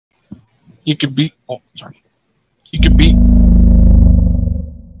You could beat. Oh, sorry. You could beat.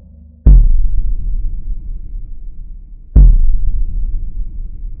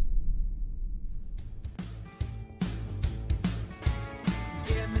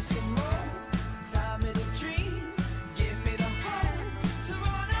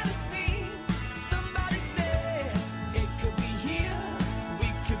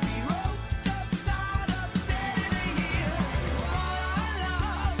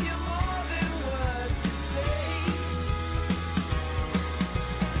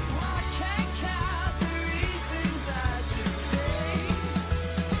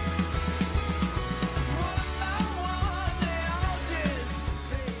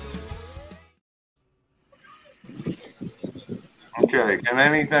 Okay, can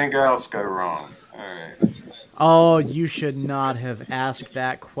anything else go wrong? All right. Oh, you should not have asked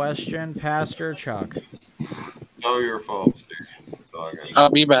that question, Pastor Chuck. It's all your fault, Steve. That's all I got. I'll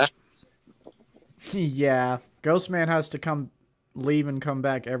be back. Yeah, Ghostman has to leave and come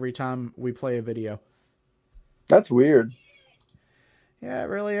back every time we play a video. That's weird. Yeah, it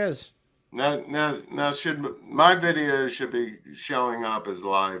really is. Now, my video should be showing up as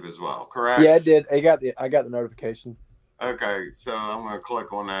live as well, correct? Yeah, it did. I got the notification. Okay, so I'm gonna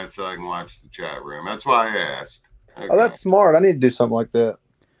click on that so I can watch the chat room. That's why I asked. Okay. Oh, that's smart. I need to do something like that.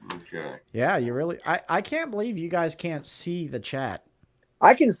 Okay. Yeah, you really. I can't believe you guys can't see the chat.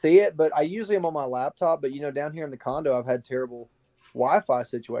 I can see it, but I usually am on my laptop. But down here in the condo, I've had terrible Wi-Fi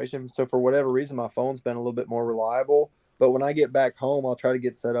situations. So for whatever reason, my phone's been a little bit more reliable. But when I get back home, I'll try to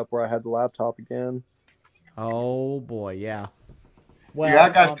get set up where I have the laptop again. Oh boy, yeah. Well, Yeah,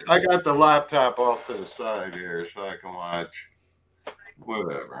 I got the laptop off to the side here so I can watch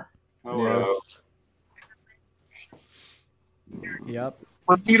whatever. Hello. Yep.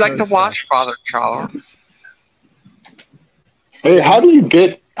 What do you like to watch, Father Charles? Hey, how do you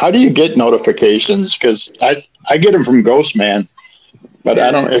get notifications? Because I get them from Ghostman, but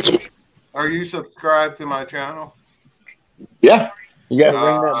I don't. Are you subscribed to my channel? Yeah. You got to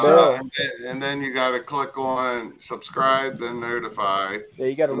ring that bell. And then you got to click on subscribe, then notify. Yeah,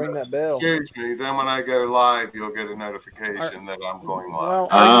 you got to ring that bell. Excuse me. Then when I go live, you'll get a notification that I'm going live.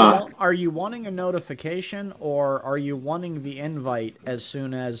 Well, are you wanting a notification, or are you wanting the invite as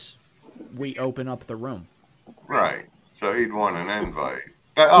soon as we open up the room? Right. So he'd want an invite.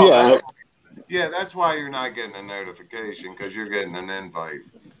 Yeah, that's why you're not getting a notification, because you're getting an invite.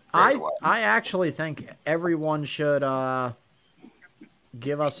 I actually think everyone should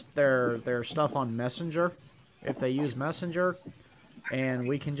give us their stuff on Messenger if they use Messenger, and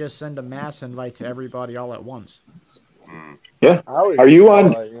we can just send a mass invite to everybody all at once. Yeah. Are you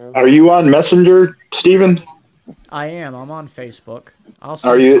on Messenger, Steven? I am. I'm on Facebook.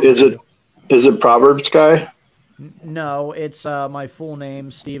 Is it Proverbs guy? No, it's my full name,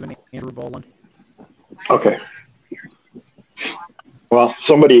 Stephen Andrew Boland. Okay. Well,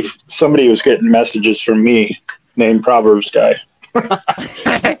 somebody was getting messages from me named Proverbs guy. Are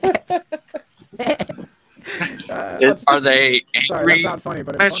they angry? Sorry, that's not funny,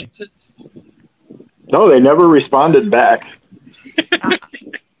 but it's messages? No, they never responded back.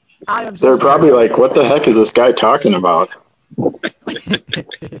 They're probably like, "What the heck is this guy talking about?"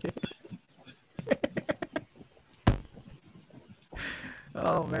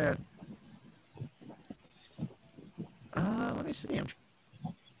 Oh man. Let me see. I'm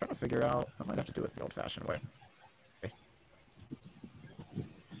trying to figure out. I might have to do it the old-fashioned way.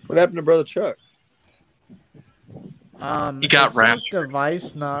 What happened to Brother Chuck? He got wrapped.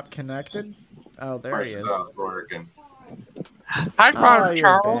 Device not connected. Oh, there he is. Working. Hi, Brother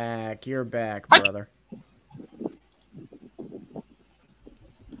Charles. You're back, brother.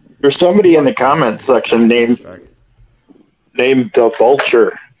 There's somebody in the comments section named the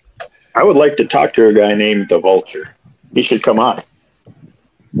Vulture. I would like to talk to a guy named the Vulture. He should come on.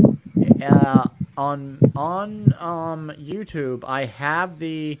 On YouTube, I have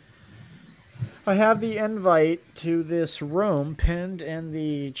the invite to this room pinned in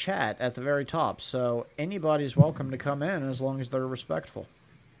the chat at the very top. So anybody's welcome to come in as long as they're respectful.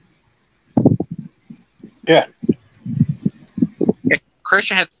 Yeah. If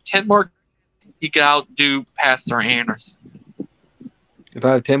Christian has 10 more, he could outdo Pastor Anderson. If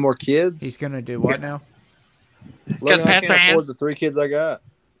I have 10 more kids, he's gonna do what now? Look, I can't afford the 3 kids I got.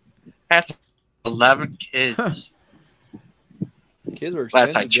 That's 11 kids. Kids are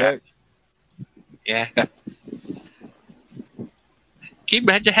expensive. Last I checked. Yeah. Can you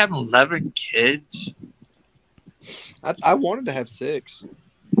imagine having 11 kids? I wanted to have 6.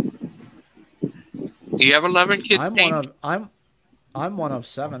 Do you have 11 kids? I'm one of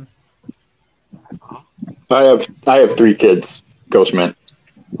 7. I have 3 kids, Ghostman.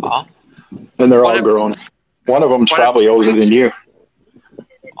 Oh. And they're all grown. One of them's probably older than you.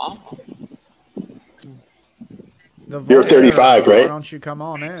 Oh. You're 35, right? Why don't you come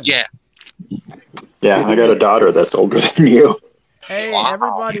on in? Yeah. Yeah, I got a daughter that's older than you. Hey,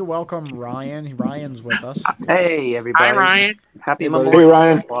 everybody, welcome Ryan. Ryan's with us. Hey, everybody. Hi, Ryan. Happy Memorial Day,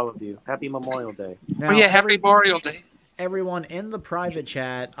 Ryan. To all of you. Happy Memorial Day. Now, Happy Memorial Day. Everyone in the private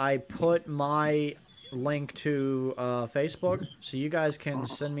chat, I put my link to Facebook, so you guys can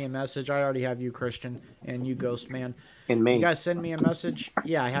send me a message. I already have you, Christian, and you, Ghost Man. And me. You guys send me a message.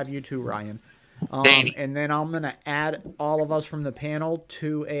 Yeah, I have you too, Ryan. And then I'm gonna add all of us from the panel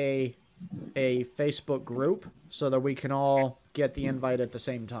to a Facebook group so that we can all get the invite at the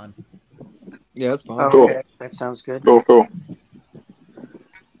same time. Yeah, that's fine. Okay, cool. That sounds good. Cool.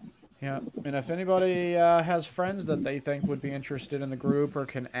 Yeah, and if anybody has friends that they think would be interested in the group or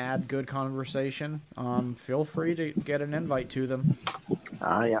can add good conversation, feel free to get an invite to them.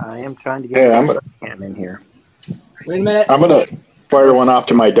 I am trying to get him in here. Wait a minute. I'm gonna fire one off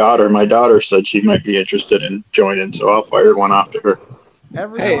to my daughter. My daughter said she might be interested in joining, so I'll fire one off to her.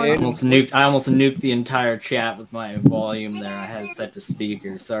 Everyone, I almost nuked the entire chat with my volume there. I had it set to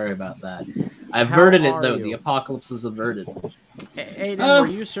speaker. Sorry about that. I averted it though. The apocalypse was averted. Ayden, were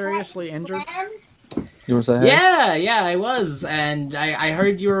you seriously injured? You want to say hey? Yeah, I was, and I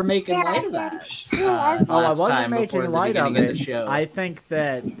heard you were making light of that. I wasn't making light of it. The show. I think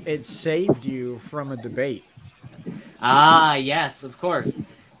that it saved you from a debate. Ah, yes, of course.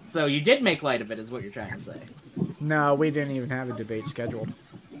 So you did make light of it, is what you're trying to say. No, we didn't even have a debate scheduled.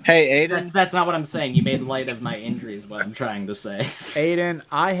 Hey, Ayden. That's not what I'm saying. You made light of my injury is what I'm trying to say. Ayden,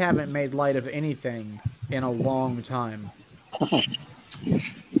 I haven't made light of anything in a long time. Hey,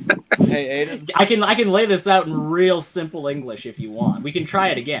 Ayden. I can lay this out in real simple English if you want. We can try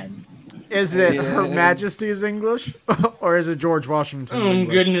it again. Is it Her Majesty's English or is it George Washington's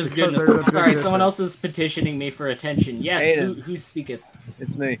English? Goodness. Sorry, someone else is petitioning me for attention. Yes, who speaketh?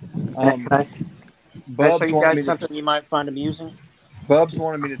 It's me. Can I show you guys something you might find amusing? Bubs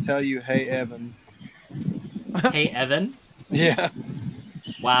wanted me to tell you, hey, Evan. Hey, Evan? Yeah.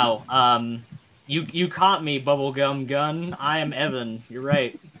 Wow. You caught me, Bubblegum Gun. I am Evan. You're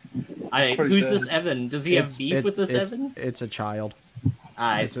right. Who's this Evan? Does he have beef with this Evan? It's a child.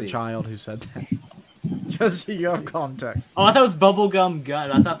 It's a child who said that. Just so you have context. Oh, I thought it was Bubblegum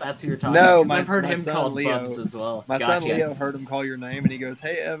Gun. I thought that's who you're talking about. No, I've heard him called Leo. Bubs as well. My son Leo heard him call your name, and he goes,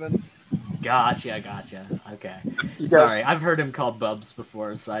 hey, Evan. Gotcha. Okay. Sorry, I've heard him called Bubs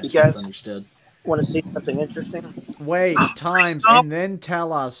before, so I just misunderstood. Want to see something interesting? Wait, times, and then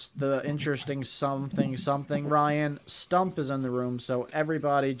tell us the interesting something, Ryan. Stump is in the room, so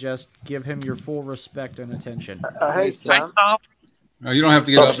everybody just give him your full respect and attention. Hey, Stump. You don't have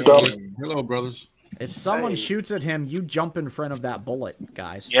to get up. Hello, brothers. If someone shoots at him, you jump in front of that bullet,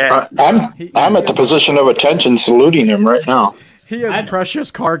 guys. Yeah. I'm at the position of attention saluting him right now. He has precious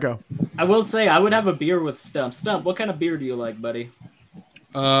cargo. I will say, I would have a beer with Stump. Stump, what kind of beer do you like, buddy?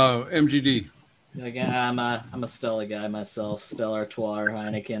 MGD. Like, I'm a Stella guy myself, Stella Artois or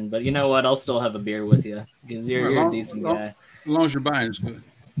Heineken. But you know what? I'll still have a beer with you because you're a decent guy. As long as you're buying, it's good.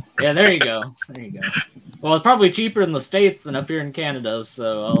 Yeah, there you go. Well, it's probably cheaper in the States than up here in Canada,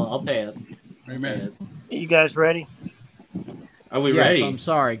 so I'll pay it. Amen. You guys ready? Are we ready? Yes, I'm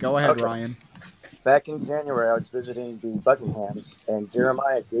sorry. Go ahead, Ryan. Back in January, I was visiting the Buckinghams, and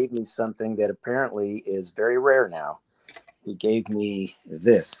Jeremiah gave me something that apparently is very rare now. He gave me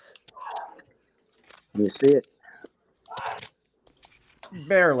this. Can you see it?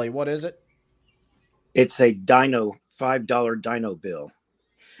 Barely. What is it? It's a $5 dino bill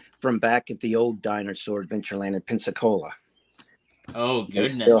from back at the old dinosaur Adventureland in Pensacola. Oh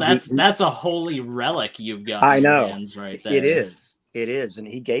goodness, that's a holy relic you've got in your hands right there. It is, and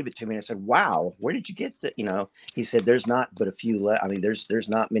he gave it to me. And I said, "Wow, where did you get that?" He said, "There's not but a few left. I mean, there's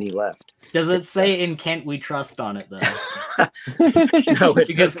not many left." Does it say "In Kent we trust" on it though? No,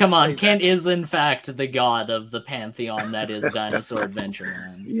 because come on, Kent is in fact the god of the pantheon that is Dinosaur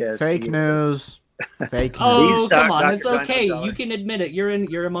Adventureland. Yes. Fake news. Fake news. Oh, come on, it's okay. You can admit it.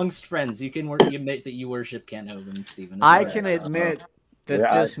 You're amongst friends. You can admit that you worship Kent Hovind, Stephen. I can admit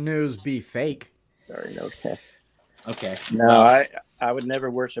that this news be fake. Sorry, okay. Okay. No, I would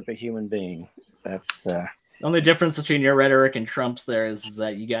never worship a human being. That's the only difference between your rhetoric and Trump's there is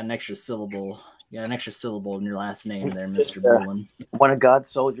that you got an extra syllable. You got an extra syllable in your last name there, Mr. Berlin. One of God's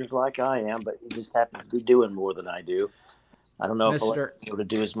soldiers like I am, but he just happens to be doing more than I do. I don't know if I'll be able to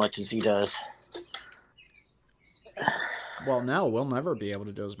do as much as he does. Well, no, we'll never be able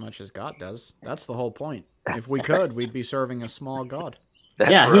to do as much as God does. That's the whole point. If we could, we'd be serving a small God.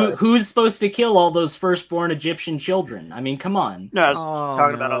 Who's supposed to kill all those firstborn Egyptian children? I mean, come on. No, I was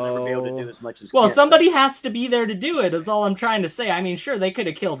talking about I'll never be able to do as much as. Well, somebody has to be there to do it. Is all I'm trying to say. I mean, sure, they could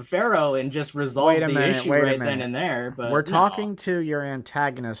have killed Pharaoh and just resolved the issue right then and there. But we're talking to your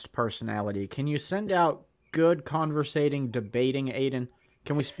antagonist personality. Can you send out good conversating, debating Ayden?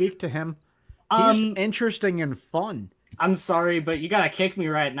 Can we speak to him? He's interesting and fun. I'm sorry, but you gotta kick me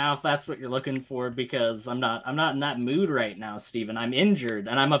right now if that's what you're looking for, because I'm not in that mood right now, Steven. I'm injured,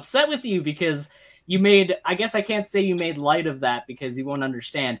 and I'm upset with you because you made, I guess I can't say you made light of that because you won't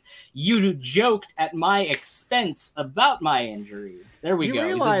understand. You joked at my expense about my injury. There we go. You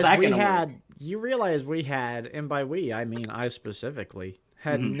realize we had, and by we, I mean I specifically,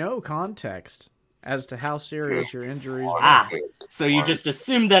 had no context as to how serious your injuries were. So you just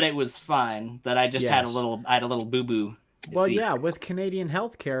assumed that it was fine, that I just had a little boo-boo. Well, yeah, with Canadian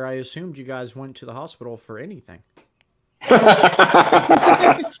healthcare, I assumed you guys went to the hospital for anything.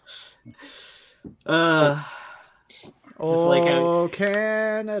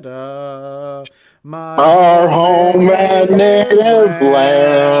 Canada, our home and native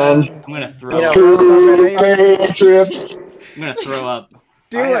land. I'm gonna throw up. I'm gonna throw up.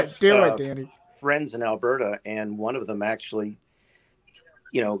 Do it, Danny. Friends in Alberta, and one of them actually,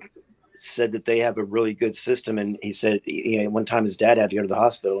 said that they have a really good system. And he said, one time his dad had to go to the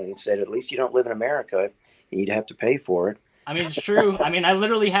hospital, and he said, at least you don't live in America. You'd have to pay for it. I mean, it's true. I mean, I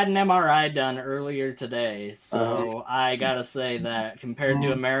literally had an MRI done earlier today, so I gotta say that compared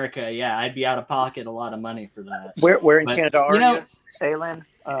to America, I'd be out of pocket a lot of money for that. Where in Canada are you? Ayden?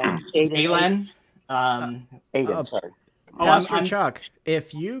 Ayden? Ayden, sorry. Pastor Chuck,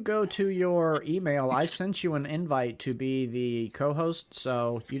 if you go to your email, I sent you an invite to be the co-host,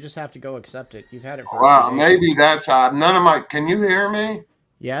 so you just have to go accept it. You've had it for Wow, maybe that's how. Can you hear me?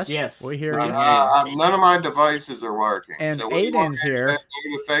 Yes, we hear you. None of my devices are working. And so Ayden's here. Go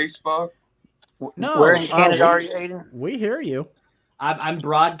to Facebook? No. Where in Canada are you, Ayden? We hear you. I'm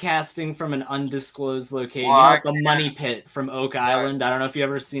broadcasting from an undisclosed location, the Money Pit from Oak Island. I don't know if you've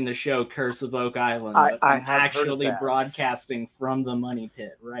ever seen the show Curse of Oak Island. I'm actually broadcasting from the Money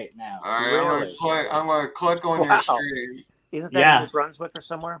Pit right now. All right, I'm going to click on your screen. Isn't that in New Brunswick or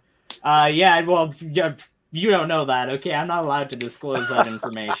somewhere? Well, you don't know that, okay? I'm not allowed to disclose that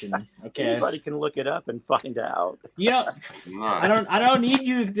information, okay? Anybody can look it up and find out. I don't need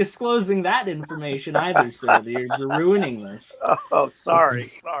you disclosing that information either, sir. You're ruining this. Oh,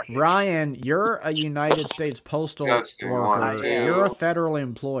 sorry. Ryan, you're a United States Postal worker. You're a federal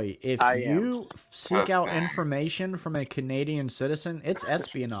employee. If you seek out information from a Canadian citizen, it's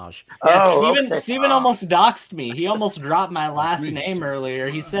espionage. Yeah, Steven almost doxed me. He almost dropped my last name earlier.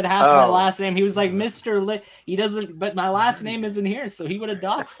 He said half my last name. He was like, Mr. He doesn't, but my last name isn't here, so he would have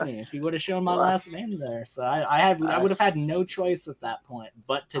doxed me if he would have shown my last name there. So I would have had no choice at that point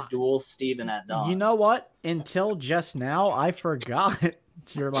but to duel Steven at dawn. You know what? Until just now, I forgot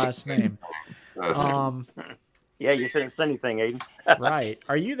your last name. Yeah, you shouldn't say anything, Ayden. Right.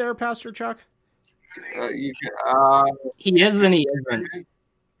 Are you there, Pastor Chuck? He is and he isn't.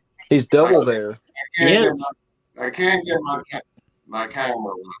 He's double there. I can't get my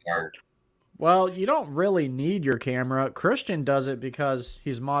camera there. Well, you don't really need your camera. Christian does it because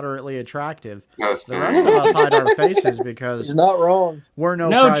he's moderately attractive. The rest of us hide our faces because he's not wrong. We're no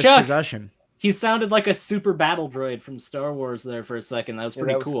prized Chuck. possession. He sounded like a super battle droid from Star Wars there for a second. That was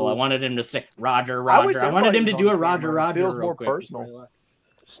pretty cool. I wanted him to say Roger. I wanted him to do a Roger. Feels more personal.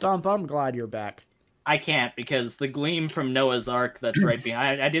 Stump, I'm glad you're back. I can't because the gleam from Noah's Ark that's right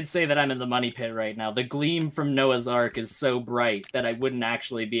behind. I did say that I'm in the Money Pit right now. The gleam from Noah's Ark is so bright that I wouldn't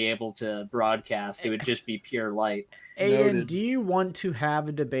actually be able to broadcast. It would just be pure light. Ayden, do you want to have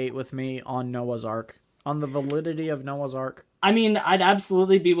a debate with me on Noah's Ark? On the validity of Noah's Ark? I mean, I'd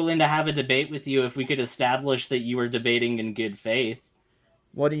absolutely be willing to have a debate with you if we could establish that you were debating in good faith.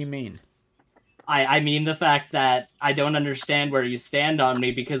 What do you mean? I mean the fact that I don't understand where you stand on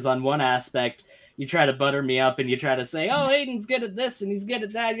me because on one aspect, you try to butter me up and you try to say, oh, Ayden's good at this and he's good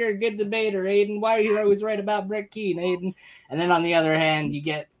at that. You're a good debater, Ayden. Why are you always right about Brett Keane, Ayden? And then on the other hand, you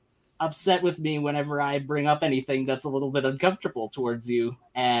get upset with me whenever I bring up anything that's a little bit uncomfortable towards you.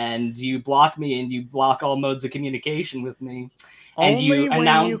 And you block me and you block all modes of communication with me. And Only you when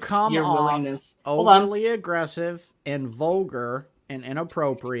announce you come your off willingness. overly aggressive and vulgar and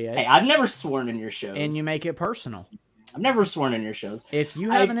inappropriate. Hey, I've never sworn in your shows. And you make it personal. I've never sworn in your shows. If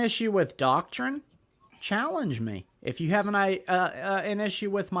you have an issue with doctrine, challenge me. If you have an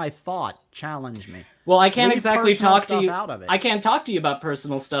issue with my thought, challenge me. Well, I can't Leave exactly personal talk to stuff you. out of it. I can't talk to you about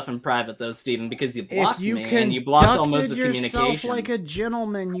personal stuff in private, though, Stephen, because you blocked If you me and you blocked all modes of conducted yourself communication. like a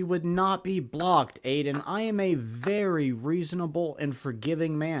gentleman, you would not be blocked, Ayden. I am a very reasonable and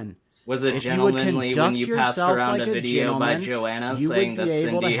forgiving man. Was it If you would gentlemanly when you passed yourself around like a a video by gentleman, Joanna you saying would that be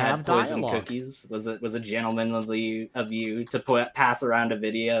able to Cindy have had poisoned dialogue. cookies? Was it gentlemanly of you to pass around a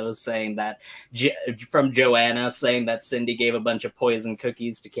video saying that from Joanna saying that Cindy gave a bunch of poisoned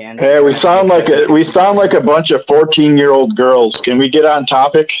cookies to Candy? Hey, we sound like a bunch of 14-year-old girls. Can we get on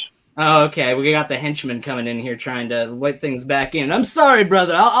topic? Oh, okay. We got the henchman coming in here trying to let things back in. I'm sorry,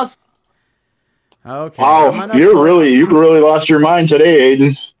 brother. I'll... Okay. Oh, you really lost your mind today,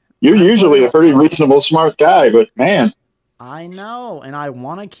 Ayden. You're usually a pretty reasonable, smart guy, but man. I know, and I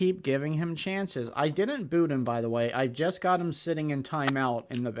want to keep giving him chances. I didn't boot him, by the way. I just got him sitting in timeout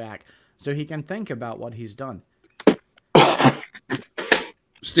in the back, so he can think about what he's done.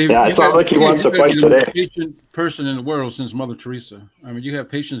 Steve, yeah, it sounds like he wants to fight today. The patient person in the world since Mother Teresa. I mean, you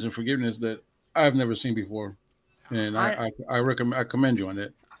have patience and forgiveness that I've never seen before, and I commend you on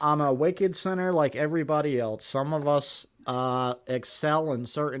that. I'm a wicked sinner like everybody else. Some of us excel in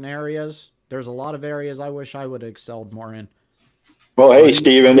certain areas. There's a lot of areas I wish I would have excelled more in. Well, hey,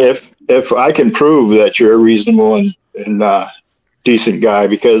 Stephen, if I can prove that you're a reasonable and decent guy,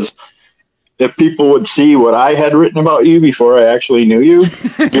 because if people would see what I had written about you before I actually knew you,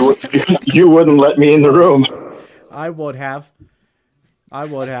 you wouldn't let me in the room. I would have. I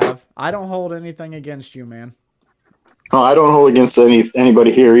don't hold anything against you, man. No, I don't hold against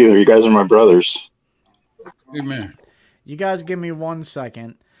anybody here either. You guys are my brothers. Amen. You guys give me 1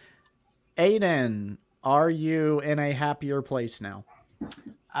 second. Ayden, are you in a happier place now?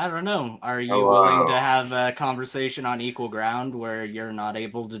 I don't know. Are you willing to have a conversation on equal ground where you're not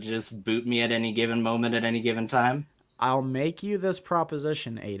able to just boot me at any given moment at any given time? I'll make you this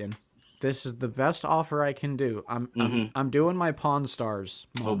proposition, Ayden. This is the best offer I can do. I'm doing my Pawn Stars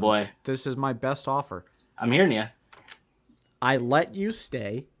moment. Oh boy. This is my best offer. I'm hearing you. I let you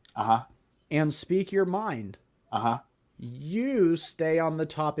stay. And speak your mind. You stay on the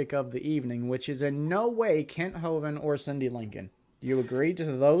topic of the evening, which is in no way Kent Hovind or Cindy Lincoln. You agree to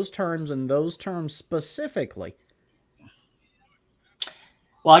those terms and those terms specifically.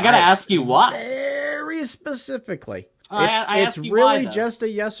 Well, I gotta ask you why. Very specifically. It's really just a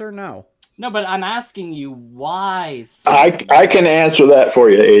yes or no. No, but I'm asking you why. I can answer that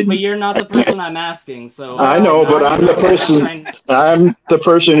for you, Ayden. But you're not the person I'm asking, so I know, but I'm the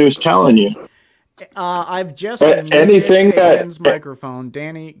person who's telling you. I've just anything Ayden's microphone.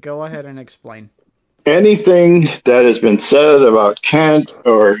 Danny, go ahead and explain. Anything that has been said about Kent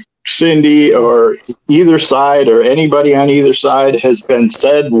or Cindy or either side or anybody on either side has been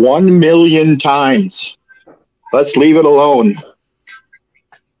said 1 million times. Let's leave it alone.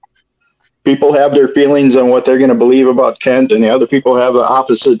 People have their feelings on what they're going to believe about Kent, and the other people have the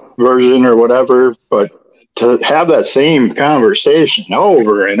opposite version or whatever. But to have that same conversation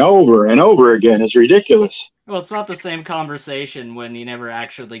over and over and over again is ridiculous. Well, it's not the same conversation when he never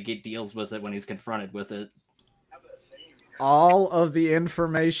actually deals with it when he's confronted with it. All of the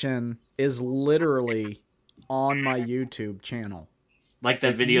information is literally on my YouTube channel. Like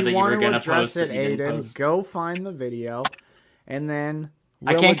the video that you were going to post that you didn't post. Go find the video, and then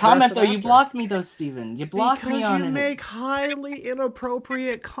I can't comment though. You blocked me though, Stephen. You blocked me on it. Because you make highly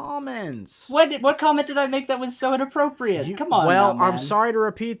inappropriate comments. What comment did I make that was so inappropriate? Come on. Well, now, man. I'm sorry to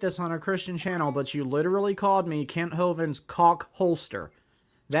repeat this on a Christian channel, but you literally called me Kent Hovind's cock holster.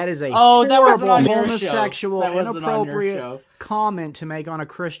 That is a horrible homosexual, inappropriate comment to make on a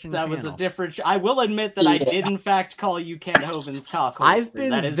Christian channel. That was a different. I will admit that I did in fact call you Kent Hovind's cock holster. I've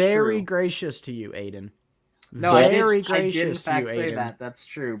been very gracious to you, Ayden. No, I did in fact say that. That's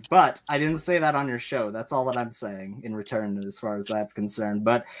true. But I didn't say that on your show. That's all that I'm saying in return as far as that's concerned.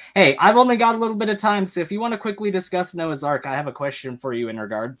 But hey, I've only got a little bit of time, so if you want to quickly discuss Noah's Ark, I have a question for you in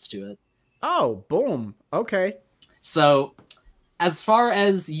regards to it. Oh, boom. Okay. So, as far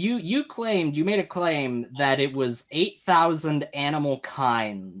as you made a claim that it was 8,000 animal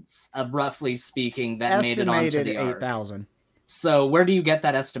kinds, roughly speaking, that made it onto the Ark. 8,000. So, where do you get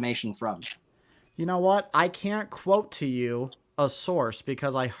that estimation from? You know what? I can't quote to you a source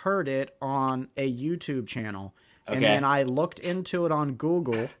because I heard it on a YouTube channel. Okay. And then I looked into it on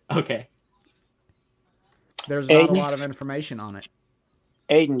Google. Okay. There's not a lot of information on it.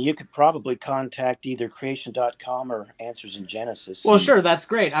 Ayden, you could probably contact either creation.com or Answers in Genesis. Well, sure, that's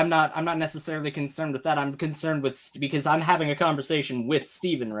great. I'm not necessarily concerned with that. I'm concerned with, because I'm having a conversation with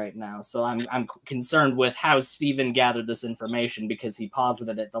Stephen right now. So I'm concerned with how Stephen gathered this information, because he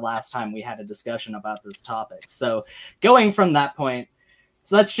posited it the last time we had a discussion about this topic. So going from that point,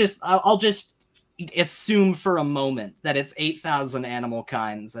 so that's just, I'll just assume for a moment that it's 8,000 animal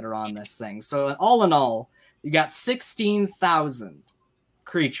kinds that are on this thing. So all in all, you got 16,000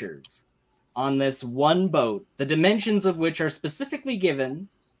 creatures on this one boat, the dimensions of which are specifically given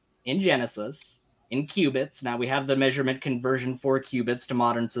in Genesis in cubits. Now we have the measurement conversion for cubits to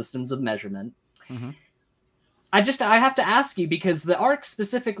modern systems of measurement. Mm-hmm. I have to ask you, because the Ark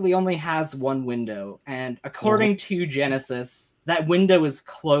specifically only has one window, and according to Genesis, that window is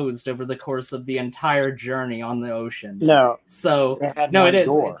closed over the course of the entire journey on the ocean. No. So it had no, one it is.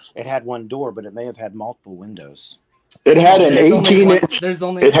 door. It had one door, but it may have had multiple windows. It had an 18-inch. There's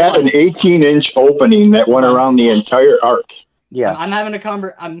only it had an 18-inch opening that went around the entire arc. Yeah, I'm having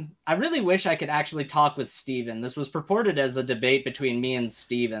a I really wish I could actually talk with Steven. This was purported as a debate between me and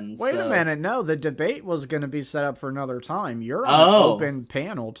Steven. Wait a minute, no, the debate was going to be set up for another time. You're on an open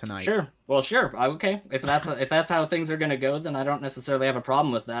panel tonight. Sure. Well, sure. Okay. If that's how things are going to go, then I don't necessarily have a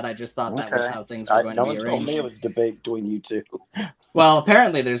problem with that. I just thought that was how things were going to be arranged. No one told me it was a debate between you two. Well,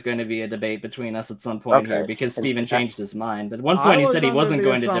 apparently there's going to be a debate between us at some point here, because Steven changed his mind. At one point he said he wasn't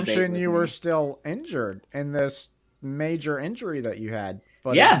going to debate with you me. were still injured in this major injury that you had.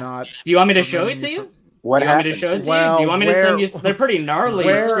 But yeah. Not do you want me to show it to you? What happened? Do you want me to show it to you? Do you want me to send you? They're pretty gnarly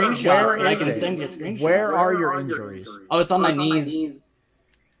screenshots. I can send you screenshots. Where are your injuries? Oh, it's on my knees.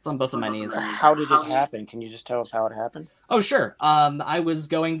 It's on both of my knees. How did it happen? Can you just tell us how it happened? Oh, sure. I was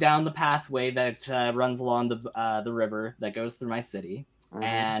going down the pathway that runs along the river that goes through my city,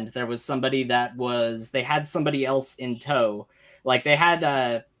 and there was somebody they had somebody else in tow. Like they had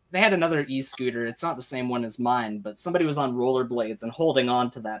another e-scooter. It's not the same one as mine, but somebody was on rollerblades and holding on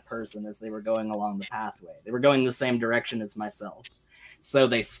to that person as they were going along the pathway. They were going the same direction as myself. So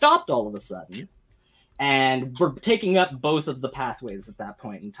they stopped all of a sudden, and were taking up both of the pathways at that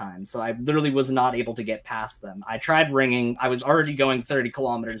point in time. So I literally was not able to get past them. I tried ringing. I was already going 30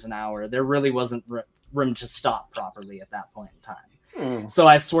 kilometers an hour. There really wasn't room to stop properly at that point in time. So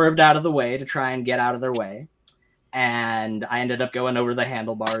I swerved out of the way to try and get out of their way. And I ended up going over the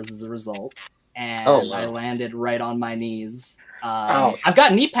handlebars as a result. And I landed right on my knees. I've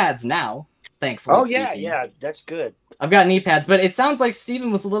got knee pads now, thankfully. Oh, yeah, that's good. I've got knee pads, but it sounds like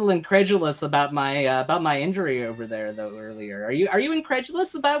Steven was a little incredulous about my injury over there, though, earlier. Are you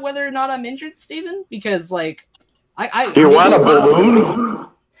incredulous about whether or not I'm injured, Steven? Because, like, Do you want a balloon?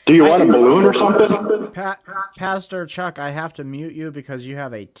 Do you want a balloon or something? Pastor Chuck, I have to mute you because you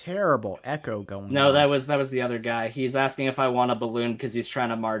have a terrible echo going on. No, that was the other guy. He's asking if I want a balloon because he's trying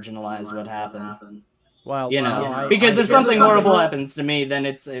to marginalize what happened. Well, because if something horrible happens to me, then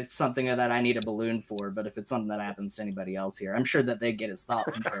it's something that I need a balloon for. But if it's something that happens to anybody else here, I'm sure that they get his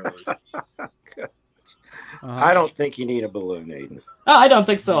thoughts and prayers. I don't think you need a balloon, Ayden. Oh, I don't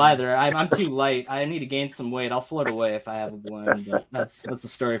think so either. I'm too light. I need to gain some weight. I'll float away if I have a balloon, but that's a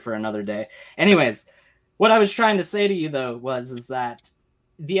story for another day. Anyways, what I was trying to say to you, though, is that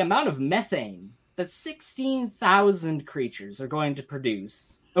the amount of methane that 16,000 creatures are going to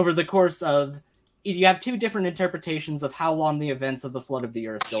produce over the course of... You have two different interpretations of how long the events of the flood of the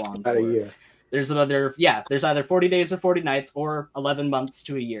earth go on for. About a year. There's either 40 days or 40 nights or 11 months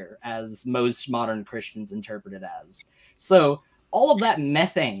to a year, as most modern Christians interpret it as. So all of that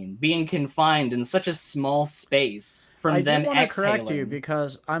methane being confined in such a small space from them exhaling. I do want to correct you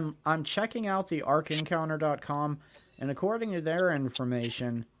because I'm checking out the arkencounter.com, and according to their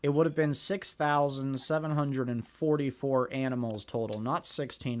information, it would have been 6,744 animals total, not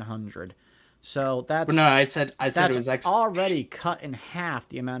 1,600. So that's I said it was actually already cut in half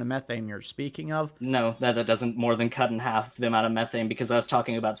the amount of methane you're speaking of. No, that doesn't more than cut in half the amount of methane, because I was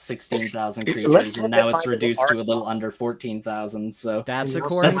talking about 16,000 creatures, and now it's reduced to a little under 14,000. So that's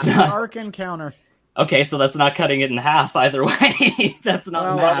according to the Ark Encounter. Okay, so that's not cutting it in half either way. That's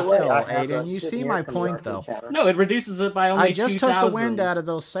not math. Ayden, you see my point, though. No, it reduces it by only 2,000. I just took the wind out of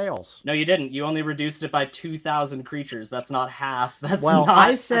those sails. No, you didn't. You only reduced it by 2,000 creatures. That's not half. That's well, not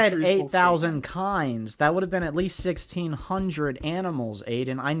I said 8,000 kinds. That would have been at least 1,600 animals,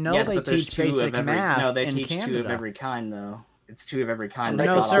 Ayden. I know they teach basic math. No, they in teach Canada. 2 of every kind, though. It's 2 of every kind.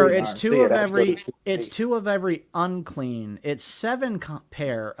 No, sir, it's 2 of every. It's 2 of every unclean. It's 7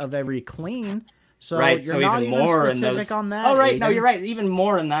 pair of every clean. So right, you're so not even even more specific in those... on that. Oh, right, Ayden. no, you're right. Even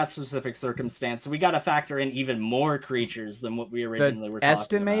more in that specific circumstance. So we got to factor in even more creatures than what we originally were talking about. The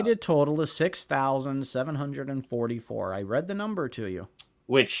estimated total is 6,744. I read the number to you.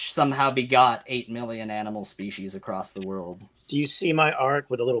 which somehow begot 8 million animal species across the world. Do you see my ark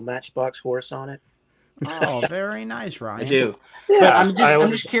with a little matchbox horse on it? Oh, very nice, Ryan. I do. Yeah, but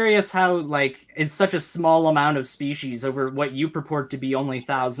I'm just curious how, like, it's such a small amount of species over what you purport to be only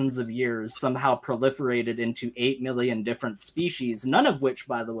thousands of years somehow proliferated into 8 million different species, none of which,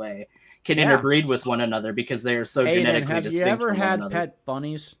 by the way, can interbreed with one another because they are so Ayden, genetically distinct have you ever from one had another. pet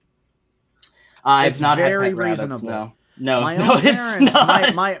bunnies? I've not had very pet rabbits, reasonable. No, my no, own it's parents,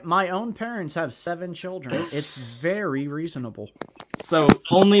 not. My own parents have 7 children. It's very reasonable. So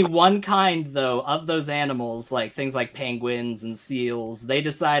only one kind, though, of those animals, like things like penguins and seals, they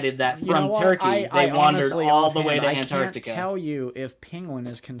decided that from Turkey they wandered all the way to Antarctica. I can't tell you if penguin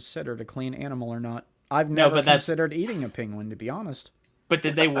is considered a clean animal or not. I've never considered eating a penguin, to be honest. But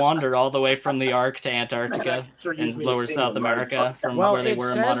did they wander all the way from the Ark to Antarctica and lower South America from where they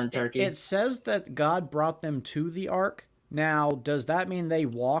were in modern Turkey? It says that God brought them to the Ark. Now, does that mean they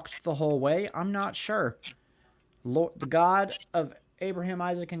walked the whole way? I'm not sure. The God of Abraham,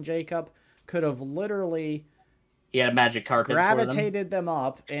 Isaac, and Jacob could have literally he had a magic carpet gravitated them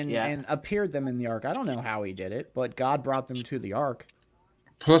up and appeared them in the Ark. I don't know how he did it, but God brought them to the Ark.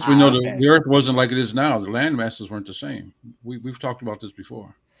 Plus, we know the Earth wasn't like it is now. The land masses weren't the same. We've talked about this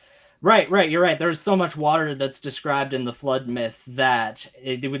before. Right. You're right. There's so much water that's described in the flood myth that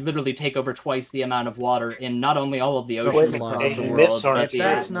it would literally take over twice the amount of water in not only all of the oceans across the world, but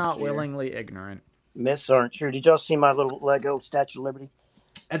that's not willingly ignorant. Myths aren't true. Did y'all see my little Lego Statue of Liberty?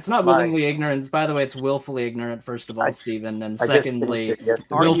 It's not willingly ignorance. By the way, it's willfully ignorant, first of all, Stephen. And secondly,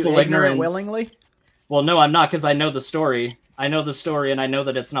 willful ignorance. Willingly? Well, no, I'm not, because I know the story. I know the story, and I know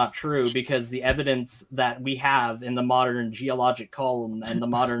that it's not true because the evidence that we have in the modern geologic column and the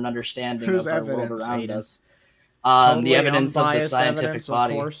modern understanding of our world around us, totally the evidence of the scientific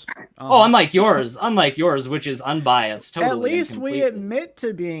body. Oh, unlike yours, which is unbiased. Totally. At least we admit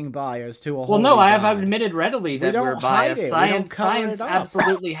to being biased to a whole. Well, no, I have admitted readily that we're biased. Science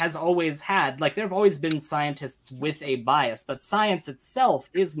absolutely has always had, like, there have always been scientists with a bias, but science itself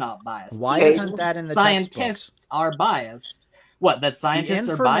is not biased. Why isn't that in the textbooks? Scientists are biased. What, that scientists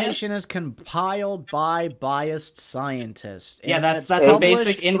are biased? The information is compiled by biased scientists. Yeah, that's a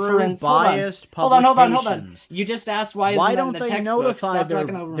basic inference. Biased hold on. You just asked why don't they notify their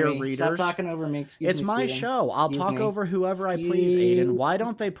readers? Stop talking over me. Excuse it's me, my Steven. show. I'll talk over whoever I please, Ayden. Why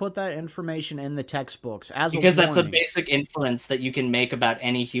don't they put that information in the textbooks as because a that's a basic inference that you can make about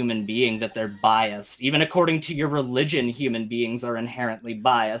any human being, that they're biased. Even according to your religion, human beings are inherently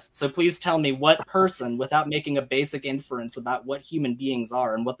biased. So please tell me what person, without making a basic inference about what human beings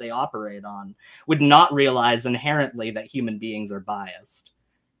are and what they operate on, would not realize inherently that human beings are biased.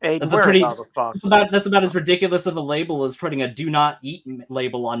 That's about as ridiculous of a label as putting a "do not eat"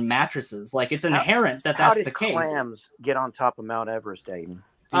 label on mattresses. Like, it's inherent that that's the case. How did clams get on top of Mount Everest, Ayden?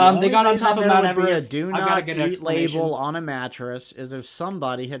 They got on top of Mount Everest. A do not eat label on a mattress is if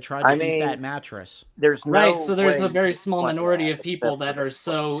somebody had tried to eat that mattress. There's no so there's a very small minority of people that are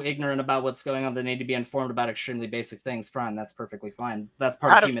so ignorant about what's going on they need to be informed about extremely basic things. Fine, that's perfectly fine. That's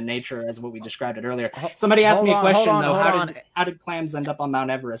part of human nature, as what we described it earlier. Somebody asked me a question though. How did clams end up on Mount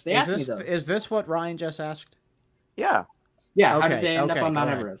Everest? They asked me though. Is this what Ryan just asked? Yeah. How did they end up on Mount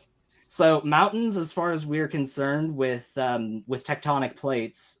Everest? So mountains, as far as we're concerned with tectonic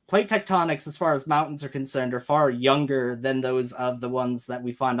plates, plate tectonics, as far as mountains are concerned, are far younger than those of the ones that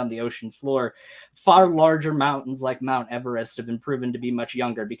we find on the ocean floor. Far larger mountains like Mount Everest have been proven to be much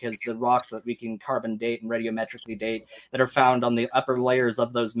younger because the rocks that we can carbon date and radiometrically date that are found on the upper layers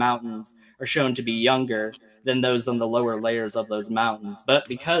of those mountains are shown to be younger than those on the lower layers of those mountains. But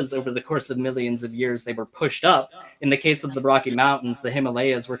because over the course of millions of years they were pushed up, in the case of the Rocky Mountains, the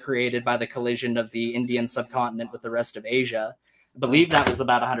Himalayas were created by the collision of the Indian subcontinent with the rest of Asia. I believe that was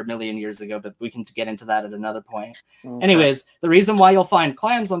about 100 million years ago, but we can get into that at another point. Okay. Anyways, the reason why you'll find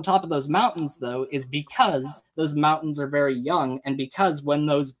clams on top of those mountains, though, is because those mountains are very young, and because when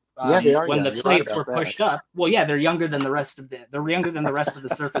those the plates were pushed up, they're younger than the rest of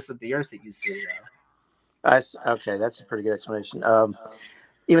the surface of the Earth that you see. Okay, that's a pretty good explanation.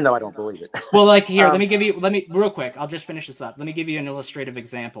 Even though I don't believe it. Well, like here, let me real quick. I'll just finish this up. Let me give you an illustrative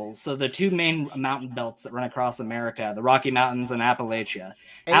example. So the two main mountain belts that run across America, the Rocky Mountains and Appalachia.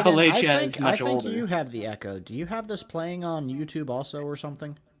 Ayden, Appalachia is much older. I think you have the echo. Do you have this playing on YouTube also or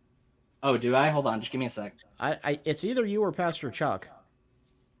something? Oh, do I? Hold on, just give me a sec. It's either you or Pastor Chuck.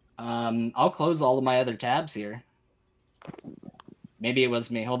 I'll close all of my other tabs here. Maybe it was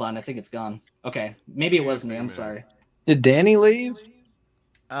me. Hold on, I think it's gone. Okay, maybe it was me. I'm sorry. Did Danny leave?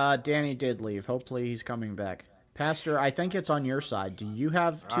 Danny did leave. Hopefully he's coming back. Pastor, I think it's on your side. Do you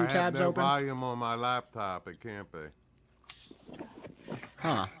have two tabs open? I have no volume on my laptop. It can't be.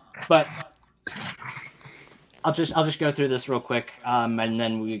 Huh. But I'll just go through this real quick, and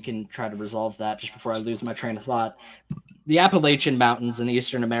then we can try to resolve that just before I lose my train of thought. The Appalachian Mountains in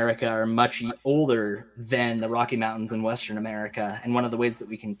Eastern America are much older than the Rocky Mountains in Western America. And one of the ways that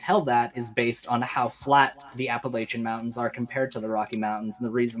we can tell that is based on how flat the Appalachian Mountains are compared to the Rocky Mountains. And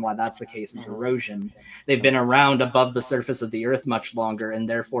the reason why that's the case is erosion. They've been around above the surface of the earth much longer. And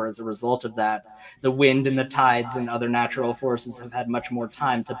therefore, as a result of that, the wind and the tides and other natural forces have had much more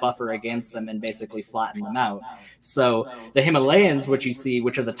time to buffer against them and basically flatten them out. So the Himalayas, which you see,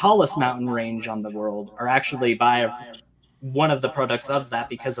 which are the tallest mountain range on the world, are actually by one of the products of that,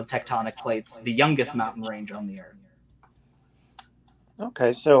 because of tectonic plates, the youngest mountain range on the earth.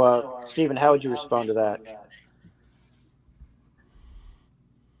 Okay, so Stephen, how would you respond to that?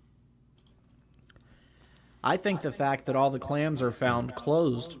 I think the fact that all the clams are found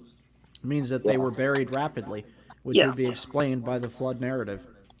closed means that they were buried rapidly, which would be explained by the flood narrative.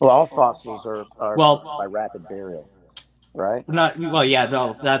 Well, all fossils are by rapid burial. Right?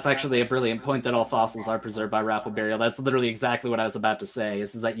 No, that's actually a brilliant point, that all fossils are preserved by rapid burial. That's literally exactly what I was about to say,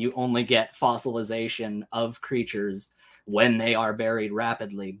 is that you only get fossilization of creatures when they are buried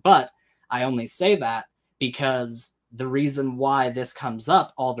rapidly. But I only say that because the reason why this comes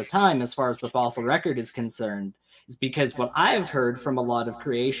up all the time as far as the fossil record is concerned is because what I've heard from a lot of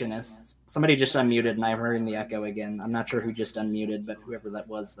creationists, somebody just unmuted and I'm hearing the echo again. I'm not sure who just unmuted, but whoever that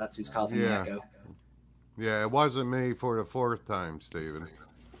was, that's who's causing the echo. Yeah, it wasn't me for the fourth time, Stephen.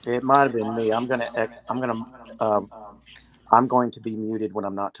 It might have been me. I'm going to be muted when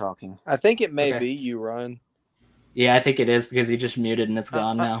I'm not talking. I think it may be you, Ryan. Yeah, I think it is, because he just muted and it's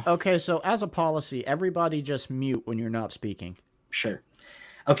gone now. Okay, so as a policy, everybody just mute when you're not speaking. Sure.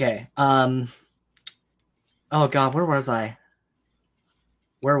 Okay. Oh God, where was I?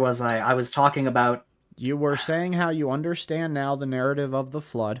 I was talking about... You were saying how you understand now the narrative of the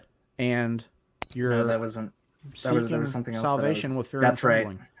flood, and you're... No, that was something else. Salvation with fear and That's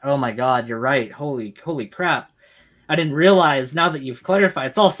trembling. right. Oh my God, you're right. Holy crap. I didn't realize, now that you've clarified,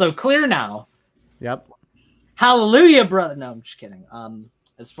 it's all so clear now. Yep. Hallelujah, brother. No, I'm just kidding.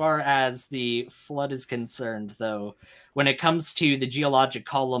 As far as the flood is concerned, though, when it comes to the geologic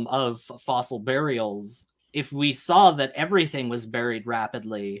column of fossil burials, if we saw that everything was buried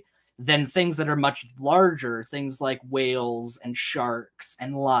rapidly, then things that are much larger, things like whales and sharks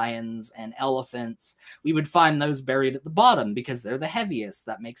and lions and elephants, we would find those buried at the bottom because they're the heaviest.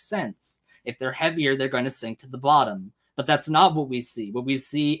 That makes sense. If they're heavier, they're going to sink to the bottom. But that's not what we see. What we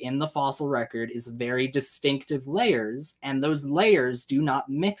see in the fossil record is very distinctive layers, and those layers do not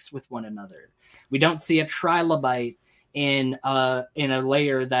mix with one another. We don't see a trilobite in a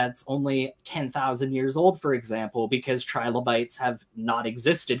layer that's only 10,000 years old, for example, because trilobites have not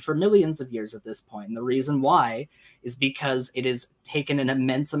existed for millions of years at this point. And the reason why is because it has taken an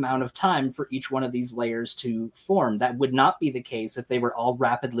immense amount of time for each one of these layers to form. That would not be the case if they were all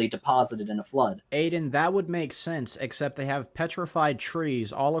rapidly deposited in a flood. Ayden, that would make sense, except they have petrified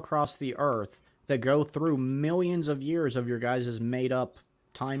trees all across the earth that go through millions of years of your guys' made-up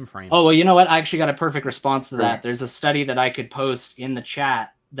time frames. Oh, well, you know what? I actually got a perfect response to that. There's a study that I could post in the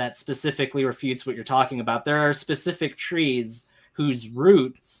chat that specifically refutes what you're talking about. There are specific trees whose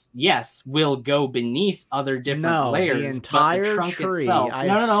roots, yes, will go beneath other different layers. The entire but the trunk tree. Itself.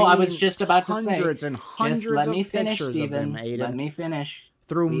 No. I was just about to say. Hundreds and hundreds just let me of finish, pictures Stephen. of them, Ayden. Let me finish.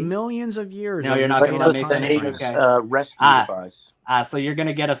 Through Please. Millions of years. No, you're not going to let me finish. Okay. Rescue device. So you're going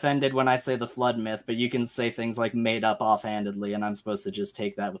to get offended when I say the flood myth, but you can say things like made up offhandedly, and I'm supposed to just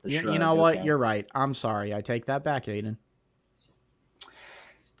take that with a shrug. You know what? You're right. I'm sorry. I take that back, Ayden.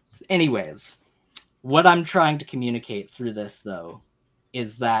 Anyways, what I'm trying to communicate through this, though,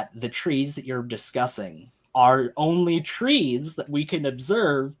 is that the trees that you're discussing are only trees that we can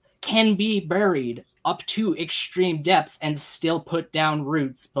observe can be buried up to extreme depths and still put down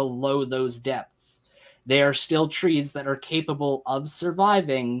roots below those depths. They are still trees that are capable of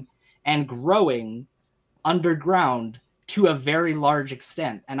surviving and growing underground to a very large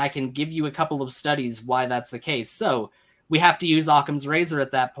extent. And I can give you a couple of studies why that's the case. So we have to use Occam's razor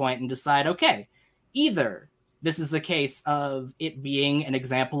at that point and decide, okay, either this is the case of it being an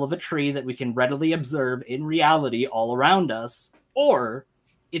example of a tree that we can readily observe in reality all around us, or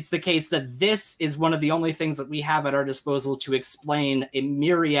it's the case that this is one of the only things that we have at our disposal to explain a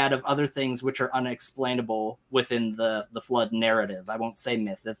myriad of other things which are unexplainable within the flood narrative. I won't say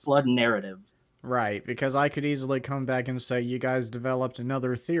myth, the flood narrative. Right, because I could easily come back and say you guys developed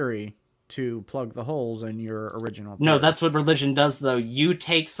another theory to plug the holes in your original theory. No, that's what religion does, though. You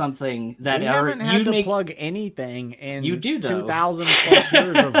take something that we haven't had to plug anything in you do, 2,000 plus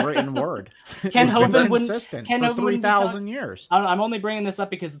years of written word. Ken It's Hovind been consistent for 3,000 years. I'm only bringing this up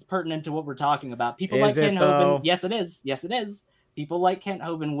because it's pertinent to what we're talking about. People Is like Ken it, though? Hovind. Yes, it is. Yes, it is. People like Kent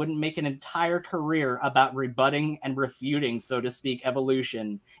Hovind wouldn't make an entire career about rebutting and refuting, so to speak,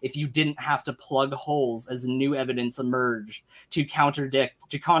 evolution if you didn't have to plug holes as new evidence emerged to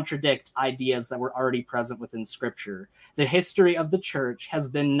contradict ideas that were already present within Scripture. The history of the church has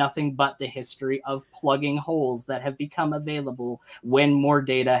been nothing but the history of plugging holes that have become available when more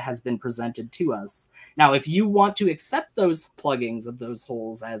data has been presented to us. Now, if you want to accept those pluggings of those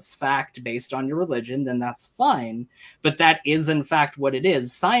holes as fact based on your religion, then that's fine. But that is, in fact, what it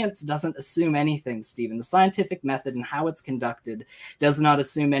is. Science doesn't assume anything, Stephen. The scientific method and how it's conducted does not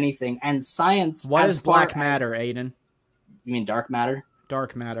assume anything. And science... What is black matter, Ayden? You mean dark matter?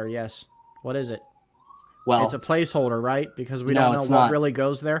 Dark matter, yes. What is it? Well, it's a placeholder, right? Because we don't know what really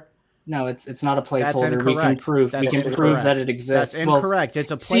goes there. No, it's not a placeholder. That's we can prove that it exists. That's incorrect.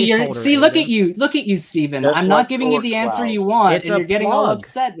 It's a placeholder. See, look at you, Stephen. I'm not giving you the answer you want, and you're getting all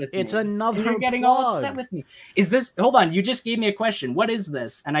upset with me. It's another You're getting all upset with me. Is this? Hold on. You just gave me a question. What is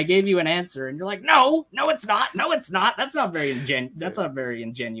this? And I gave you an answer, and you're like, no, it's not. No, it's not. That's not very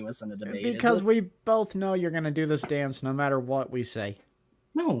ingenuous in a debate. Because we both know you're going to do this dance no matter what we say.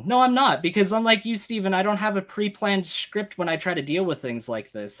 No, I'm not. Because unlike you, Stephen, I don't have a pre-planned script when I try to deal with things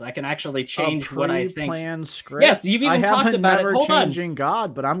like this. I can actually change what I think. Pre-planned script? Yes, you've even talked about it. Hold on. Changing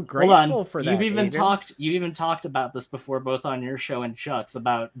God, but I'm grateful for that. You've even talked about this before, both on your show and Chuck's,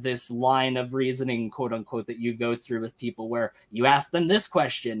 about this line of reasoning, quote unquote, that you go through with people where you ask them this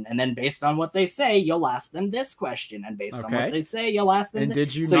question, and then based on what they say, you'll ask them this question, and based on what they say, you'll ask them. And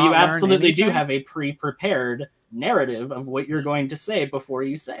did you? So you absolutely do have a pre-prepared narrative of what you're going to say before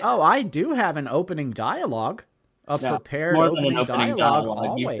you say it. Oh, I do have an opening dialogue. Prepared more than an opening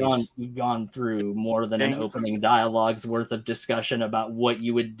dialogue. Always. You've gone through more than an opening dialogue's worth of discussion about what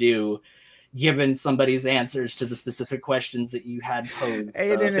you would do given somebody's answers to the specific questions that you had posed.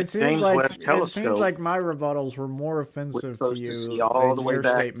 Ayden, it seems like my rebuttals were more offensive to you than your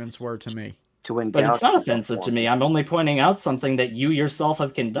statements were to me. But it's not offensive to me. I'm only pointing out something that you yourself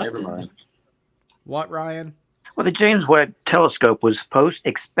have conducted. What, Ryan? Well, the James Webb Telescope was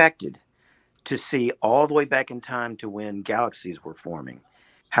expected to see all the way back in time to when galaxies were forming.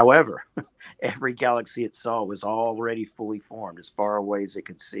 However, every galaxy it saw was already fully formed as far away as it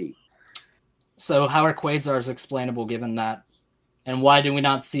could see. So how are quasars explainable given that? And why do we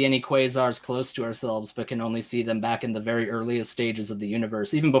not see any quasars close to ourselves, but can only see them back in the very earliest stages of the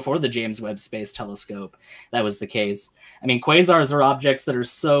universe? Even before the James Webb Space Telescope, that was the case. I mean, quasars are objects that are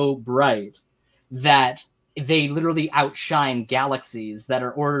so bright that they literally outshine galaxies that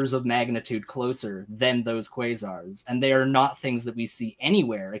are orders of magnitude closer than those quasars. And they are not things that we see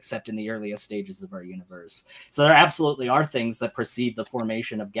anywhere except in the earliest stages of our universe. So there absolutely are things that precede the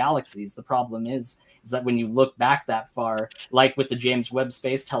formation of galaxies. The problem is that when you look back that far, like with the James Webb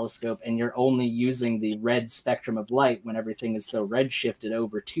Space Telescope, and you're only using the red spectrum of light when everything is so red shifted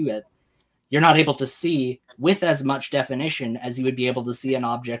over to it, you're not able to see with as much definition as you would be able to see an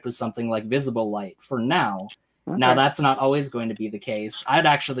object with something like visible light for now. Okay. Now, that's not always going to be the case. I'd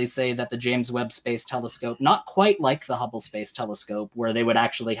actually say that the James Webb Space Telescope, not quite like the Hubble Space Telescope, where they would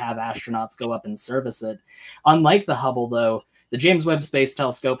actually have astronauts go up and service it. Unlike the Hubble, though, the James Webb Space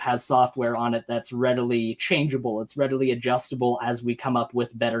Telescope has software on it that's readily changeable. It's readily adjustable as we come up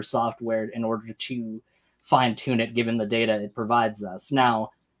with better software in order to fine-tune it given the data it provides us.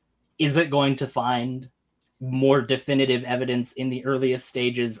 Now, is it going to find more definitive evidence in the earliest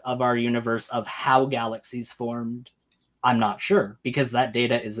stages of our universe of how galaxies formed? I'm not sure, because that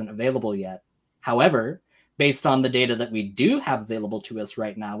data isn't available yet. However, based on the data that we do have available to us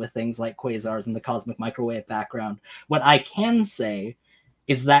right now with things like quasars and the cosmic microwave background, what I can say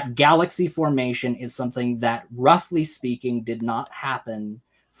is that galaxy formation is something that, roughly speaking, did not happen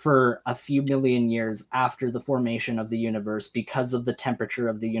for a few million years after the formation of the universe, because of the temperature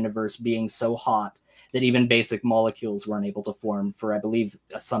of the universe being so hot that even basic molecules weren't able to form for, I believe,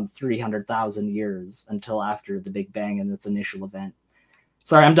 some 300,000 years until after the Big Bang and its initial event.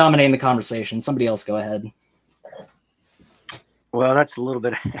 Sorry, I'm dominating the conversation. Somebody else go ahead. Well, that's a little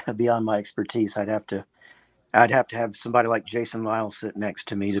bit beyond my expertise. I'd have to have somebody like Jason Miles sit next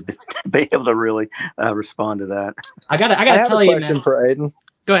to me to be able to really respond to that. I gotta tell you, man. I have a question for Ayden.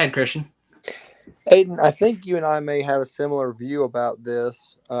 Go ahead, Christian. Ayden, I think you and I may have a similar view about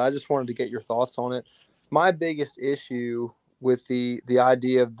this. I just wanted to get your thoughts on it. My biggest issue with the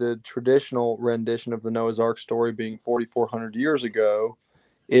idea of the traditional rendition of the Noah's Ark story being 4,400 years ago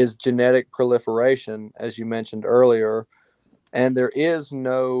is genetic proliferation, as you mentioned earlier. And there is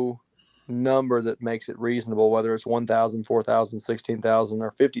no number that makes it reasonable, whether it's 1,000, 4,000, 16,000,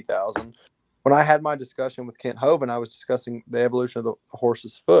 or 50,000. When I had my discussion with Kent Hovind, I was discussing the evolution of the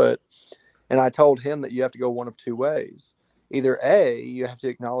horse's foot, and I told him that you have to go one of two ways. Either A, you have to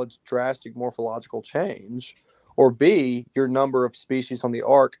acknowledge drastic morphological change, or B, your number of species on the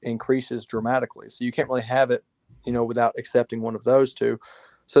ark increases dramatically. So you can't really have it, without accepting one of those two.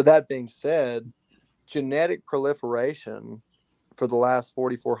 So that being said, genetic proliferation for the last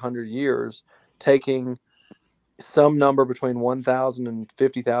 4,400 years, taking some number between 1,000 and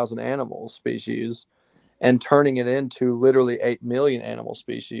 50,000 animal species and turning it into literally 8 million animal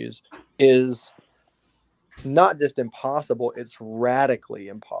species is not just impossible, it's radically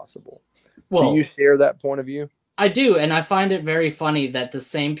impossible. Well, do you share that point of view? I do, and I find it very funny that the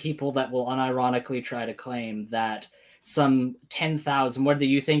same people that will unironically try to claim that some 10,000, whether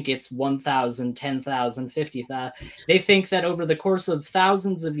you think it's 1,000, 10,000, 50,000, they think that over the course of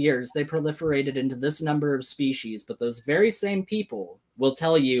thousands of years, they proliferated into this number of species. But those very same people will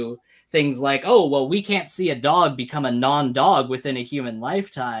tell you things like, oh, well, we can't see a dog become a non-dog within a human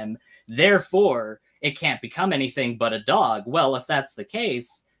lifetime. Therefore, it can't become anything but a dog. Well, if that's the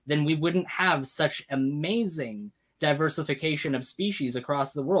case, then we wouldn't have such amazing diversification of species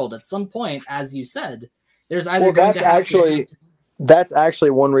across the world. At some point, as you said, there's either that's actually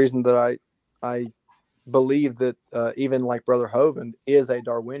one reason that I believe that even like Brother Hovind is a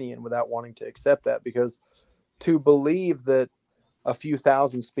Darwinian without wanting to accept that, because to believe that a few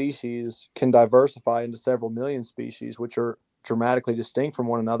thousand species can diversify into several million species, which are dramatically distinct from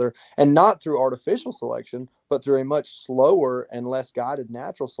one another, and not through artificial selection, but through a much slower and less guided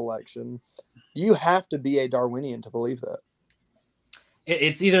natural selection, you have to be a Darwinian to believe that.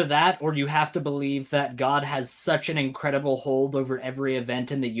 It's either that, or you have to believe that God has such an incredible hold over every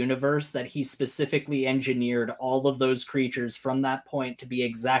event in the universe that he specifically engineered all of those creatures from that point to be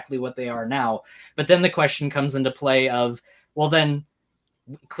exactly what they are now. But then the question comes into play of, well, then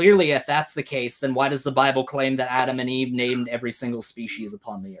clearly, if that's the case, then why does the Bible claim that Adam and Eve named every single species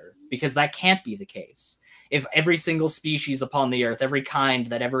upon the earth? Because that can't be the case. If every single species upon the earth, every kind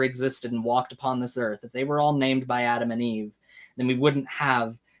that ever existed and walked upon this earth, if they were all named by Adam and Eve, then we wouldn't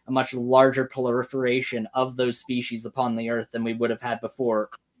have a much larger proliferation of those species upon the earth than we would have had before.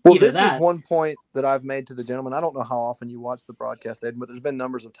 Well, this is one point that I've made to the gentleman. I don't know how often you watch the broadcast, Ayden, but there's been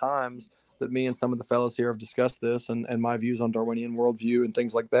numbers of times that me and some of the fellows here have discussed this and my views on Darwinian worldview and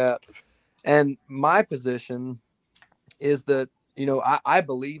things like that. And my position is that, I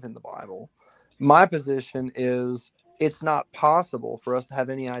believe in the Bible. My position is it's not possible for us to have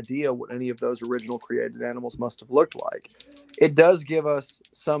any idea what any of those original created animals must have looked like. It does give us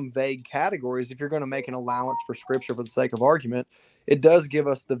some vague categories. If you're going to make an allowance for scripture for the sake of argument, it does give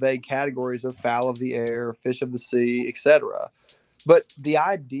us the vague categories of fowl of the air, fish of the sea, etc. But the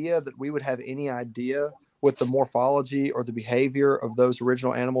idea that we would have any idea what the morphology or the behavior of those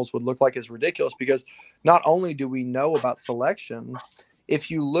original animals would look like is ridiculous, because not only do we know about selection,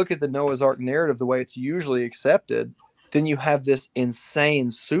 if you look at the Noah's Ark narrative the way it's usually accepted, then you have this insane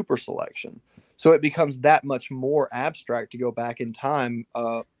super selection. So it becomes that much more abstract to go back in time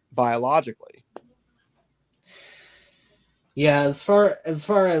biologically. Yeah, as far as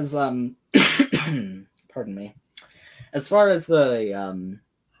pardon me. As far as the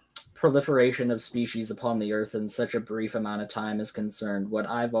proliferation of species upon the earth in such a brief amount of time is concerned, what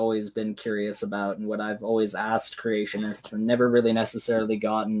I've always been curious about and what I've always asked creationists and never really necessarily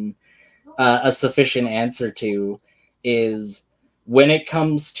gotten a sufficient answer to is, when it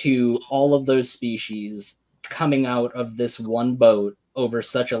comes to all of those species coming out of this one boat over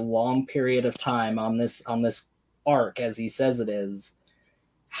such a long period of time on this ark, as he says it is,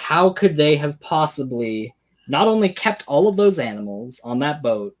 how could they have possibly not only kept all of those animals on that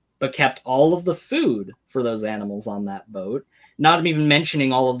boat, but kept all of the food for those animals on that boat, not even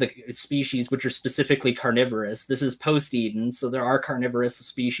mentioning all of the species which are specifically carnivorous? This is post-Eden, so there are carnivorous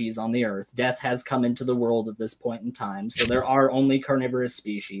species on the earth. Death has come into the world at this point in time, so there are only carnivorous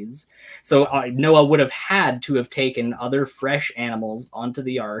species. So Noah would have had to have taken other fresh animals onto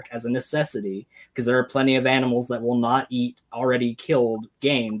the ark as a necessity, because there are plenty of animals that will not eat already killed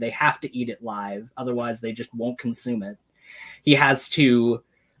game. They have to eat it live, otherwise they just won't consume it. He has to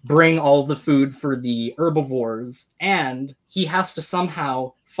bring all the food for the herbivores, and he has to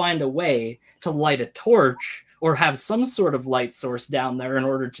somehow find a way to light a torch or have some sort of light source down there in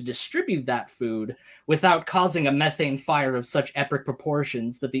order to distribute that food without causing a methane fire of such epic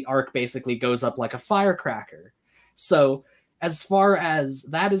proportions that the ark basically goes up like a firecracker. So as far as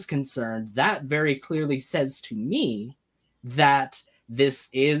that is concerned, that very clearly says to me that this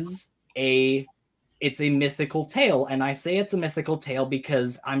is it's a mythical tale. And I say it's a mythical tale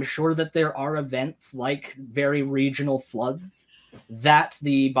because I'm sure that there are events like very regional floods that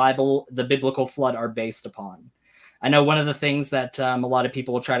the biblical flood are based upon. I know one of the things that a lot of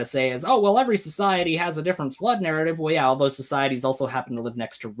people will try to say is, oh, well, every society has a different flood narrative. Well, yeah, all those societies also happen to live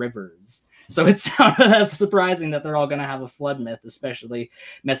next to rivers. So it's that's surprising that they're all going to have a flood myth, especially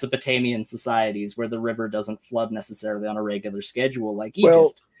Mesopotamian societies where the river doesn't flood necessarily on a regular schedule like Egypt.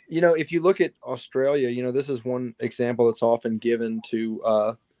 Well, if you look at Australia, this is one example that's often given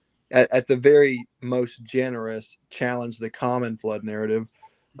to, at the very most generous, challenge the common flood narrative,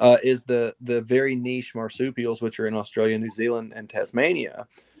 is the very niche marsupials, which are in Australia, New Zealand, and Tasmania.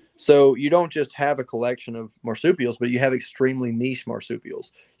 So you don't just have a collection of marsupials, but you have extremely niche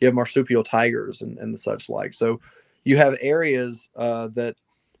marsupials. You have marsupial tigers and the such like. So you have areas that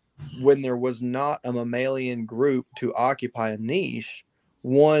when there was not a mammalian group to occupy a niche,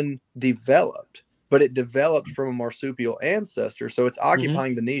 one developed, but it developed from a marsupial ancestor. So it's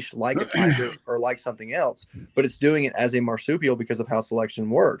occupying the niche like a tiger or like something else, but it's doing it as a marsupial because of how selection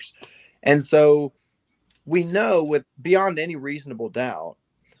works. And so we know with beyond any reasonable doubt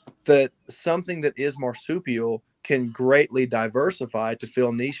that something that is marsupial can greatly diversify to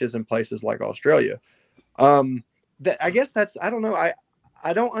fill niches in places like Australia. I guess that's, I don't know.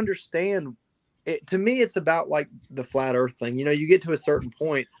 I don't understand it. To me, it's about like the flat earth thing. You get to a certain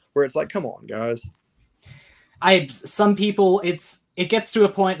point where it's like, come on, guys. Some people, it gets to a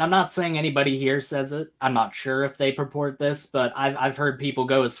point, and I'm not saying anybody here says it. I'm not sure if they purport this, but I've heard people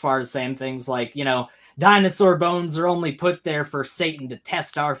go as far as saying things like, dinosaur bones are only put there for Satan to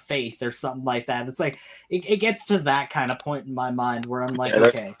test our faith or something like that. It's like, it gets to that kind of point in my mind where I'm like,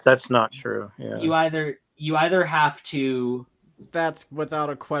 okay, that's not true. Yeah. You either have to. That's without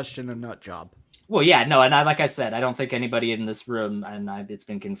a question a nut job. Well, yeah, no, and like I said, I don't think anybody in this room, and it's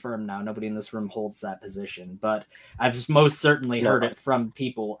been confirmed now, nobody in this room holds that position, but I've just most certainly heard it from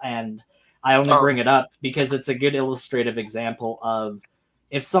people, and I only bring it up because it's a good illustrative example of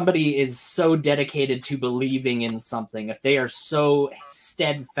if somebody is so dedicated to believing in something, if they are so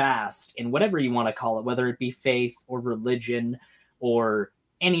steadfast in whatever you want to call it, whether it be faith or religion or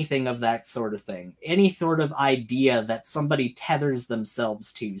anything of that sort of thing, any sort of idea that somebody tethers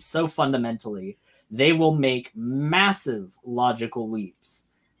themselves to so fundamentally, they will make massive logical leaps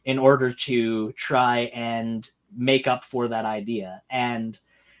in order to try and make up for that idea. And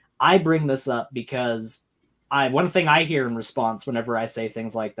I bring this up because one thing I hear in response whenever I say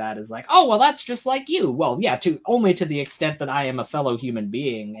things like that is like, oh, well, that's just like you. Well, yeah, only to the extent that I am a fellow human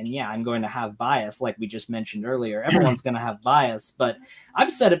being. And yeah, I'm going to have bias, like we just mentioned earlier. Everyone's going to have bias, but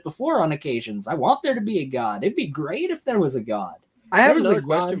I've said it before on occasions. I want there to be a God. It'd be great if there was a God. I have another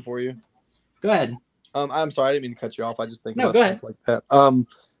question for you. Go ahead. I'm sorry, I didn't mean to cut you off. I just think about stuff like that.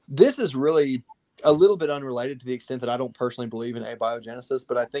 This is really a little bit unrelated to the extent that I don't personally believe in abiogenesis,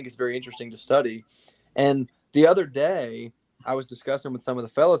 but I think it's very interesting to study. And the other day, I was discussing with some of the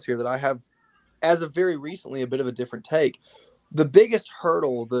fellows here that I have, as of very recently, a bit of a different take. The biggest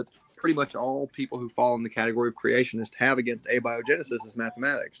hurdle that pretty much all people who fall in the category of creationists have against abiogenesis is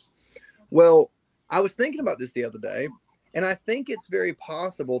mathematics. Well, I was thinking about this the other day, and I think it's very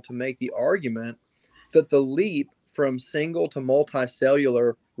possible to make the argument that the leap from single to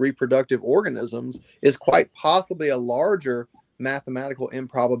multicellular reproductive organisms is quite possibly a larger mathematical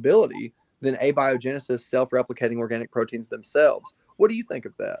improbability than abiogenesis, self-replicating organic proteins themselves. What do you think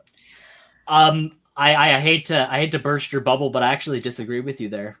of that? I hate to burst your bubble, but I actually disagree with you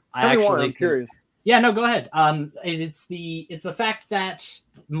there. I'm curious. Yeah, no, go ahead. It's the fact that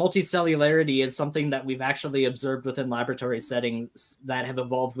multicellularity is something that we've actually observed within laboratory settings that have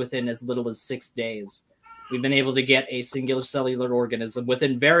evolved within as little as 6 days. We've been able to get a singular cellular organism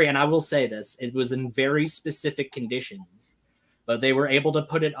within and I will say this, it was in very specific conditions, but they were able to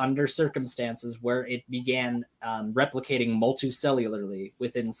put it under circumstances where it began replicating multicellularly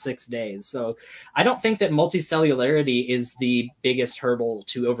within 6 days. So I don't think that multicellularity is the biggest hurdle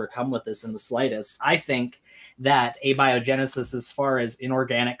to overcome with this in the slightest. I think that abiogenesis, as far as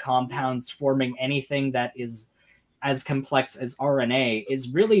inorganic compounds forming anything that is as complex as RNA, is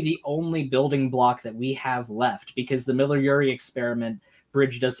really the only building block that we have left, because the Miller-Urey experiment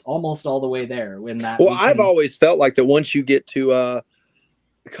bridged us almost all the way there. I've always felt like that once you get to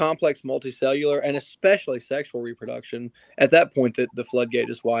complex multicellular and especially sexual reproduction, at that point that the floodgate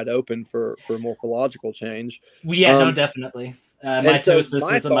is wide open for morphological change. Yeah, no, definitely.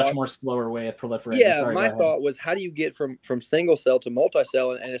 Mitosis is a much more slower way of proliferating. Yeah, my thought was, how do you get from single cell to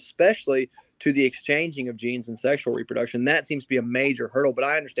multicell, and especially to the exchanging of genes and sexual reproduction? That seems to be a major hurdle, but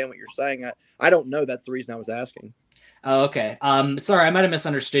I understand what you're saying. I don't know. That's the reason I was asking. Oh, okay. Sorry, I might have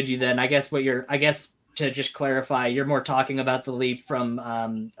misunderstood you then. I guess to just clarify, you're more talking about the leap from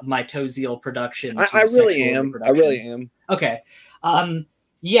mitosial production to I really sexual am. reproduction. I really am. Okay.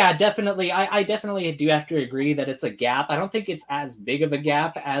 Yeah, definitely. I definitely do have to agree that it's a gap. I don't think it's as big of a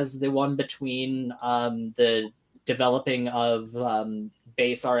gap as the one between the developing of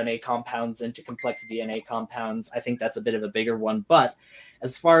base RNA compounds into complex DNA compounds. I think that's a bit of a bigger one. But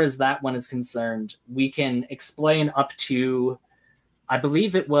as far as that one is concerned, we can explain up to, I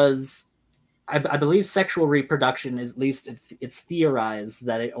believe it was, I believe sexual reproduction, is, at least it's theorized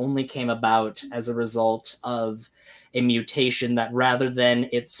that it only came about as a result of a mutation, that rather than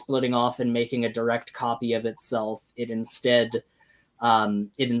it splitting off and making a direct copy of itself, it instead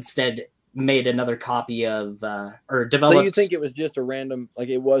made another copy of or developed. So you think it was just a random, like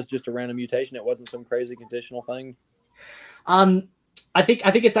it was just a random mutation? It wasn't some crazy conditional thing? I think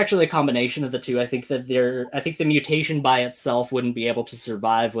it's actually a combination of the two. I think the mutation by itself wouldn't be able to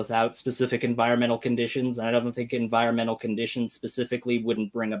survive without specific environmental conditions, and I don't think environmental conditions specifically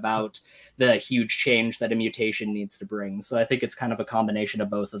wouldn't bring about the huge change that a mutation needs to bring. So I think it's kind of a combination of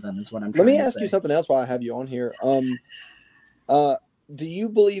both of them is what I'm trying to say. Let me ask you something else while I have you on here. Do you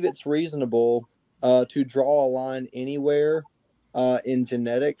believe it's reasonable to draw a line anywhere in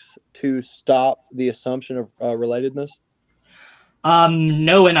genetics to stop the assumption of relatedness?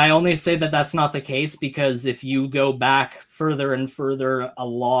 No, and I only say that that's not the case because if you go back further and further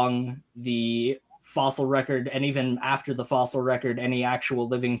along the fossil record, and even after the fossil record, any actual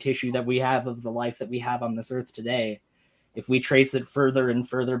living tissue that we have of the life that we have on this earth today, if we trace it further and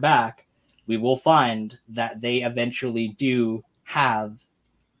further back, we will find that they eventually do have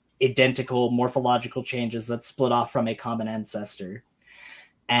identical morphological changes that split off from a common ancestor.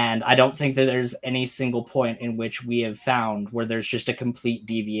 And I don't think that there's any single point in which we have found where there's just a complete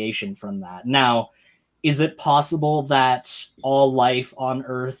deviation from that. Now, is it possible that all life on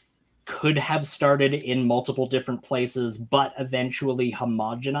Earth could have started in multiple different places, but eventually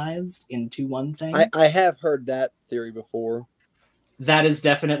homogenized into one thing? I have heard that theory before. That is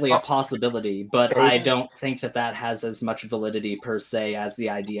definitely a possibility, but I don't think that that has as much validity per se as the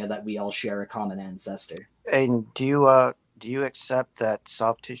idea that we all share a common ancestor. And do you accept that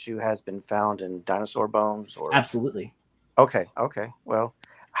soft tissue has been found in dinosaur bones? Or absolutely. Okay. Well,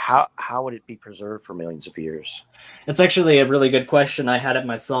 how would it be preserved for millions of years? It's actually a really good question. I had it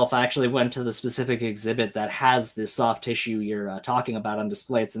myself. I actually went to the specific exhibit that has this soft tissue you're talking about on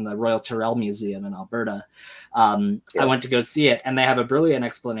display. It's in the Royal Tyrrell Museum in Alberta. I went to go see it, and they have a brilliant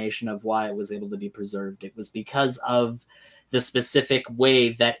explanation of why it was able to be preserved. It was because of the specific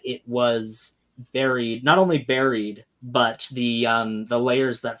way that it was buried, not only buried, but the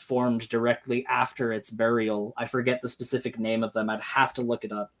layers that formed directly after its burial. I forget the specific name of them. I'd have to look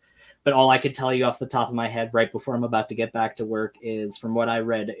it up. But all I could tell you off the top of my head right before I'm about to get back to work is, from what I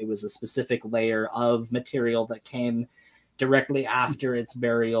read, it was a specific layer of material that came directly after its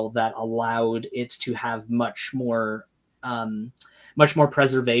burial that allowed it to have much more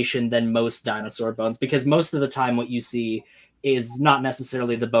preservation than most dinosaur bones, because most of the time what you see is not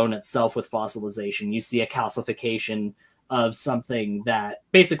necessarily the bone itself with fossilization. You see a calcification of something that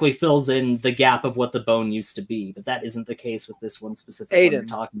basically fills in the gap of what the bone used to be, but that isn't the case with this one specific one you're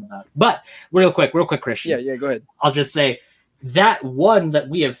talking about. But real quick, Christian. Yeah, go ahead. I'll just say that one that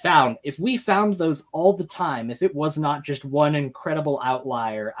we have found, if we found those all the time, if it was not just one incredible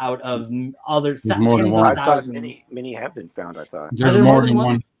outlier out of other tens of thousands. Many have been found, I thought. There's more than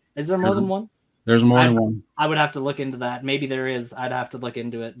one. Is there more than one? There's more than one. I would have to look into that. Maybe there is. I'd have to look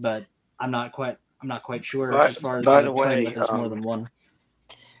into it, but I'm not quite sure as far as by the way, there's more than one.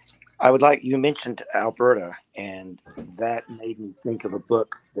 You mentioned Alberta, and that made me think of a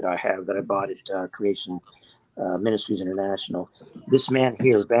book that I have that I bought at Creation Ministries International. This man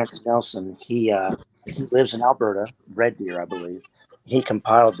here, Vance Nelson, he lives in Alberta, Red Deer, I believe. He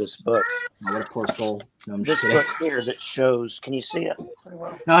compiled this book. Oh, what a poor soul. No, I'm this book here that shows, can you see it?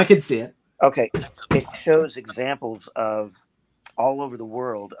 No, I can see it. Okay. It shows examples of all over the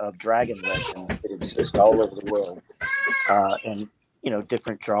world of dragon legends that exist all over the world. And,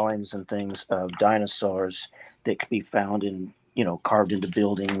 different drawings and things of dinosaurs that could be found in, carved into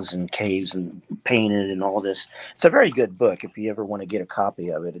buildings and caves and painted and all this. It's a very good book if you ever want to get a copy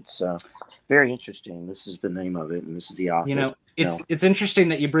of it. It's very interesting. This is the name of it, and this is the author. It's interesting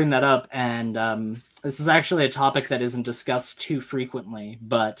that you bring that up, and this is actually a topic that isn't discussed too frequently,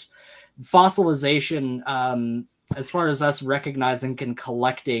 but fossilization as far as us recognizing and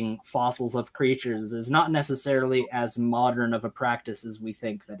collecting fossils of creatures is not necessarily as modern of a practice as we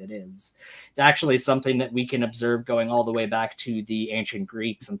think that it is. It's actually something that we can observe going all the way back to the ancient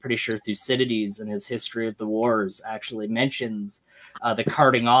Greeks. I'm pretty sure Thucydides in his History of the Wars actually mentions the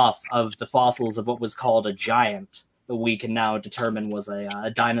carting off of the fossils of what was called a giant, that we can now determine was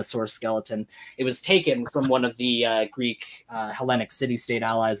a dinosaur skeleton. It was taken from one of the Greek Hellenic city-state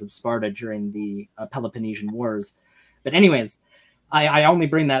allies of Sparta during the Peloponnesian Wars. But anyways, I only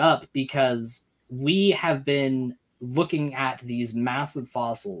bring that up because we have been looking at these massive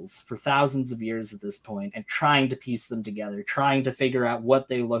fossils for thousands of years at this point and trying to piece them together, trying to figure out what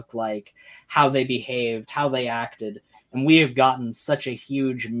they look like, how they behaved, how they acted. And we have gotten such a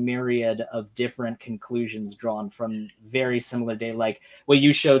huge myriad of different conclusions drawn from very similar data. Like what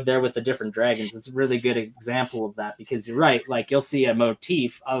you showed there with the different dragons, it's a really good example of that, because you're right. Like you'll see a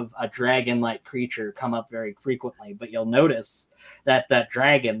motif of a dragon-like creature come up very frequently, but you'll notice that that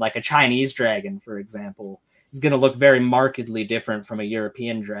dragon, like a Chinese dragon, for example, is going to look very markedly different from a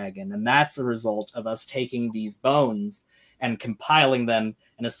European dragon. And that's a result of us taking these bones and compiling them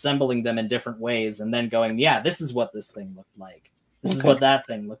and assembling them in different ways, and then going, yeah, this is what this thing looked like. This is what that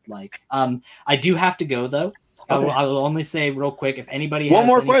thing looked like. I do have to go, though. Okay. I will only say real quick, if anybody has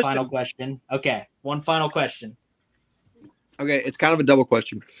any final question. Okay, one final question. Okay, it's kind of a double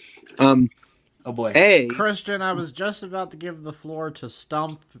question. Oh boy. Christian, I was just about to give the floor to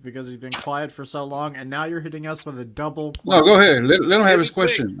Stump because he's been quiet for so long, and now you're hitting us with a double question. No, go ahead. Let him have his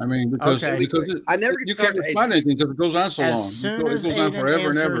question. I mean, because I never you can't respond to anything because it goes on so long. As soon as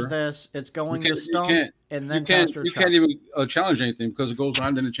Ayden answers this, it's going to Stump, and then Pastor You can't even challenge anything because it goes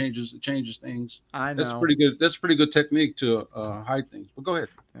on, then it changes things. I know. That's pretty good. That's pretty good technique to hide things. But go ahead.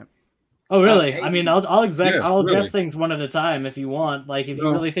 Yeah. Oh really? I mean, I'll address things one at a time if you want. Like if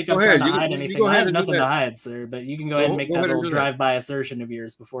you really think I'm trying to hide anything, I have nothing to hide, sir. But you can go ahead and make that little drive-by assertion of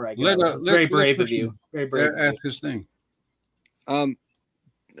yours before I go. It's very brave of you. Very brave. Ask his thing.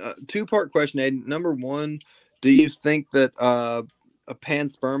 Two-part question, Ayden. Number one, do you think that a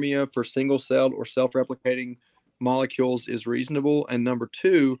panspermia for single-celled or self-replicating molecules is reasonable? And number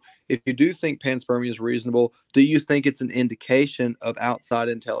two, if you do think panspermia is reasonable, do you think it's an indication of outside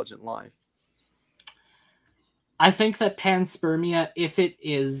intelligent life? I think that panspermia, if it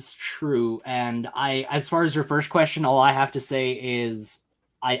is true, and as far as your first question, all I have to say is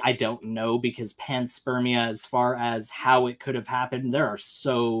I don't know, because panspermia, as far as how it could have happened, there are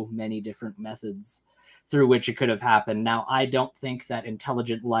so many different methods through which it could have happened. Now, I don't think that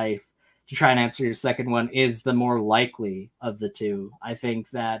intelligent life, to try and answer your second one, is the more likely of the two. I think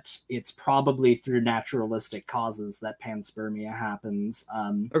that it's probably through naturalistic causes that panspermia happens.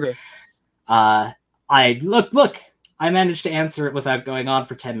 Okay. Look, I managed to answer it without going on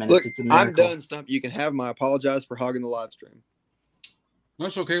for 10 minutes. Look, it's a miracle. I'm done, Stump. You can have my apologize for hogging the live stream.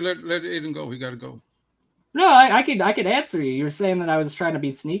 That's okay. Let Ayden go. He got to go. No, I could answer you. You were saying that I was trying to be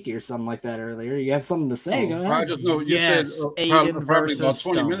sneaky or something like that earlier. You have something to say? Go ahead. I just know you said probably about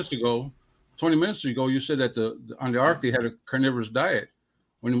 20 minutes ago. 20 minutes ago, you said that on the ark they had a carnivorous diet.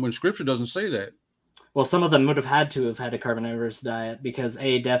 When Scripture doesn't say that. Well, some of them would have had a carnivorous diet because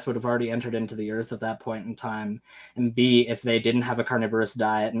A, death would have already entered into the earth at that point in time, and B, if they didn't have a carnivorous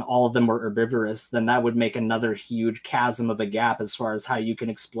diet and all of them were herbivorous, then that would make another huge chasm of a gap as far as how you can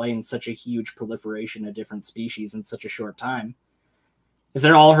explain such a huge proliferation of different species in such a short time. If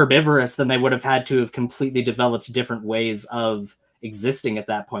they're all herbivorous, then they would have had to have completely developed different ways of existing at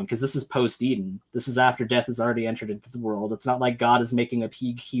that point, because this is post-Eden. This is after death has already entered into the world. It's not like God is making a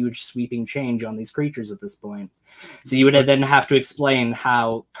huge sweeping change on these creatures at this point. So you would then have to explain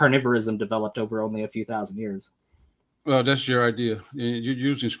how carnivorism developed over only a few thousand years. Well, that's your idea. You're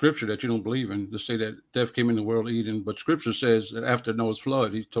using Scripture that you don't believe in to say that death came in the world of Eden. But Scripture says that after Noah's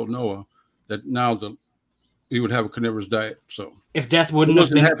flood, he told Noah that now he would have a carnivorous diet. So if death wouldn't have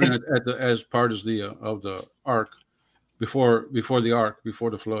been happening as part of the ark, before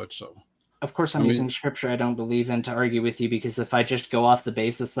the flood. So of course I'm using Scripture I don't believe in to argue with you, because if I just go off the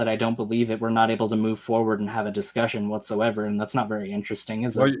basis that I don't believe it, we're not able to move forward and have a discussion whatsoever, and that's not very interesting,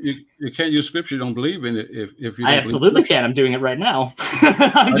 is it? Well, you can't use Scripture you don't believe in it if you. I absolutely can. I'm doing it right now.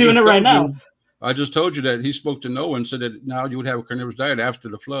 I'm doing it right now. I just told you that he spoke to Noah and said that now you would have a carnivorous diet after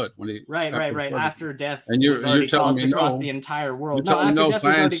the flood. Right. After death, and you're telling me across the entire world. You're telling me no.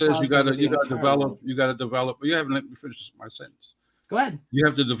 Science says you got to develop. You haven't let me finish my sentence. Go ahead. You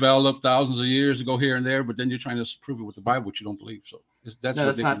have to develop thousands of years to go here and there, but then you're trying to prove it with the Bible, which you don't believe. So that's a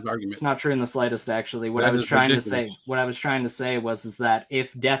ridiculous argument. It's not true in the slightest. Actually, what I was trying to say was that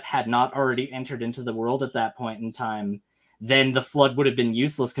if death had not already entered into the world at that point in time, then the flood would have been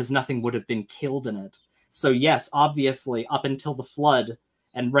useless because nothing would have been killed in it. So yes, obviously, up until the flood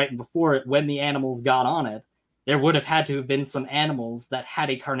and right before it, when the animals got on it, there would have had to have been some animals that had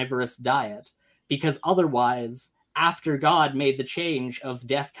a carnivorous diet, because otherwise, after God made the change of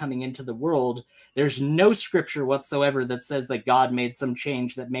death coming into the world, there's no scripture whatsoever that says that God made some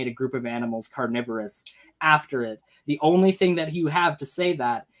change that made a group of animals carnivorous after it. The only thing that you have to say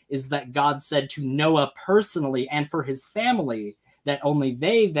that is that God said to Noah personally and for his family that only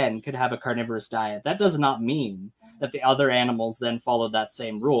they then could have a carnivorous diet. That does not mean that the other animals then followed that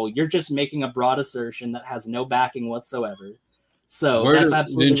same rule. You're just making a broad assertion that has no backing whatsoever. So that's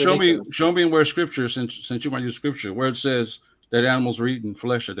absolutely ridiculous. Show me where scripture, since you might use scripture, where it says that animals were eating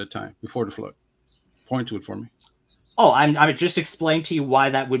flesh at that time before the flood. Point to it for me. Oh, I just explained to you why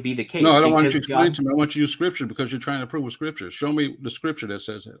that would be the case. No, I don't want you to explain to me. I want you to use scripture because you're trying to prove with scripture. Show me the scripture that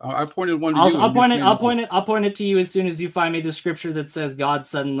says it. I pointed one to you. I'll point it to you as soon as you find me the scripture that says God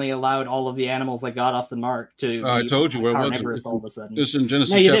suddenly allowed all of the animals that got off the mark to. I told you where it was. All of a sudden, it's in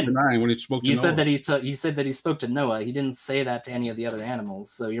Genesis chapter 9 when he spoke to Noah. You said that he spoke to Noah. He didn't say that to any of the other animals.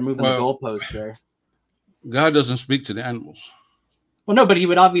 So you're moving the goalposts there. God doesn't speak to the animals. Well, no, but he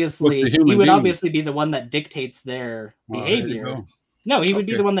would obviously be the one that dictates their behavior. No, he would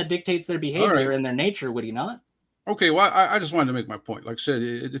be the one that dictates their behavior and their nature, would he not? Okay, well, I just wanted to make my point. Like I said,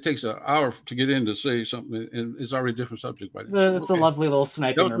 it takes an hour to get in to say something, and it's already a different subject by then. That's a lovely little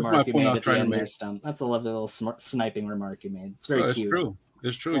sniping remark you made at the end there, Stump. That's a lovely little sniping remark you made. It's very cute. True.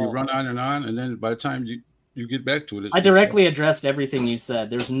 It's true. You run on, and then by the time you get back to it. I directly addressed everything you said.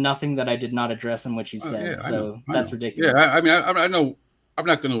 There's nothing that I did not address in what you said. That's ridiculous. Yeah, I mean, I know I'm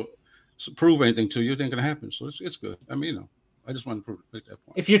not going to prove anything to you. It ain't going to happen. So it's good. I mean, I just want to make that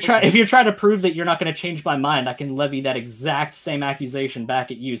point. If you're trying to prove that you're not going to change my mind, I can levy that exact same accusation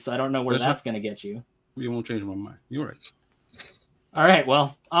back at you. So I don't know where that's going to get you. You won't change my mind. You're right. All right.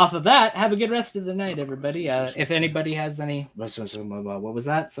 Well, off of that, have a good rest of the night, everybody. If anybody has any, what was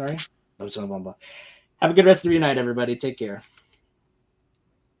that? Sorry. Have a good rest of your night, everybody. Take care.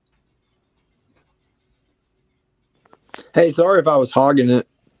 Hey, sorry if I was hogging it.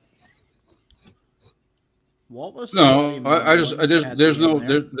 What was there's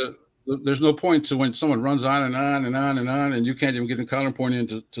no point to when someone runs on and on and on and on, and you can't even get a counterpoint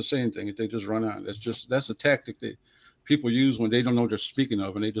in to say anything if they just run on. That's a tactic that people use when they don't know what they're speaking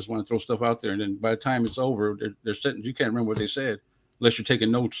of, and they just want to throw stuff out there, and then by the time it's over, they're sitting. You can't remember what they said unless you're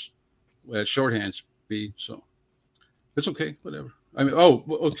taking notes at shorthand speed. So it's okay, whatever. I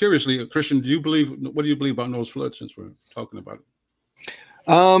mean, curiously, Christian, what do you believe about Noah's flood, since we're talking about it?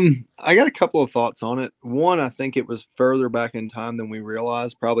 I got a couple of thoughts on it. One, I think it was further back in time than we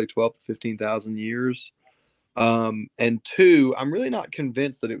realized, probably 12 to 15,000 years. And two, I'm really not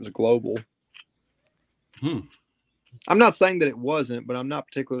convinced that it was global. I'm not saying that it wasn't, but I'm not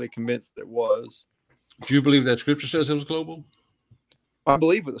particularly convinced that it was. Do you believe that scripture says it was global? I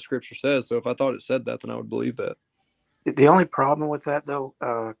believe what the scripture says. So if I thought it said that, then I would believe that. The only problem with that, though,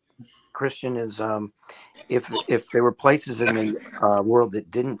 Christian, is if there were places in the world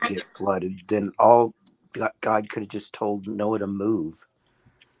that didn't get flooded, then all God could have just told Noah to move.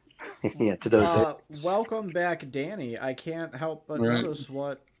 To those. Welcome back, Danny. I can't help but notice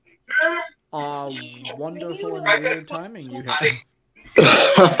what wonderful and weird timing you have.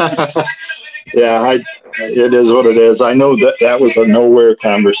 Yeah, it is what it is. I know that was a nowhere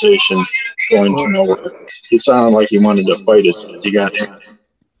conversation going to nowhere. He sounded like he wanted to fight us. He got him.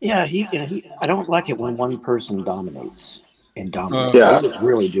 Yeah, I don't like it when one person dominates and dominates. Yeah, he was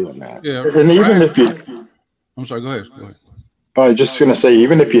really doing that. Yeah, and even if you, I'm sorry. Go ahead. I was just going to say,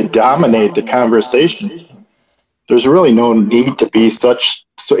 even if you dominate the conversation, there's really no need to be such.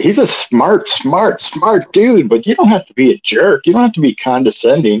 So he's a smart dude, but you don't have to be a jerk. You don't have to be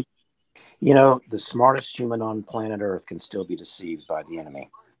condescending. You know, the smartest human on planet Earth can still be deceived by the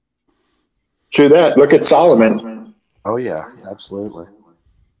enemy. True that. Look at Solomon. Oh, yeah, absolutely.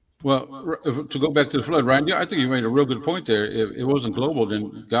 Well, to go back to the flood, Ryan, I think you made a real good point there. If it wasn't global,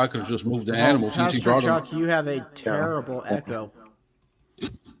 then God could have just moved the animals. Pastor Chuck, you have a terrible echo.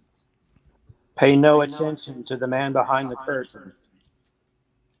 Pay no attention to the man behind the curtain.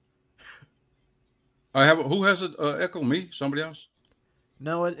 Who has an echo? Me? Somebody else?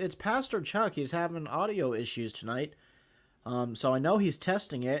 No, it's Pastor Chuck. He's having audio issues tonight. So I know he's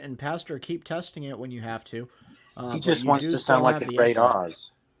testing it, and Pastor, keep testing it when you have to. He just wants to sound like the great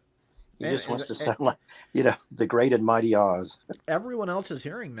Oz. He just wants to sound like, the great and mighty Oz. Everyone else is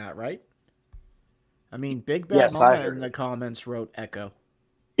hearing that, right? I mean, Big Bad Mama in the comments wrote echo.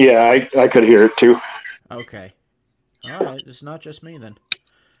 Yeah, I could hear it too. Okay. All right. It's not just me then.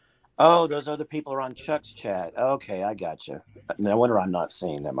 Oh, those other people are on Chuck's chat. Okay, I gotcha. No wonder I'm not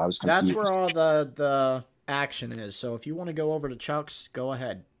seeing them. I was confused. That's where all the action is. So if you want to go over to Chuck's, go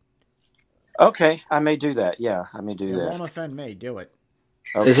ahead. Okay, I may do that. Yeah, I may do that. It won't offend me. Do it.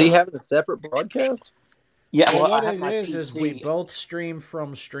 Okay. Is he having a separate broadcast? Yeah, well what it is we both stream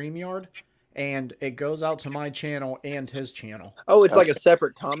from StreamYard, and it goes out to my channel and his channel. Oh, it's like a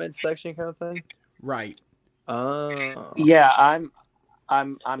separate comment section kind of thing? Right. Yeah, I'm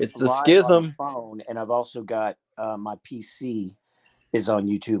it's the schism on the phone, and I've also got my PC is on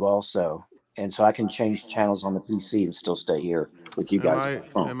YouTube also, and so I can change channels on the PC and still stay here with you guys on the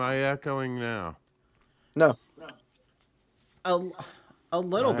phone. Am I echoing now? No. A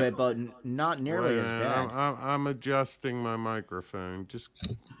little bit, but not nearly as bad. I'm adjusting my microphone. Just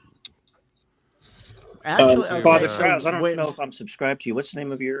actually, Father Krause, I don't know if I'm subscribed to you. What's the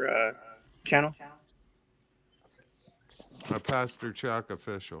name of your channel? Pastor Chuck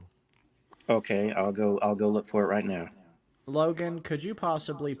Official. Okay, I'll go look for it right now. Logan, could you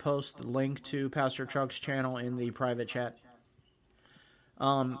possibly post the link to Pastor Chuck's channel in the private chat?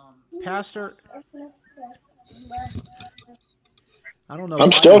 Pastor, I don't know.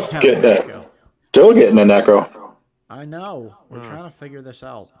 I'm still getting an echo. I know. We're trying to figure this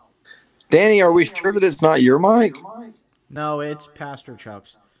out. Danny, are we sure that it's not your mic? No, it's Pastor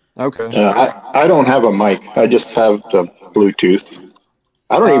Chuck's. Okay. I don't have a mic. I just have the Bluetooth.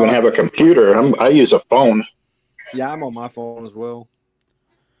 I don't even have a computer. I use a phone. Yeah, I'm on my phone as well.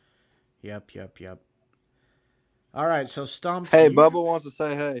 Yep. All right, so Stump. Hey, Bubba wants to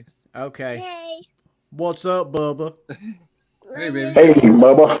say hey. Okay. Hey. What's up, Bubba? Hey, baby. Hey,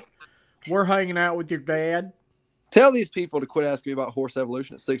 Bubba. We're hanging out with your dad. Tell these people to quit asking me about horse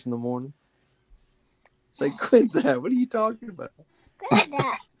evolution at 6 in the morning. Say, quit that. What are you talking about? Quit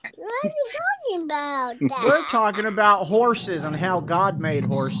that. What are you talking about, Dad? We're talking about horses and how God made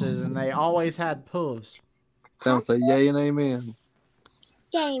horses, and they always had hooves. Don't say yay and amen.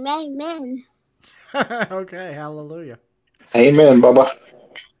 Yay, amen. Okay, hallelujah. Amen, Bubba.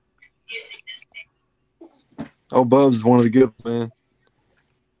 Oh, Bubs is one of the good ones, man.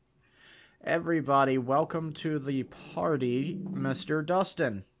 Everybody, welcome to the party, Mr.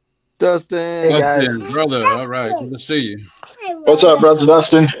 Dustin. Dustin. Hey, guys. Brother. All right. Good to see you. What's up, brother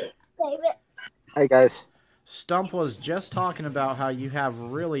Dustin? Hey, guys. Stump was just talking about how you have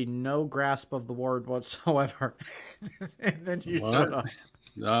really no grasp of the word whatsoever. And then you shut up.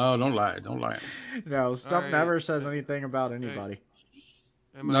 No, don't lie. Don't lie. No, Stump never says anything about anybody.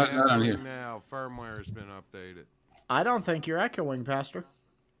 Not on here. Now, firmware has been updated. I don't think you're echoing, Pastor.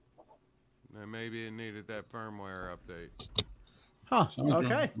 Now, maybe it needed that firmware update. Huh,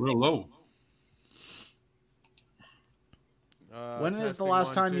 okay. Real low. When is the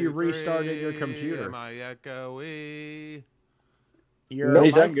last time you restarted your computer? Am I echoey? No,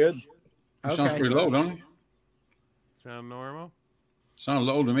 he's done good. It sounds pretty low, don't it? Sound normal? Sound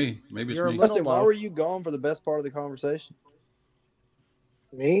low to me. Maybe it's me. Dustin, why were you gone for the best part of the conversation?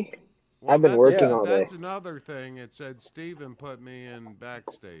 Me? Well, I've been working all day. That's another thing. It said Steven put me in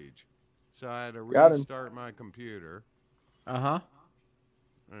backstage. So I had to restart my computer. Uh-huh.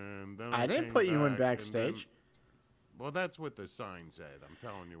 And then I didn't put you in backstage. Well, that's what the sign said. I'm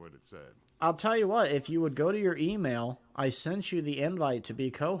telling you what it said. I'll tell you what, if you would go to your email, I sent you the invite to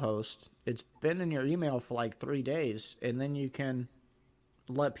be co-host. It's been in your email for like 3 days, and then you can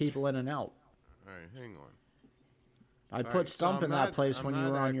let people in and out. All right, hang on. I put Stump in that place when you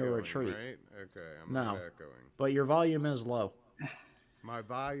were on your retreat. Right? Okay, I'm not echoing. But your volume is low. My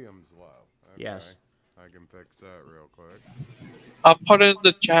volume's low. Okay. Yes. I can fix that real quick. I'll put it in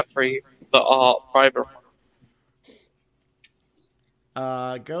the chat for you, the private one.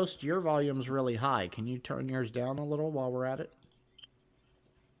 Ghost, your volume's really high. Can you turn yours down a little while we're at it?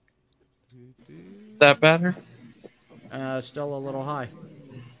 Is that better? Still a little high.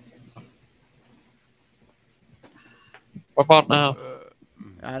 What about now?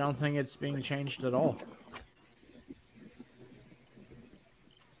 I don't think it's being changed at all.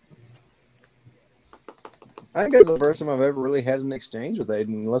 I think that's the first time I've ever really had an exchange with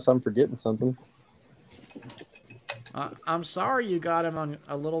Ayden, unless I'm forgetting something. I'm sorry you got him on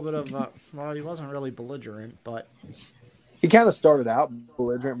a little bit of, well, he wasn't really belligerent, but... He kind of started out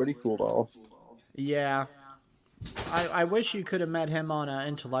belligerent, but he cooled off. Yeah. I wish you could have met him on an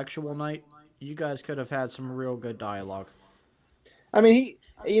intellectual night. You guys could have had some real good dialogue. I mean,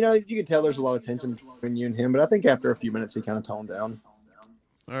 you could tell there's a lot of tension between you and him, but I think after a few minutes he kind of toned down.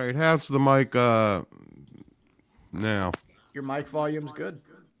 All right, how's the mic now? Your mic volume's good.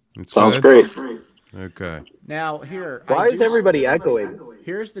 Sounds great. Okay. Now, here... Why is everybody echoing?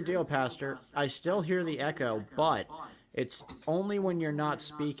 Here's the deal, Pastor. I still hear the echo, but It's only when you're not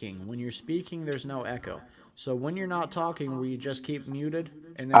speaking. When you're speaking, there's no echo. So when you're not talking, will you just keep muted?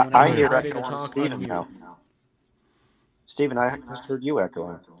 And then whenever I hear you're ready to echoing talk, Steven unmute. now. Steven, I just heard you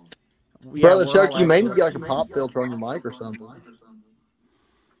echoing. Yeah, Brother we're Chuck, all you may need echoing. to get like a pop filter on your mic or something.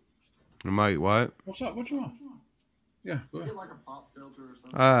 You might what? What's up? What's wrong? Yeah, go ahead. Get like a pop filter or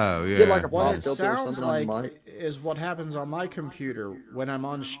something. Oh, yeah. Get like a What pop it filter or sounds something on your like mic. is what happens on my computer when I'm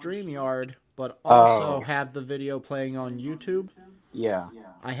on StreamYard, but also have the video playing on YouTube. Yeah.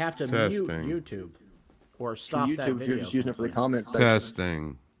 I have to Testing. mute YouTube or For stop that YouTube, video. you're just using it for the comment section.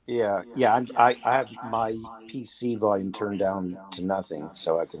 Testing. Yeah. I have my PC volume turned down to nothing,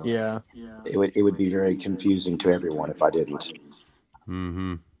 so I can. Yeah. It would be very confusing to everyone if I didn't.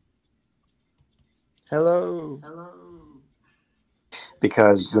 Mm-hmm. Hello.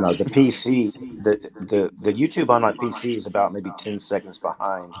 Because the PC, the YouTube on my PC is about maybe 10 seconds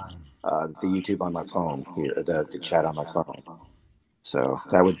behind the YouTube on my phone here, the chat on my phone. So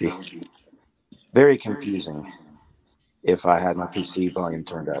that would be very confusing if I had my PC volume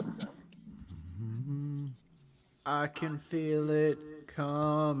turned up. I can feel it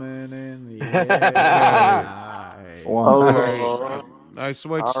coming in the air. Okay. I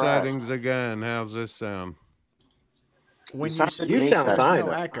switched All right. settings again. How's this sound? When You you sound speak, sound there's fine.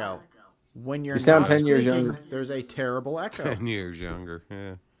 no echo. When you're You sound not 10 years speaking, younger. there's a terrible echo. 10 years younger,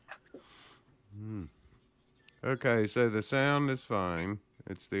 yeah. Okay, so the sound is fine.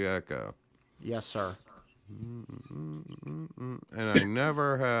 It's the echo. Yes, sir. And I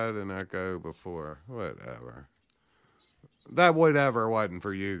never had an echo before. Whatever. That whatever wasn't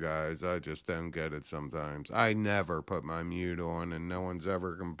for you guys. I just don't get it sometimes. I never put my mute on, and no one's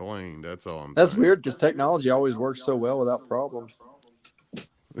ever complained. That's all I'm That's saying. weird because technology always works so well without problems.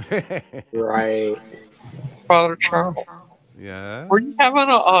 Right. Father Charles, Yeah? were you having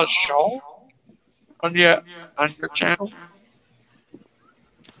a show on your channel?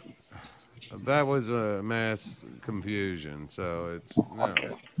 That was a mass confusion, so it's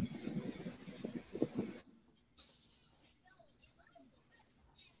no.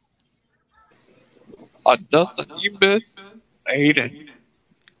 Dustin, you missed Ayden.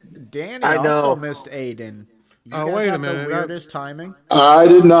 Danny I also know. missed Ayden. You Oh, guys wait a have minute. the weirdest timing. I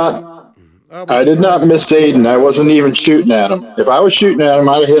did not. I did not miss Ayden. I wasn't even shooting at him. If I was shooting at him,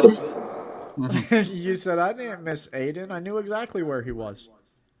 I'd have hit him. You said I didn't miss Ayden. I knew exactly where he was.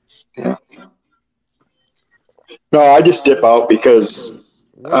 Yeah. No, I just dip out because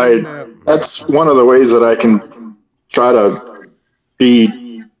that's one of the ways that I can try to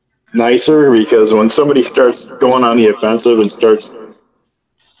be nicer, because when somebody starts going on the offensive and starts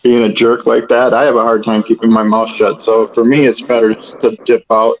being a jerk like that, I have a hard time keeping my mouth shut. So for me, it's better just to dip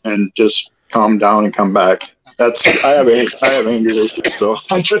out and just calm down and come back. I have anger issues, so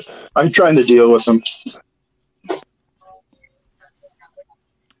I'm trying to deal with them.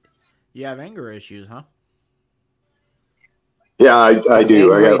 You have anger issues, huh? Yeah, I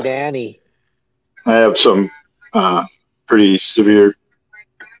do. Angry Danny. I have some pretty severe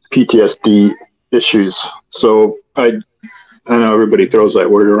PTSD issues. So I know everybody throws that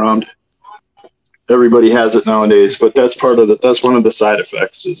word around. Everybody has it nowadays, but that's that's one of the side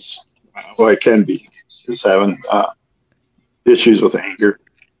effects is it can be is having issues with anger.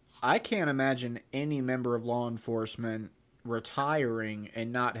 I can't imagine any member of law enforcement retiring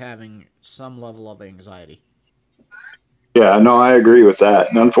and not having some level of anxiety. Yeah, no, I agree with that.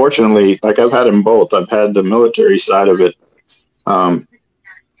 And unfortunately, like I've had them both. I've had the military side of it.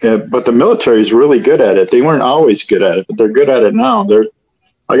 But the military is really good at it. They weren't always good at it, but they're good at it now.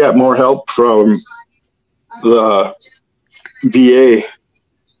 I got more help from the VA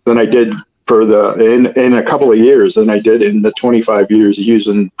than I did in a couple of years than I did in the 25 years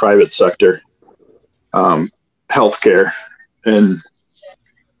using private sector healthcare. And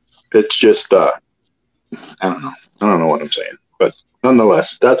it's just I don't know what I'm saying, but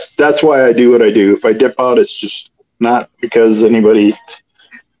nonetheless, that's why I do what I do. If I dip out, it's just not because anybody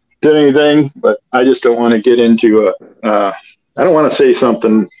did anything, but I just don't want to get into I don't want to say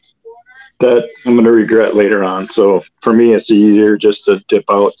something that I'm going to regret later on. So for me, it's easier just to dip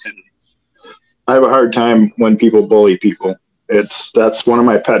out. And I have a hard time when people bully people. That's one of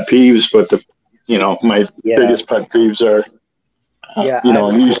my pet peeves, but my biggest pet peeves are,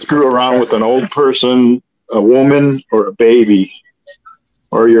 you screw around with an old person, a woman, or a baby,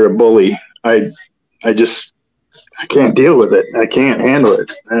 or you're a bully. I can't deal with it. I can't handle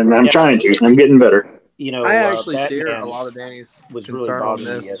it, and I'm trying to. I'm getting better. I actually share a lot of Danny's concern on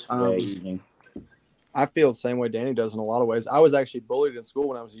this. Yesterday evening. I feel the same way Danny does in a lot of ways. I was actually bullied in school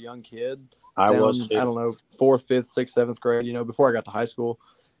when I was a young kid. I was too. I don't know, 4th, 5th, 6th, 7th grade. Before I got to high school,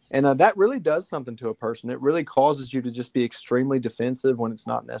 And that really does something to a person. It really causes you to just be extremely defensive when it's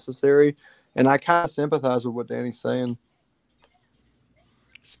not necessary. And I kind of sympathize with what Danny's saying.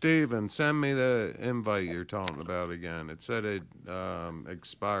 Steven, send me the invite you're talking about again. It said it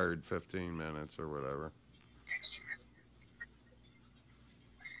expired 15 minutes or whatever.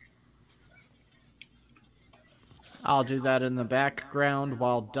 I'll do that in the background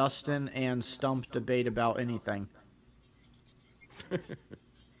while Dustin and Stump debate about anything.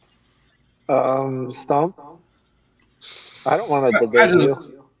 Stump? I don't want to debate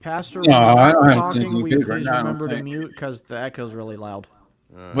you. Pastor, No, when I you're don't have to talking, will you debate right please now, I don't remember to think. mute because the echo's really loud.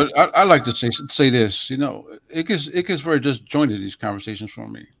 But I like to say this. You know, it gets very disjointed, these conversations for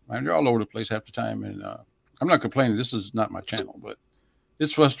me. And they're all over the place half the time, and I'm not complaining. This is not my channel, but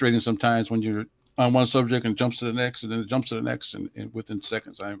it's frustrating sometimes when you're on one subject and jumps to the next, and then it jumps to the next, and within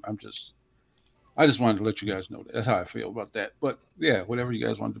seconds. I just wanted to let you guys know that. That's how I feel about that. But yeah, whatever you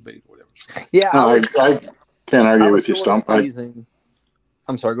guys want to debate, whatever. Yeah, I can't argue with you, Stump.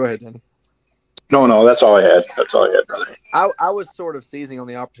 I'm sorry. Go ahead, Danny. No, that's all I had. That's all I had, brother. I was sort of seizing on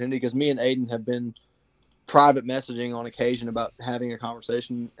the opportunity because me and Ayden have been private messaging on occasion about having a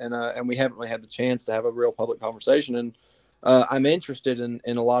conversation, and we haven't really had the chance to have a real public conversation. And I'm interested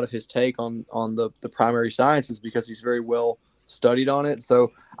in a lot of his take on the primary sciences because he's very well studied on it.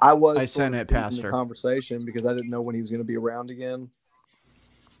 So I sent it, Pastor. the conversation because I didn't know when he was going to be around again.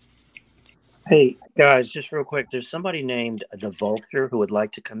 Hey guys, just real quick, there's somebody named the Vulture who would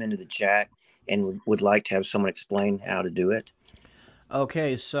like to come into the chat and would like to have someone explain how to do it.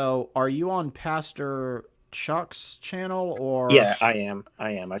 Okay, so are you on Pastor Chuck's channel or? Yeah, I am.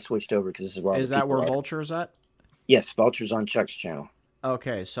 I switched over because this is where. Is that where Vulture's at? Yes, Vulture's on Chuck's channel.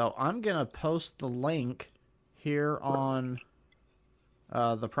 Okay, so I'm gonna post the link here on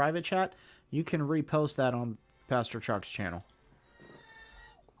the private chat. You can repost that on Pastor Chuck's channel,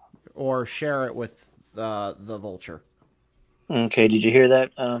 or share it with the Vulture. Okay, did you hear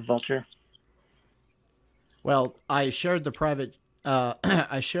that, Vulture? Well, I shared the private.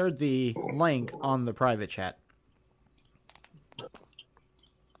 I shared the link on the private chat.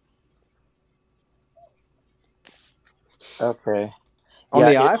 Okay. On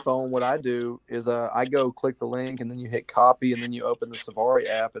the iPhone, what I do is I go click the link and then you hit copy and then you open the Safari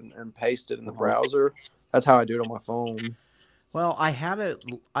app and paste it in the browser. That's how I do it on my phone. Well, I have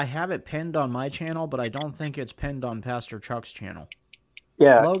it pinned on my channel, but I don't think it's pinned on Pastor Chuck's channel.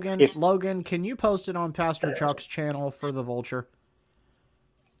 Yeah. Logan, can you post it on Pastor Chuck's channel for the Vulture?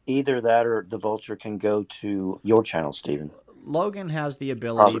 Either that or the Vulture can go to your channel, Steven. Logan has the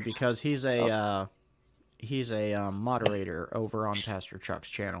ability because he's a moderator over on Pastor Chuck's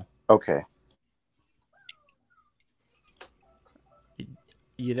channel. Okay.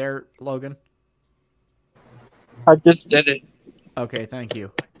 You there, Logan? I just did it. Okay, thank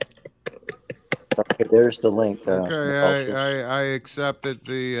you. Okay, there's the link. Okay, I accepted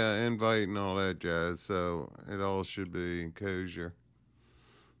the invite and all that jazz, so it all should be kosher,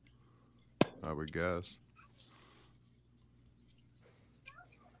 I would guess.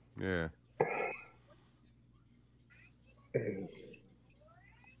 Yeah.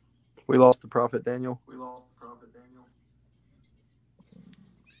 We lost the prophet, Daniel.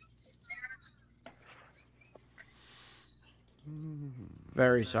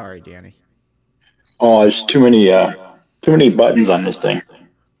 Very sorry, Danny. Oh, there's too many buttons on this thing.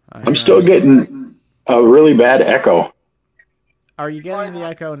 I'm still getting a really bad echo. Are you getting the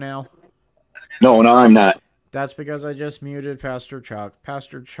echo now? No, I'm not. That's because I just muted Pastor Chuck.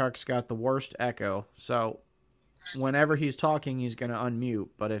 Pastor Chuck's got the worst echo, so whenever he's talking, he's going to unmute,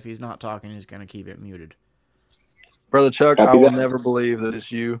 but if he's not talking, he's going to keep it muted. Brother Chuck, I will never believe that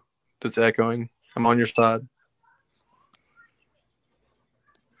it's you that's echoing. I'm on your side.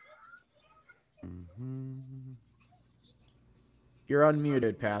 You're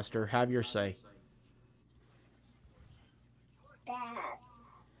unmuted, Pastor. Have your say.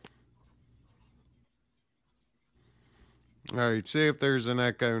 All right, see if there's an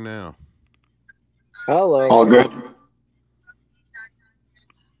echo now. Hello. All good.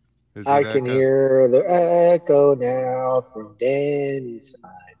 I can hear the echo now from Danny's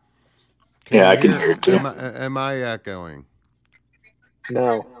side. I can hear it too. Am I echoing?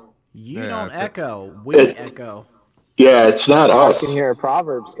 No. You don't echo. We echo. Yeah, it's not us. I can hear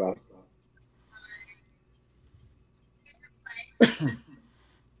proverbs go.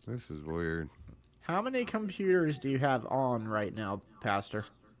 This is weird. How many computers do you have on right now, Pastor?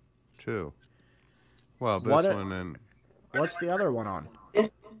 2. Well, this one and... What's the other one on?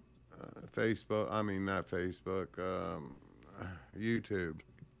 Facebook. I mean, not Facebook. YouTube.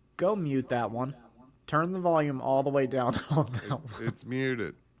 Go mute that one. Turn the volume all the way down on that one. It's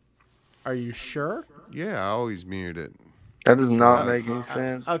muted. Are you sure? Yeah, I always mute it. That does not So, make any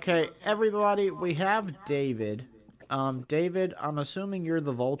sense. Okay, everybody, we have David. David, I'm assuming you're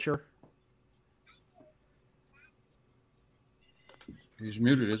the vulture. He's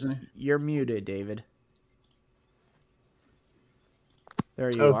muted, isn't he? You're muted, David. There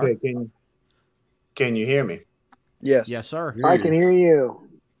you Okay, are. can you hear me? Yes. Yes, sir. I can hear you.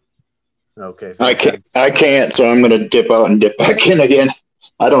 Okay, I can't, so I'm gonna dip out and dip back in again.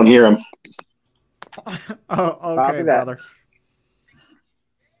 I don't hear him. Oh, okay, brother.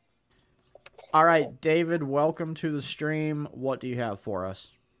 All right, David, welcome to the stream. What do you have for us?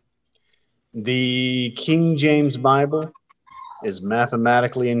 The King James Bible is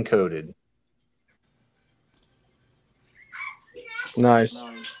mathematically encoded. Nice.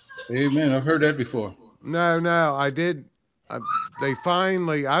 Amen. I've heard that before. No, I did. They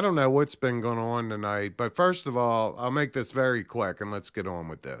finally, I don't know what's been going on tonight, but first of all, I'll make this very quick and let's get on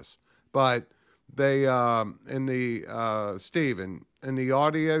with this. But they, in the, Stephen, in the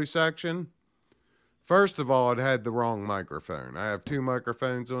audio section, first of all, it had the wrong microphone. I have 2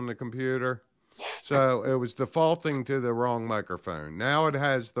 microphones on the computer. So it was defaulting to the wrong microphone. Now it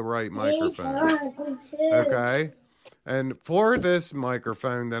has the right microphone. Okay. And for this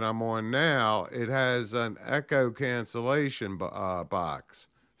microphone that I'm on now, it has an echo cancellation box.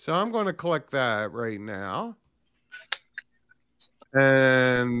 So I'm going to click that right now.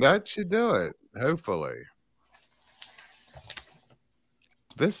 And that should do it, hopefully.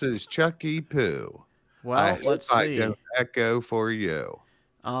 This is Chucky Poo. Well, let's see. I don't echo for you.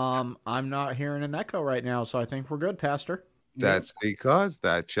 I'm not hearing an echo right now, so I think we're good, Pastor. That's because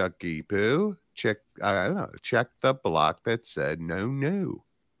that Chucky Poo check the block that said no.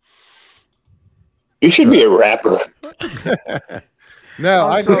 You should be a rapper. No,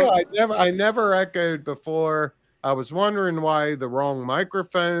 I never echoed before. I was wondering why the wrong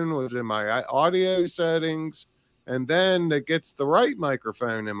microphone was in my audio settings, and then it gets the right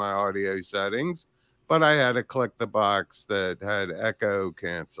microphone in my audio settings, but I had to click the box that had echo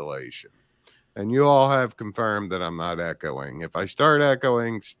cancellation. And you all have confirmed that I'm not echoing. If I start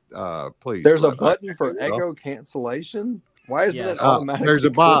echoing, please. There's a button for echo cancellation. Why isn't it automatically there's a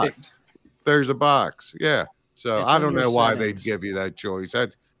box. clicked? There's a box. Yeah. So It's I in don't your know why settings. they'd give you that choice.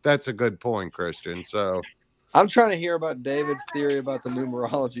 That's a good point, Christian. So I'm trying to hear about David's theory about the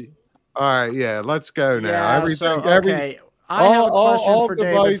numerology. all right, yeah, let's go now. Yeah, Everything, so, okay. I have a question for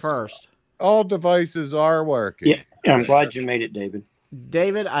David first. All devices are working. Yeah, I'm glad you made it, David.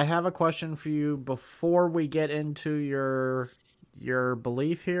 David, I have a question for you before we get into your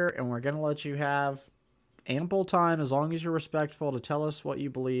belief here, and we're going to let you have ample time, as long as you're respectful, to tell us what you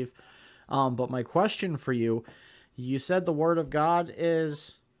believe. But my question for you, you said the Word of God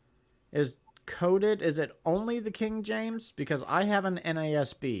is coded. Is it only the King James? Because I have an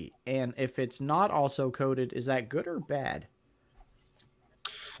NASB, and if it's not also coded, is that good or bad?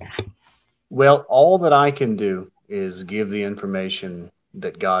 Well, all that I can do is give the information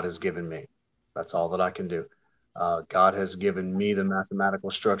that God has given me. That's all that I can do. God has given me the mathematical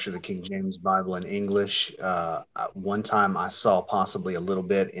structure of the King James Bible in English. One time I saw possibly a little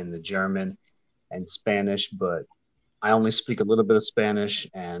bit in the German and Spanish, but I only speak a little bit of Spanish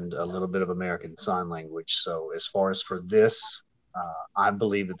and a little bit of American Sign Language. So as far as for this, I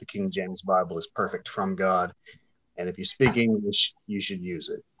believe that the King James Bible is perfect from God. And if you speak English, you should use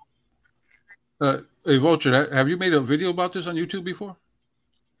it. Hey, Vulture, have you made a video about this on YouTube before?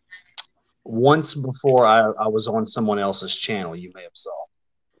 Once before I was on someone else's channel, you may have saw.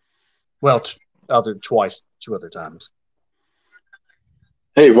 Well, two other times.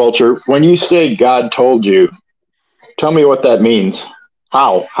 Hey, Vulture, when you say God told you, tell me what that means.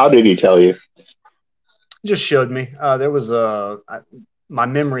 How did he tell you? Just showed me. There was my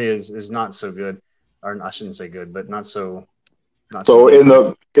memory is not so good, or I shouldn't say good, but not so. So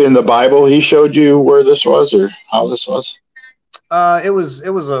in the Bible, he showed you where this was or how this was? It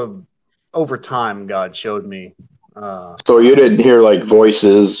was over time God showed me. So you didn't hear like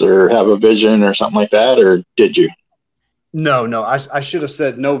voices or have a vision or something like that, or did you? No. I should have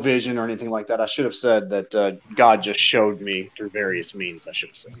said no vision or anything like that. I should have said that God just showed me through various means. I should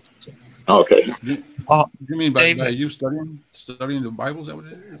have said. So. Okay. You mean by you studying the Bible? Is that what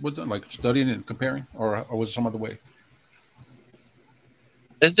it is? What's that like? Studying and comparing, or was it some other way?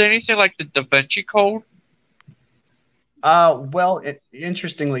 Is there anything like the Da Vinci Code? Well,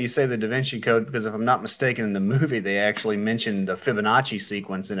 interestingly, you say the Da Vinci Code because if I'm not mistaken, in the movie they actually mentioned a Fibonacci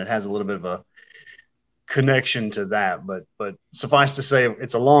sequence, and it has a little bit of a connection to that. But suffice to say,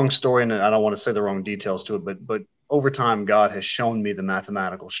 it's a long story, and I don't want to say the wrong details to it. But over time, God has shown me the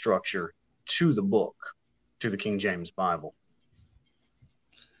mathematical structure to the book, to the King James Bible.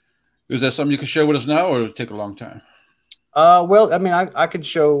 Is that something you can share with us now, or it'll take a long time? Well, I mean, I could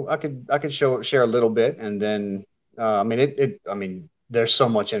share a little bit, and then I mean, there's so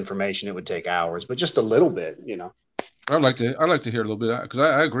much information it would take hours, but just a little bit, you know. I'd like to hear a little bit, because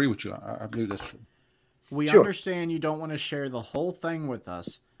I agree with you. I believe that's true. We Sure. understand you don't want to share the whole thing with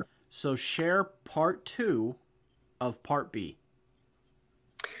us, so share part 2 of part B.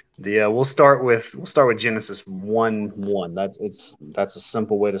 We'll start with Genesis 1:1. That's a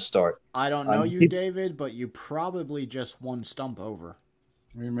simple way to start. I don't know you, David, but you probably just one stump over.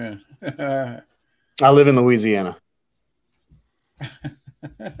 Amen. I live in Louisiana.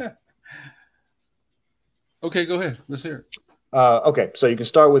 Okay, go ahead. Let's hear it. Okay, so you can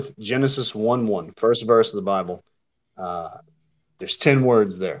start with Genesis 1:1, first verse of the Bible. There's 10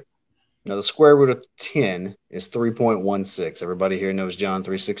 words there. Now, the square root of 10 is 3.16. Everybody here knows John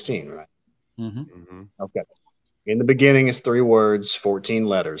 3:16, right? Mm-hmm. Okay. In the beginning is 3 words, 14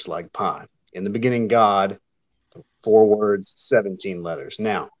 letters, like pi. In the beginning, God, 4 words, 17 letters.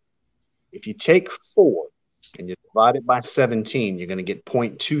 Now, if you take 4 and you divide it by 17, you're going to get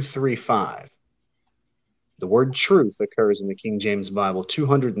 0.235. The word truth occurs in the King James Bible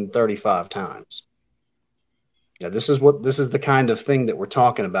 235 times. Now, this is the kind of thing that we're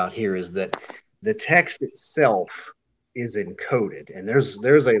talking about here, is that the text itself is encoded, and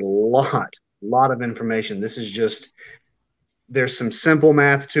there's a lot of information. This is just, there's some simple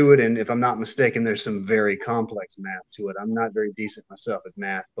math to it, and if I'm not mistaken, there's some very complex math to it. I'm not very decent myself at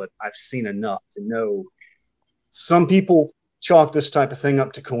math, but I've seen enough to know some people chalk this type of thing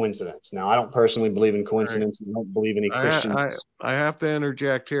up to coincidence. Now, I don't personally believe in coincidence. I don't believe any Christians. I have to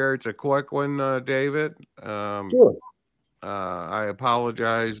interject here. It's a quick one, David. Sure. I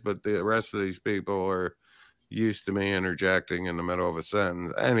apologize, but the rest of these people are used to me interjecting in the middle of a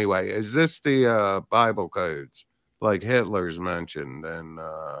sentence. Anyway, is this the Bible codes like Hitler's mentioned and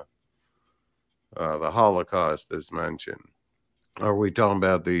the Holocaust is mentioned? Are we talking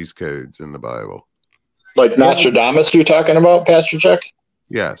about these codes in the Bible? Like Nostradamus, you're talking about, Pastor Chuck?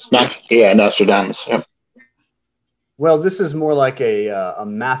 Yes. Yeah, Nostradamus. Yep. Well, this is more like a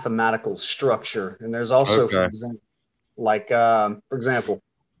mathematical structure, and there's also, Okay. for example,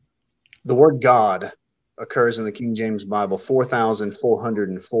 the word God occurs in the King James Bible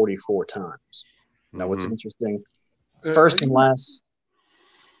 4,444 times. Now, what's interesting? First and last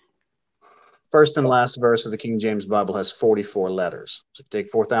verse of the King James Bible has 44 letters. So if you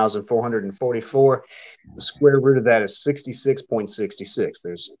take 4,444, the square root of that is 66.66.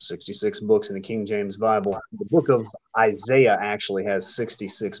 There's 66 books in the King James Bible. The book of Isaiah actually has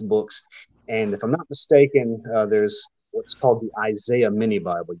 66 books. And if I'm not mistaken, there's what's called the Isaiah mini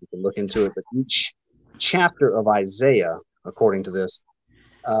Bible. You can look into it, but each chapter of Isaiah, according to this,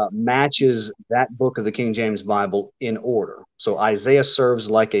 matches that book of the King James Bible in order. So Isaiah serves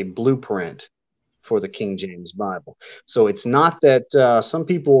like a blueprint for the King James Bible. So it's not that some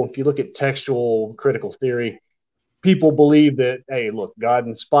people, if you look at textual critical theory, people believe that, hey, look, God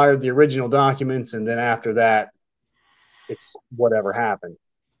inspired the original documents, and then after that, it's whatever happened.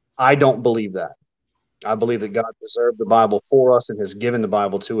 I don't believe that. I believe that God preserved the Bible for us and has given the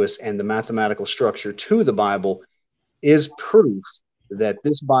Bible to us, and the mathematical structure to the Bible is proof that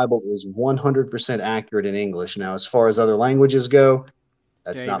this Bible is 100% accurate in English. Now, as far as other languages go,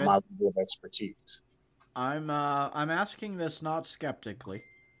 that's not my level of expertise. I'm asking this not skeptically,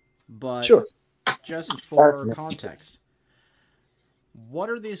 but sure, just for context. What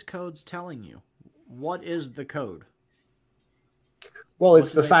are these codes telling you? What is the code? Well,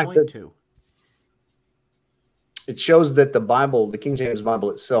 it's the fact that it shows that the Bible, the King James Bible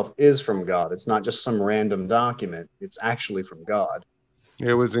itself, is from God. It's not just some random document. It's actually from God.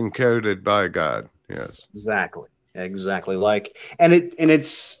 It was encoded by God. Yes. Exactly. And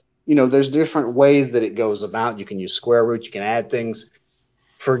it's, you know, there's different ways that it goes about. You can use square root. You can add things.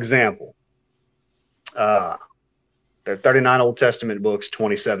 For example, there are 39 Old Testament books,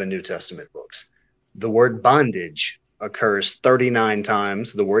 27 New Testament books. The word bondage occurs 39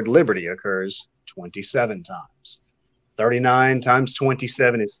 times. The word liberty occurs 27 times. 39 times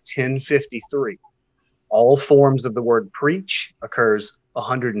 27 is 1053. All forms of the word preach occurs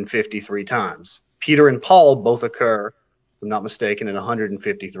 153 times. Peter and Paul both occur, if I'm not mistaken, in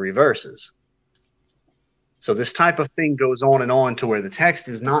 153 verses. So this type of thing goes on and on to where the text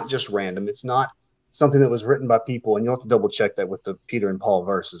is not just random. It's not something that was written by people, and you'll have to double check that with the Peter and Paul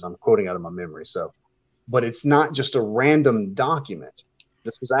verses. I'm quoting out of my memory. But it's not just a random document.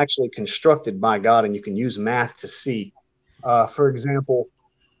 This was actually constructed by God, and you can use math to see. For example,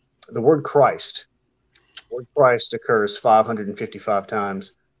 the word Christ. The word Christ occurs 555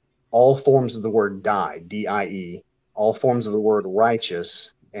 times. All forms of the word die, D-I-E. All forms of the word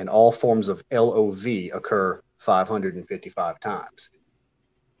righteous, and all forms of LOV occur 555 times.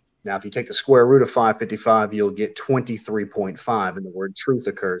 Now, if you take the square root of 555, you'll get 23.5, and the word truth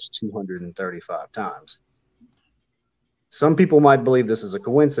occurs 235 times. Some people might believe this is a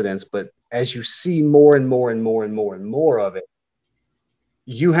coincidence, but as you see more and more and more and more and more of it,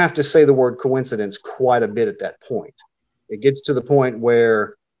 you have to say the word coincidence quite a bit at that point. It gets to the point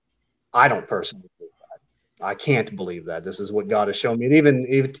where I don't personally believe that. I can't believe that. This is what God has shown me. And even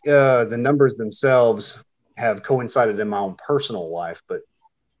if the numbers themselves have coincided in my own personal life, but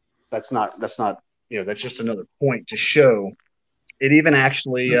that's not, that's just another point to show. It even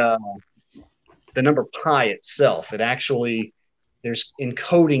actually, the number pi itself, there's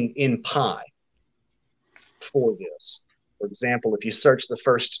encoding in pi for this. For example, if you search the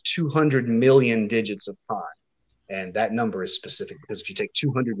first 200 million digits of pi, and that number is specific because if you take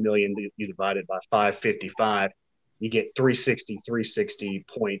 200 million, you divide it by 555, you get 360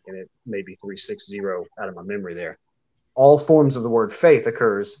 point, and it may be 360 out of my memory there. All forms of the word faith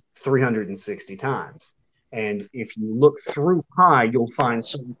occurs 360 times. And if you look through pi, you'll find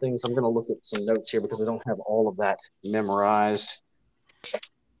certain things. I'm going to look at some notes here because I don't have all of that memorized.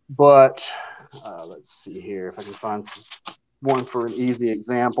 But let's see here if I can find one for an easy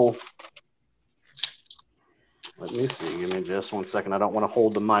example. Let me see. Give me just 1 second. I don't want to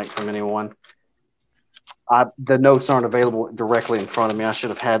hold the mic from anyone. The notes aren't available directly in front of me. I should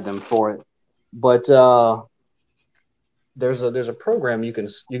have had them for it. But there's a program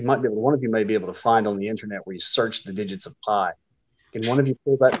one of you may be able to find on the internet where you search the digits of pi. Can one of you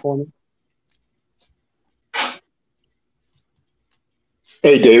pull that for me?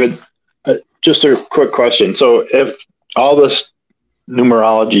 Hey, David, just a quick question. So if all this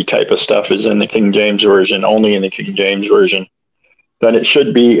numerology type of stuff is in the King James Version, only in the King James Version, then it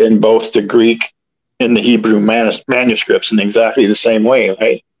should be in both the Greek and the Hebrew manuscripts in exactly the same way,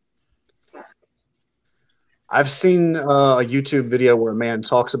 right? I've seen a YouTube video where a man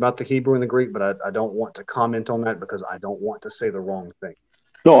talks about the Hebrew and the Greek, but I don't want to comment on that because I don't want to say the wrong thing.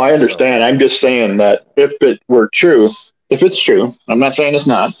 No, I understand. I'm just saying that if it were true, if it's true, I'm not saying it's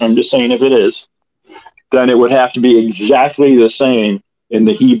not, I'm just saying if it is, then it would have to be exactly the same in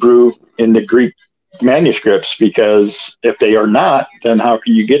the Hebrew and the Greek manuscripts, because if they are not, then how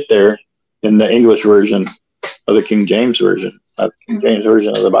can you get there in the English version of the King James Version, of the King James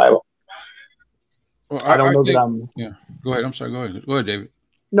Version of the Bible? Well, I don't know that I'm. Yeah, go ahead. I'm sorry. Go ahead, David.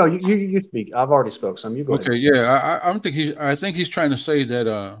 No, you speak. I've already spoke some. You go ahead. Okay, yeah. I think he's trying to say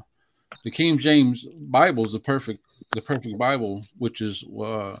that the King James Bible is the perfect Bible, which is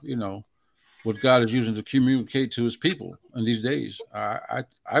what God is using to communicate to His people in these days. I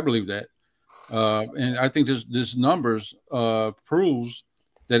believe that, and I think this numbers proves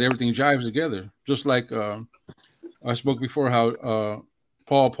that everything jives together. Just like I spoke before, how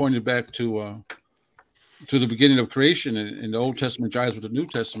Paul pointed back to the beginning of creation, and the Old Testament jives with the New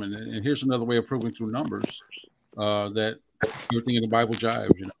Testament. And here's another way of proving through numbers that everything in the Bible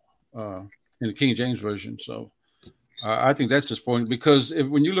jives, in the King James Version. So I think that's just point, because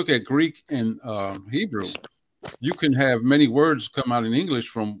when you look at Greek and Hebrew, you can have many words come out in English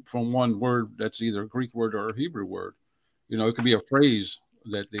from one word that's either a Greek word or a Hebrew word. It could be a phrase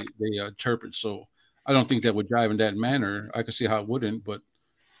that they interpret. So I don't think that would jive in that manner. I can see how it wouldn't, but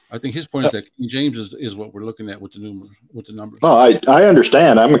I think his point is that King James is what we're looking at with the numbers. Well, I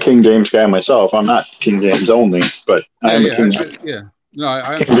understand. I'm a King James guy myself. I'm not King James only, but I'm a King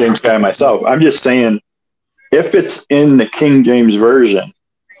James guy myself. I'm just saying, if it's in the King James Version,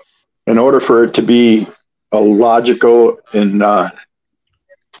 in order for it to be a logical and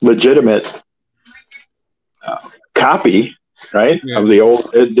legitimate copy, right, of the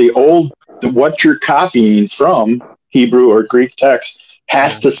old, what you're copying from Hebrew or Greek text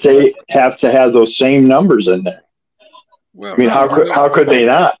has to have those same numbers in there. Well, I mean, how could they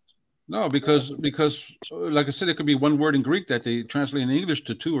not? No, because like I said, it could be one word in Greek that they translate in English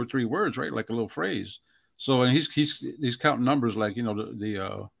to 2 or 3 words, right? Like a little phrase. So, and he's counting numbers like,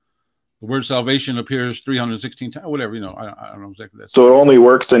 the word salvation appears 316 times, whatever, I don't know exactly that. So it only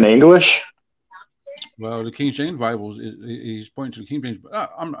works in English? Well, the King James Bible, he's pointing to the King James. I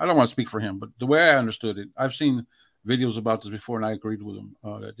don't want to speak for him, but the way I understood it, I've seen videos about this before, and I agreed with him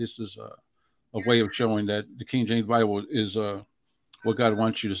that this is a way of showing that the King James Bible is what God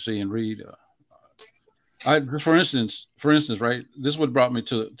wants you to see and read. For instance, right? This is what brought me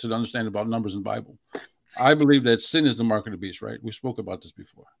to the understanding about numbers in the Bible. I believe that sin is the mark of the beast, right? We spoke about this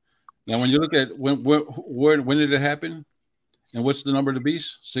before. Now, when you look at when did it happen, and what's the number of the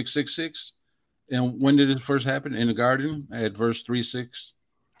beast? 666. And when did it first happen? In the garden at verse 3:6,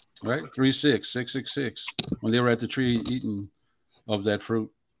 right? 3:6, 666, when they were at the tree eating of that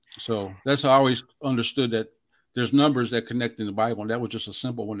fruit. So that's how I always understood that there's numbers that connect in the Bible, and that was just a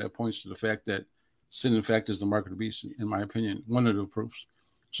simple one that points to the fact that sin, in fact, is the mark of the beast, in my opinion, one of the proofs.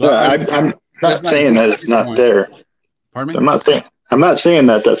 So I'm that's not not saying that it's not point. there. Pardon me? I'm not saying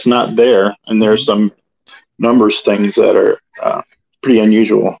that that's not there, and there's some numbers things that are pretty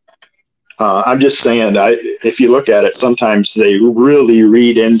unusual. I'm just saying, if you look at it, sometimes they really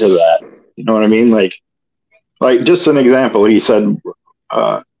read into that. You know what I mean? Like just an example. He said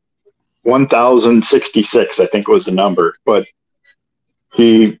 1,066, I think was the number, but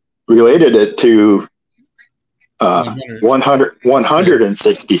he related it to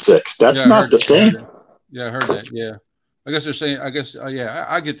 166. That's not the same. Yeah, I heard that. Yeah. I guess they're saying, I get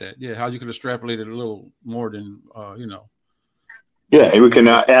that. Yeah, how you could extrapolate it a little more than, Yeah, we can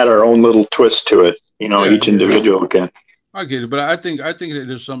add our own little twist to it. Each individual can. I get it, but I think that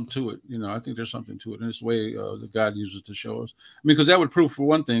there's something to it. I think there's something to it in this way that God uses to show us. I mean, because that would prove, for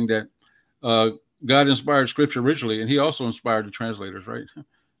one thing, that God inspired Scripture originally, and He also inspired the translators, right?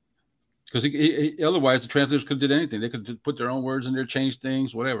 Because otherwise the translators could have did anything. They could put their own words in there, change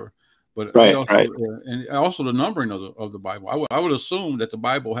things, whatever. But right. And also the numbering of the Bible. I would assume that the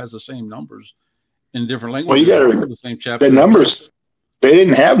Bible has the same numbers in different languages. Well, you got the same chapter. The numbers. They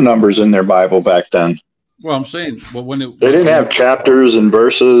didn't have numbers in their Bible back then. Well, I'm saying, but they didn't have chapters and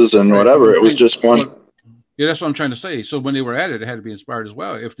verses and whatever. It was just one. Yeah, that's what I'm trying to say. So when they were added, it had to be inspired as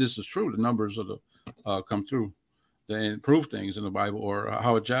well. If this is true, the numbers of the come through, they prove things in the Bible or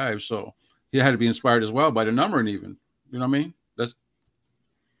how it jives. So it had to be inspired as well by the numbering, even. You know what I mean?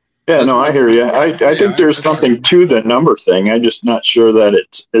 I hear you. I think there's something to the number thing. I'm just not sure that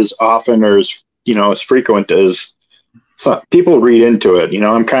it's as often or as frequent as people read into it.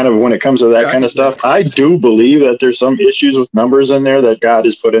 I'm kind of, when it comes to that kind of stuff, I do believe that there's some issues with numbers in there that God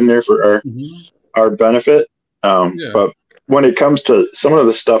has put in there for our benefit. But when it comes to some of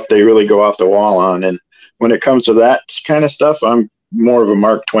the stuff, they really go off the wall on. And when it comes to that kind of stuff, I'm more of a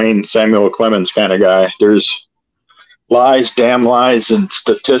Mark Twain, Samuel Clemens kind of guy. There's lies, damn lies, and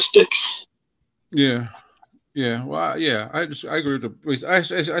statistics. Yeah. Well, I agree with I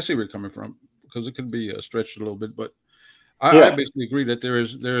see where you're coming from, because it could be stretched a little bit, but I basically agree that there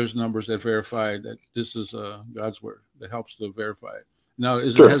is numbers that verify that this is God's word, that helps to verify it. Now,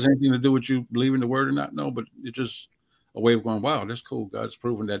 it has anything to do with you believing the word or not? No, but it's just a way of going, wow, that's cool. God's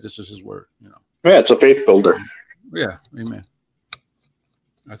proven that this is His word. Yeah, it's a faith builder. Yeah, amen.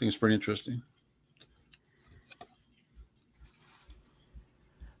 I think it's pretty interesting.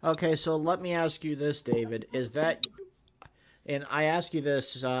 Okay, so let me ask you this, David. Is that, and I ask you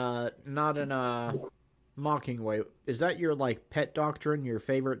this not in a mocking way, is that your pet doctrine, your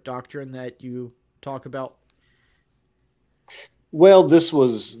favorite doctrine that you talk about? Well, this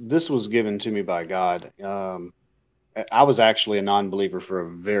was given to me by God. I was actually a non-believer for a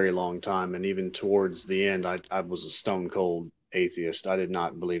very long time, and even towards the end, I was a stone cold atheist. I did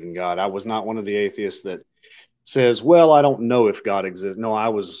not believe in God. I was not one of the atheists that says, well, I don't know if God exists. No, I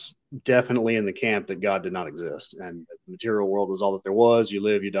was definitely in the camp that God did not exist, and the material world was all that there was. You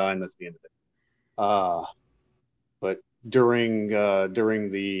live, you die, and that's the end of it. But during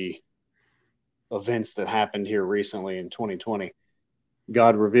the events that happened here recently in 2020,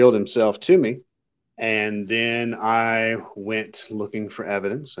 God revealed Himself to me, and then I went looking for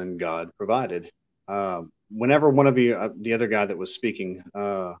evidence, and God provided. Whenever one of you, the other guy that was speaking,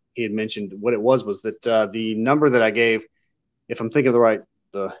 he had mentioned what it was that the number that I gave, if I'm thinking of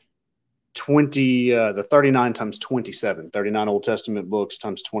the 39 times 27, 39 Old Testament books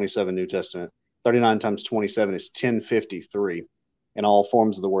times 27 New Testament, 39 times 27 is 1053. And all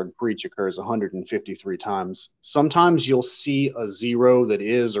forms of the word preach occurs 153 times. Sometimes you'll see a zero that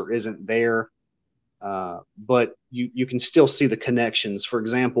is or isn't there, but you can still see the connections. For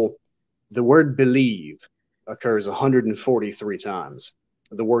example, the word believe occurs 143 times.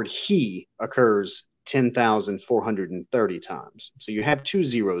 The word He occurs 10,430 times. So you have two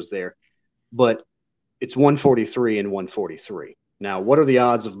zeros there, but it's 143 and 143. Now, what are the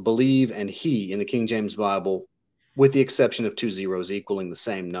odds of believe and He in the King James Bible, with the exception of two zeros equaling the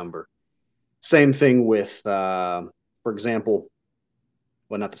same number? Same thing with, for example,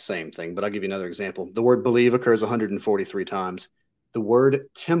 well, not the same thing, but I'll give you another example. The word believe occurs 143 times. The word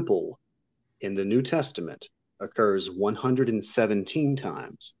temple in the New Testament occurs 117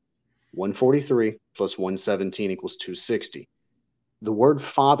 times. 143 plus 117 equals 260. The word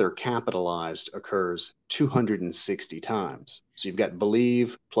Father capitalized occurs 260 times. So you've got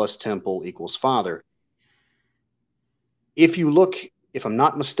believe plus temple equals Father. If you look, if I'm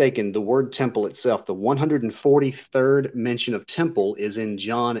not mistaken, the word temple itself, the 143rd mention of temple is in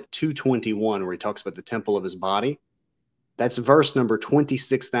John 2:21, where He talks about the temple of His body. That's verse number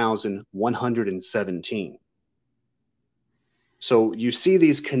 26,117. So you see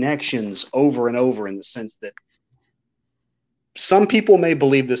these connections over and over in the sense that some people may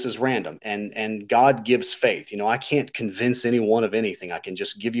believe this is random, and God gives faith. I can't convince anyone of anything. I can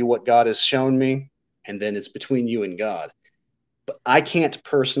just give you what God has shown me, and then it's between you and God. But I can't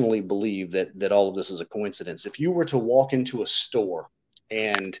personally believe that all of this is a coincidence. If you were to walk into a store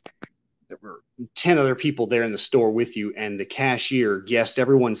and there were 10 other people there in the store with you, and the cashier guessed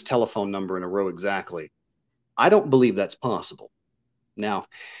everyone's telephone number in a row exactly, I don't believe that's possible. Now,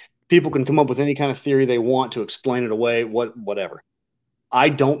 people can come up with any kind of theory they want to explain it away, whatever. I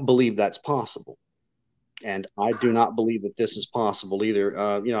don't believe that's possible. And I do not believe that this is possible either.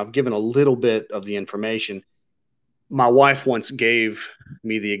 I've given a little bit of the information. My wife once gave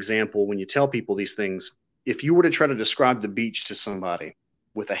me the example, when you tell people these things, if you were to try to describe the beach to somebody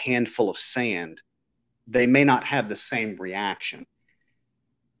with a handful of sand, they may not have the same reaction.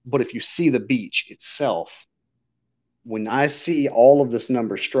 But if you see the beach itself, when I see all of this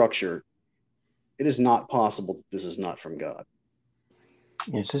number structure, it is not possible that this is not from God.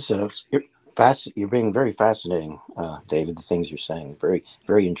 Yes, you're being very fascinating, David. The things you're saying, very,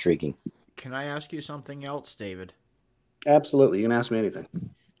 very intriguing. Can I ask you something else, David? Absolutely. You can ask me anything.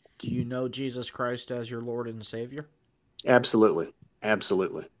 Do you know Jesus Christ as your Lord and Savior? Absolutely.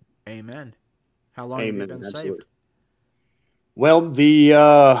 Absolutely. Amen. How long have you been saved? Well,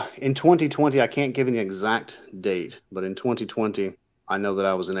 in 2020, I can't give an exact date, but in 2020, I know that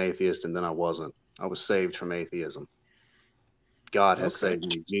I was an atheist, and then I wasn't. I was saved from atheism. God has saved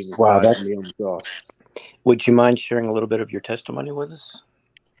me. Jesus died for me on the cross. Would you mind sharing a little bit of your testimony with us?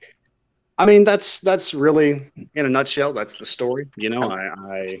 I mean, that's really, in a nutshell, that's the story.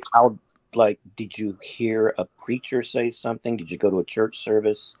 How, did you hear a preacher say something? Did you go to a church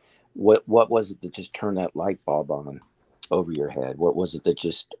service? What was it that just turned that light bulb on over your head? What was it that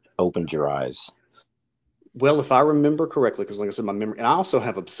just opened your eyes? Well, if I remember correctly, because like I said, my memory, and I also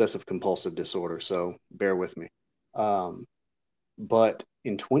have obsessive compulsive disorder, so bear with me. But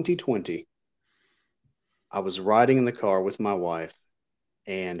in 2020, I was riding in the car with my wife,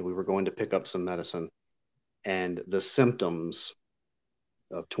 and we were going to pick up some medicine, and the symptoms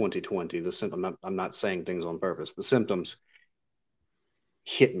of 2020, I'm not saying things on purpose, the symptoms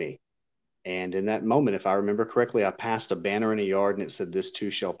hit me. And in that moment, if I remember correctly, I passed a banner in a yard and it said, "This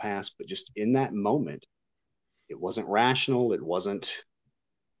too shall pass." But just in that moment, it wasn't rational. It wasn't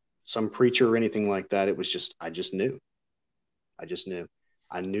some preacher or anything like that. It was just, I just knew. I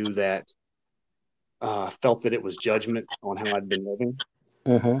knew that, felt that it was judgment on how I'd been living.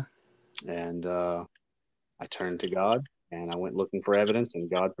 And I turned to God and I went looking for evidence, and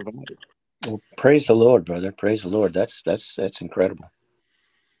God provided. Well, praise the Lord, brother. Praise the Lord. That's incredible.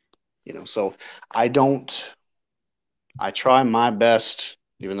 So I try my best,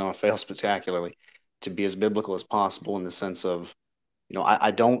 even though I fail spectacularly, to be as biblical as possible in the sense of,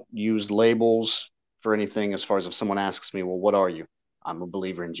 I don't use labels for anything. As far as if someone asks me, well, what are you? I'm a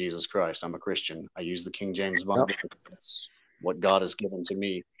believer in Jesus Christ. I'm a Christian. I use the King James Bible because that's what God has given to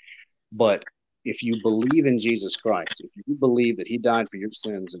me. But if you believe in Jesus Christ, if you believe that he died for your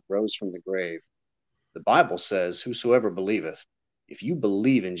sins and rose from the grave, the Bible says, whosoever believeth, if you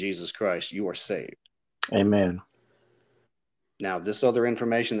believe in Jesus Christ, you are saved. Amen. Now, this other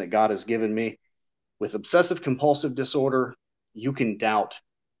information that God has given me, with obsessive compulsive disorder, you can doubt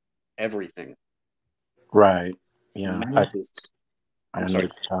everything. Right. Yeah. I'm sorry.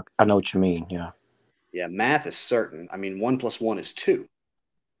 I know what you mean. Yeah. Yeah. Math is certain. I mean, 1 + 1 is 2.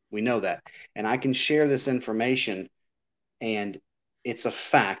 We know that. And I can share this information, and it's a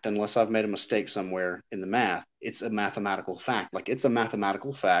fact, unless I've made a mistake somewhere in the math. It's a mathematical fact. Like, it's a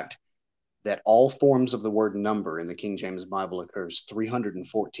mathematical fact that all forms of the word number in the King James Bible occurs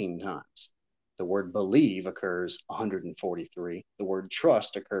 314 times. The word believe occurs 143. The word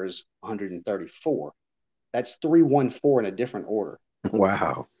trust occurs 134. That's 314 in a different order.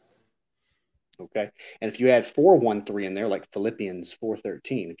 Wow. Okay. And if you add 413 in there, like Philippians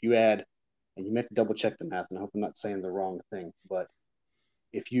 4:13, if you add, and you may have to double check the math, and I hope I'm not saying the wrong thing, but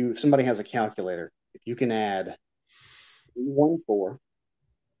if somebody has a calculator, if you can add 314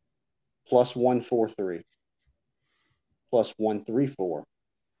 plus 143 plus 134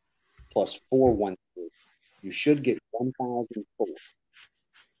 plus 413, you should get 1,004.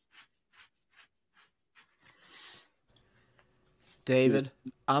 David,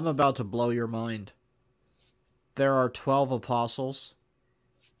 I'm about to blow your mind. There are 12 apostles,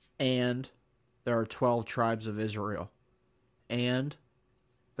 and there are 12 tribes of Israel, and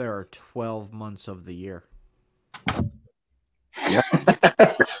there are 12 months of the year.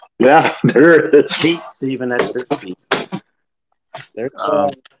 Yeah, there it is. Deep, Stephen, that's very deep. There's Um,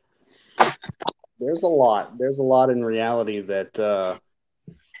 there's a lot. There's a lot in reality that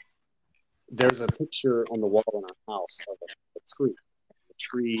there's a picture on the wall in our house of a tree. The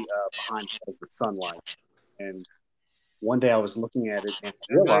tree behind it has the sunlight. And one day I was looking at it and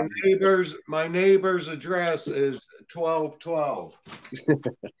And realized my neighbor's address is 1212.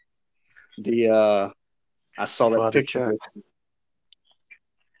 I saw that Father picture. Chuck.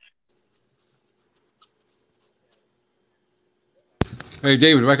 Hey,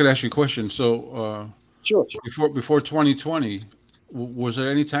 David, if I could ask you a question. So, Sure. before 2020, was there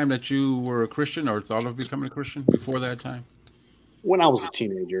any time that you were a Christian or thought of becoming a Christian before that time? When I was a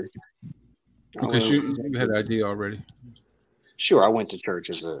teenager. Okay, so you had an idea already. Sure, I went to church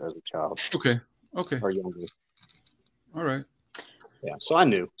as a child. Okay. Or younger. All right. Yeah, so I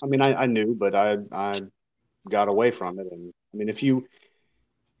knew. I mean, I knew, but I got away from it. And I mean,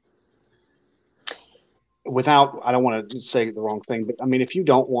 I don't want to say the wrong thing, but I mean, if you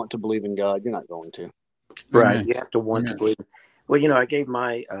don't want to believe in God, you're not going to. Right. Amen. You have to want to believe. Well, I gave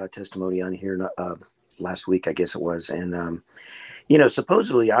my testimony on here last week, I guess it was. And,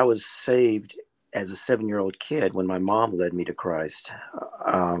 supposedly I was saved as a 7-year-old kid when my mom led me to Christ.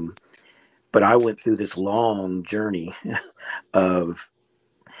 But I went through this long journey of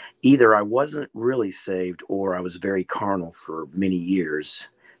either I wasn't really saved or I was very carnal for many years,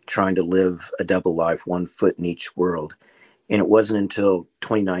 trying to live a double life, one foot in each world. And it wasn't until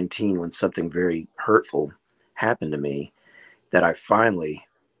 2019 when something very hurtful happened to me that I finally,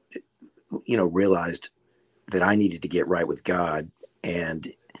 realized that I needed to get right with God.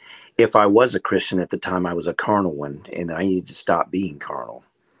 And if I was a Christian at the time, I was a carnal one, and that I needed to stop being carnal.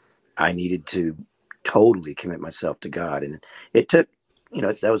 I needed to totally commit myself to God. And it took,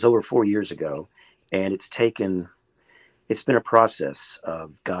 that was over 4 years ago. And it's been a process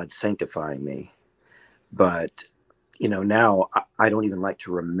of God sanctifying me. But, now I don't even like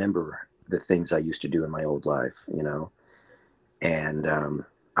to remember the things I used to do in my old life, and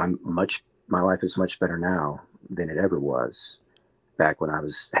my life is much better now than it ever was back when I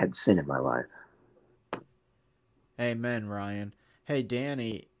had sin in my life. Amen, Ryan. Hey,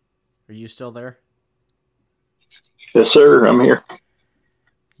 Danny, are you still there? Yes, sir. I'm here.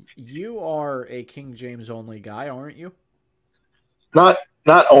 You are a King James only guy, aren't you? Not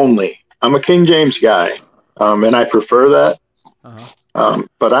only. I'm a King James guy, and I prefer that.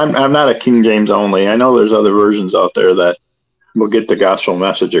 But I'm not a King James only. I know there's other versions out there that will get the gospel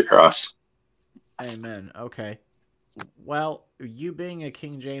message across. Amen. Okay. Well, you being a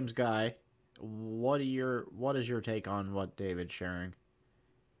King James guy, what is your take on what David's sharing?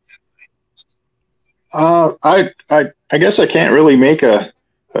 I guess I can't really make a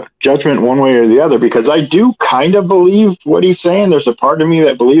judgment one way or the other, because I do kind of believe what he's saying. There's a part of me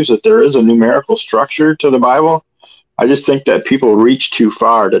that believes that there is a numerical structure to the Bible. I just think that people reach too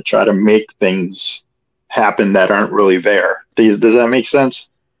far to try to make things happen that aren't really there. Does that make sense?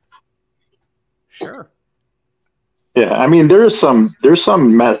 Sure. Yeah, I mean, there's something to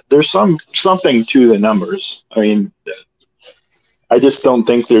the numbers. I mean, I just don't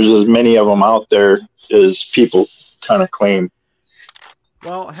think there's as many of them out there as people kind of claim.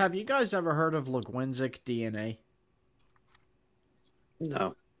 Well, have you guys ever heard of Legwinsic DNA?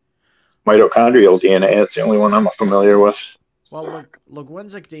 No. Mitochondrial DNA, that's the only one I'm familiar with. Well,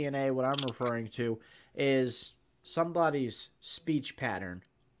 Legwinsic DNA, what I'm referring to, is somebody's speech pattern.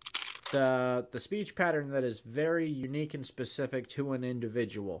 The speech pattern that is very unique and specific to an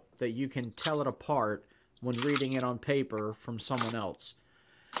individual, that you can tell it apart when reading it on paper from someone else.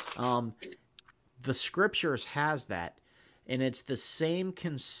 The scriptures has that, and it's the same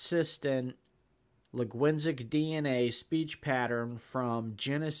consistent Legwinsic DNA speech pattern from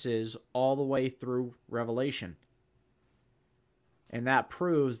Genesis all the way through Revelation. And that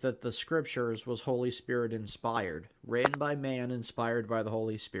proves that the scriptures was Holy Spirit inspired, written by man, inspired by the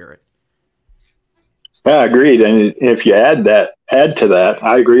Holy Spirit. Yeah, agreed. And if you add to that,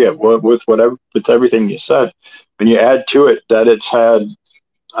 I agree with everything you said. When you add to it that it's had,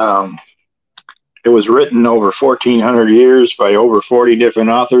 it was written over 1,400 years by over 40 different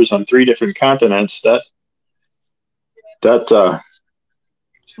authors on 3 different continents. That's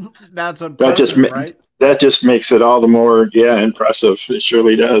impressive, right? That just makes it all the more, impressive. It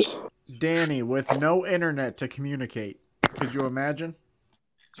surely does. Danny, with no internet to communicate, could you imagine?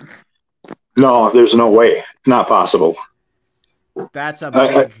 No, there's no way. It's not possible. That's a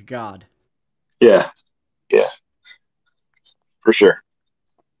big God. Yeah, for sure.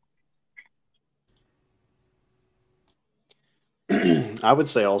 I would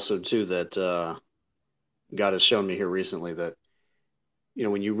say also too that God has shown me here recently that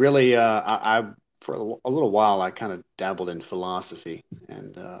when you really, I for a little while, I kind of dabbled in philosophy,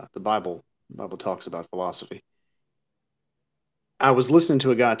 and the Bible talks about philosophy. I was listening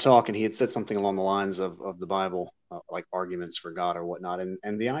to a guy talk, and he had said something along the lines of the Bible, like arguments for God or whatnot,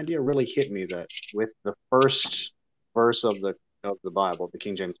 and the idea really hit me that with the first verse of the Bible, the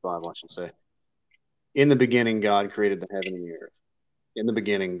King James Bible, I should say, in the beginning, God created the heaven and the earth. In the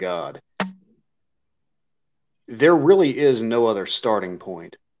beginning, God. There really is no other starting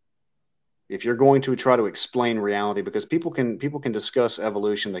point. If you're going to try to explain reality, because people can discuss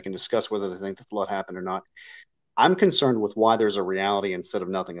evolution, they can discuss whether they think the flood happened or not. I'm concerned with why there's a reality instead of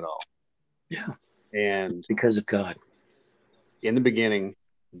nothing at all. Yeah. And because of God. In the beginning,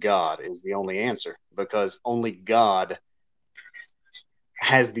 God is the only answer, because only God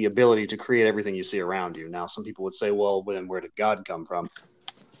has the ability to create everything you see around you. Now, some people would say, well, then where did God come from?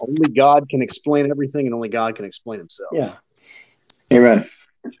 Only God can explain everything, and only God can explain himself. Yeah. Amen.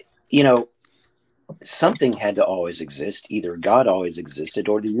 You know, something had to always exist. Either God always existed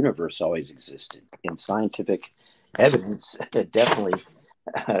or the universe always existed. And scientific evidence definitely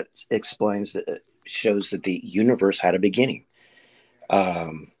shows that the universe had a beginning.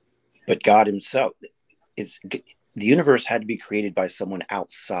 But God himself, the universe had to be created by someone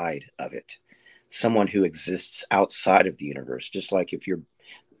outside of it, someone who exists outside of the universe. Just like if you're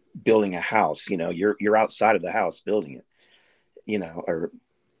building a house, you're outside of the house building it, or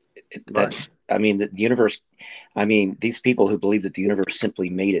that. Right. I mean, the universe. I mean, these people who believe that the universe simply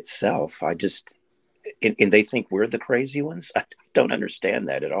made itself. And they think we're the crazy ones. I don't understand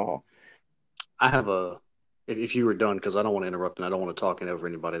that at all. I have if you were done, because I don't want to interrupt and I don't want to talk over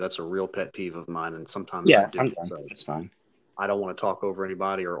anybody. That's a real pet peeve of mine, and sometimes I do. I'm done. It's fine. I don't want to talk over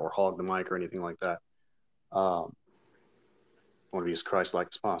anybody or hog the mic or anything like that. I want to be as Christ-like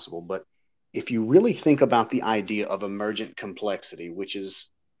as possible. But if you really think about the idea of emergent complexity, which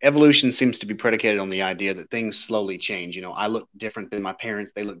is evolution seems to be predicated on the idea that things slowly change. I look different than my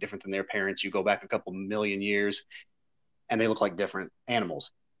parents. They look different than their parents. You go back a couple million years and they look like different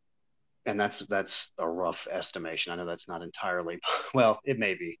animals. And that's a rough estimation. I know that's not entirely, well, it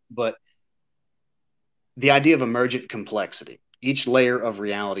may be, but the idea of emergent complexity, each layer of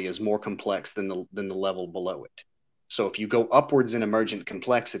reality is more complex than the level below it. So if you go upwards in emergent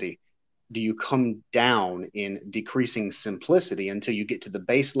complexity, do you come down in decreasing simplicity until you get to the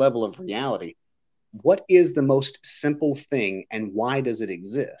base level of reality? What is the most simple thing and why does it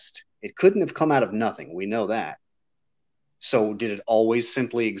exist? It couldn't have come out of nothing. We know that. So did it always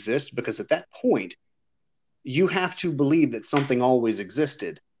simply exist? Because at that point, you have to believe that something always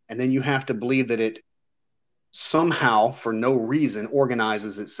existed. And then you have to believe that it somehow, for no reason,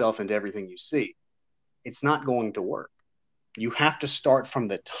 organizes itself into everything you see. It's not going to work. You have to start from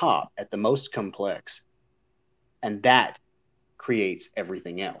the top at the most complex, and that creates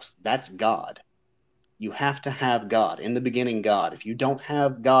everything else. That's God. You have to have God. In the beginning, God. If you don't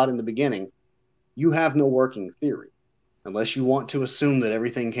have God in the beginning, you have no working theory, unless you want to assume that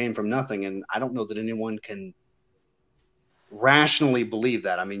everything came from nothing. And I don't know that anyone can rationally believe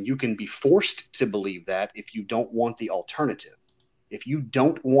that. I mean, you can be forced to believe that if you don't want the alternative. If you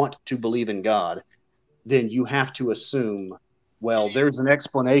don't want to believe in God, then you have to assume, well, there's an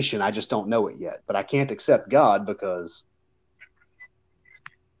explanation. I just don't know it yet. But I can't accept God because.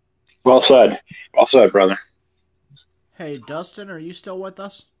 Well said. Well said, brother. Hey, Dustin, are you still with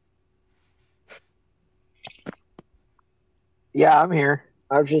us? Yeah, I'm here.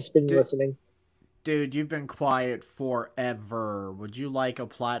 I've just been listening. Dude, you've been quiet forever. Would you like a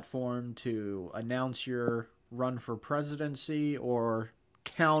platform to announce your run for presidency or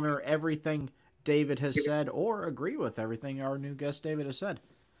counter everything David has said or agree with everything our new guest David has said?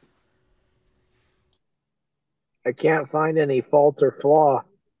 I can't find any fault or flaw.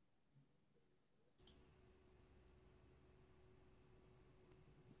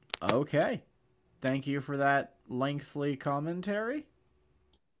 Okay. Thank you for that lengthy commentary.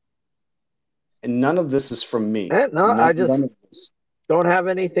 And none of this is from me. No, I just don't have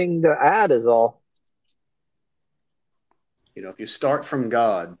anything to add is all. If you start from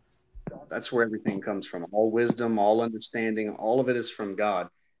God, that's where everything comes from. All wisdom, all understanding, all of it is from God.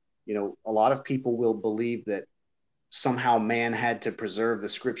 A lot of people will believe that somehow man had to preserve the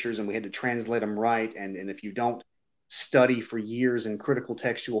scriptures and we had to translate them right. And if you don't study for years in critical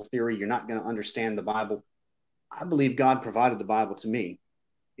textual theory, you're not going to understand the Bible. I believe God provided the Bible to me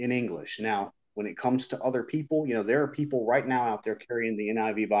in English. Now, when it comes to other people, there are people right now out there carrying the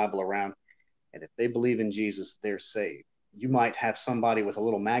NIV Bible around, and if they believe in Jesus, they're saved. You might have somebody with a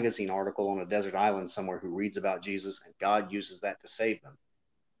little magazine article on a desert island somewhere who reads about Jesus, and God uses that to save them.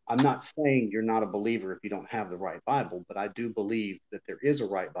 I'm not saying you're not a believer if you don't have the right Bible, but I do believe that there is a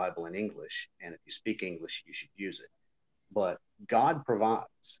right Bible in English, and if you speak English, you should use it. But God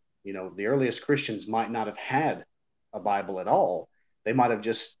provides. You know, the earliest Christians might not have had a Bible at all. They might have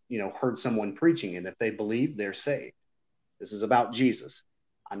just, you know, heard someone preaching, and if they believe, they're saved. This is about Jesus.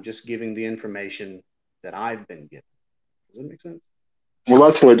 I'm just giving the information that I've been given. Does that make sense? Well,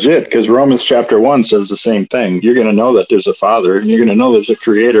 that's legit, because Romans chapter 1 says the same thing. You're going to know that there's a Father, and you're going to know there's a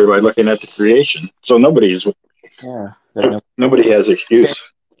Creator by looking at the creation. So nobody has excuse.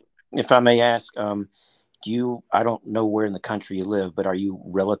 If I may ask, I don't know where in the country you live, but are you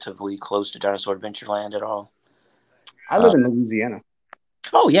relatively close to Dinosaur Adventureland at all? I live in Louisiana.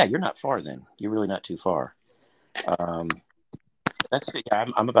 Oh yeah, you're not far then. You're really not too far. I'm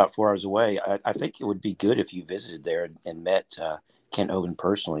about 4 hours away. I think it would be good if you visited there and met Kent Hovind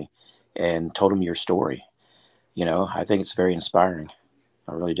personally and told him your story. You know, I think it's very inspiring.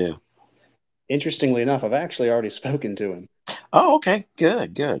 I really do. Interestingly enough, I've actually already spoken to him. Oh, okay.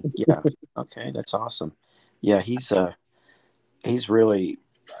 Good. Yeah. Okay. That's awesome. Yeah. He's really,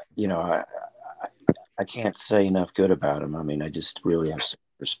 you know, I can't say enough good about him. I mean, I just really have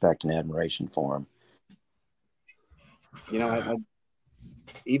respect and admiration for him. You know, I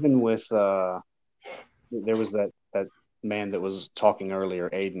even with, there was that man that was talking earlier,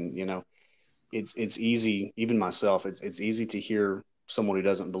 Ayden, you know, it's easy, even myself, it's easy to hear someone who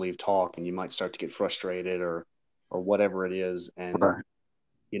doesn't believe talk, and you might start to get frustrated or whatever it is. And, right.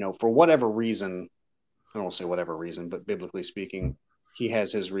 You know, for whatever reason, I won't say whatever reason, but biblically speaking, he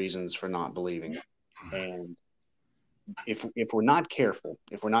has his reasons for not believing. And if we're not careful,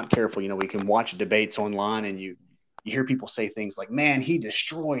 you know, we can watch debates online, and you hear people say things like, man, he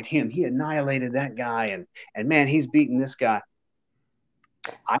destroyed him. He annihilated that guy. And man, he's beaten this guy.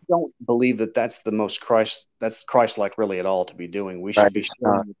 I don't believe that's the most Christ-like really at all to be doing. We should be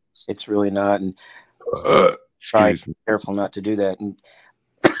showing. It's really not. And try to be careful not to do that. And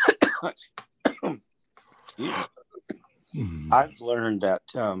I've learned that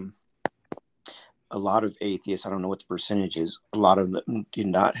a lot of atheists, I don't know what the percentage is, a lot of them do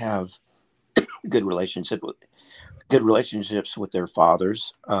not have good relationships with their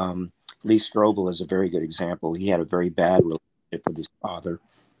fathers. Lee Strobel is a very good example. He had a very bad relationship with his father,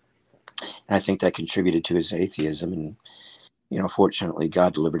 and I think that contributed to his atheism. And you know, fortunately,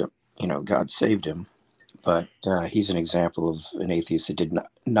 God delivered him. You know, God saved him. But he's an example of an atheist that did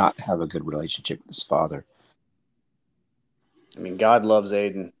not have a good relationship with his father. I mean, God loves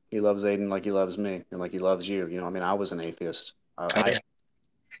Ayden. He loves Ayden like he loves me, and like he loves you. You know, I mean, I was an atheist. I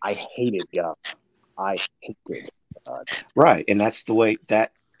hated God. I hated God. Right, and that's the way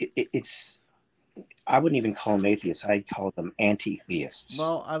that it's. I wouldn't even call them atheists. I'd call them anti-theists.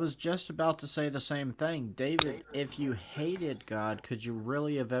 Well, I was just about to say the same thing. David, if you hated God, could you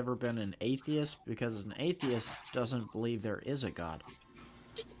really have ever been an atheist? Because an atheist doesn't believe there is a God.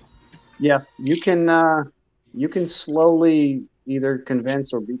 Yeah, you can slowly either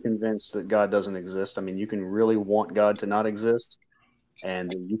convince or be convinced that God doesn't exist. I mean, you can really want God to not exist, and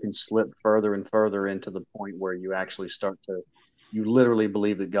then you can slip further and further into the point where you actually you literally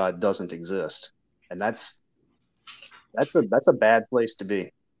believe that God doesn't exist. And that's a bad place to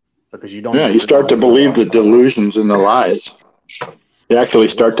be, because you don't. Yeah, you start to believe the delusions and the lies. You actually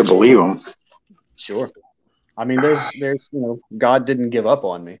start to believe them. Sure. I mean, there's you know, God didn't give up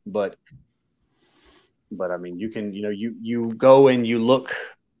on me, but I mean, you can, you know, you go and you look,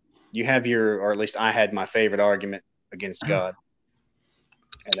 you have or at least I had my favorite argument against God,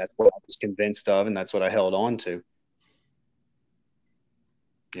 and that's what I was convinced of, and that's what I held on to.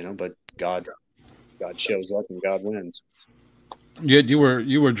 You know, but God shows up and God wins. Yet you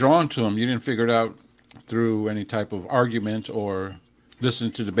were drawn to him. You didn't figure it out through any type of argument or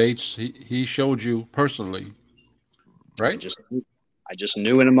listening to debates. He showed you personally, right? I just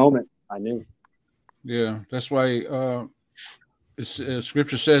knew in a moment. I knew. Yeah, that's why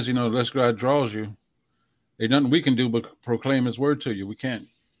Scripture says, you know, unless God draws you, there's nothing we can do but proclaim His word to you. We can't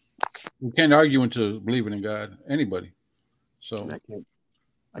argue into believing in God. Anybody. So.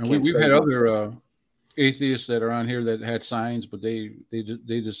 And we've had other atheists that are on here that had signs, but they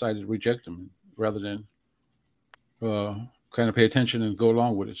decided to reject them rather than kind of pay attention and go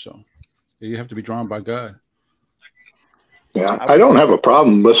along with it. So you have to be drawn by God. Yeah, I don't have a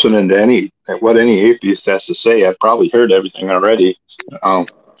problem listening to what any atheist has to say. I've probably heard everything already.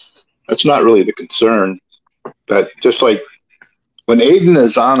 That's not really the concern. But just like when Ayden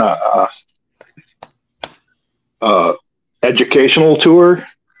is on a educational tour,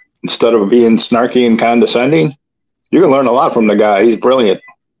 instead of being snarky and condescending, you can learn a lot from the guy. He's brilliant.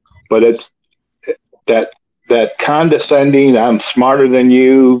 But it's that that condescending, I'm smarter than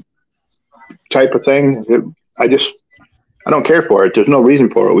you type of thing. I don't care for it. There's no reason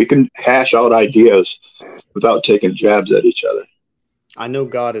for it. We can hash out ideas without taking jabs at each other. I know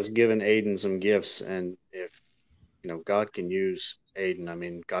God has given Ayden some gifts, and if God can use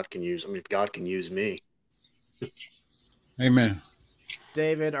Ayden, if God can use me. Amen.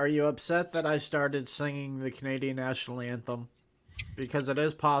 David, are you upset that I started singing the Canadian national anthem? Because it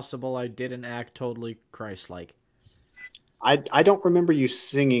is possible I didn't act totally Christ-like. I don't remember you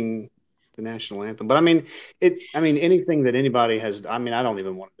singing the national anthem, but anything that anybody has, I don't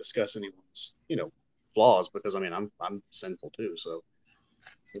even want to discuss anyone's, flaws, because I'm sinful too. So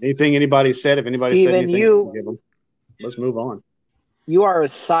anything anybody said, if anybody said Steven, anything, I forgive them. Let's move on. You are a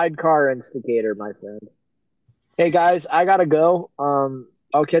sidecar instigator, my friend. Hey guys, I gotta go.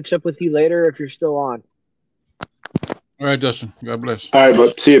 I'll catch up with you later if you're still on. All right, Dustin. God bless. All right,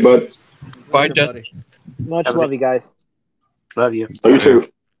 bud. See you, bud. Bye, Later, Jess. buddy. Much love, you guys. Love you. You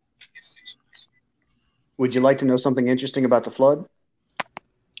too. Would you like to know something interesting about the flood?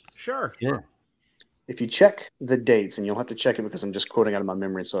 Sure. Sure. If you check the dates, and you'll have to check it because I'm just quoting out of my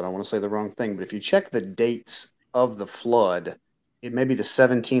memory, so I don't want to say the wrong thing, but if you check the dates of the flood, it may be the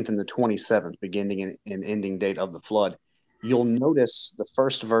 17th and the 27th, beginning and ending date of the flood. You'll notice the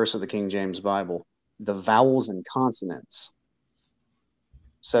first verse of the King James Bible, the vowels and consonants,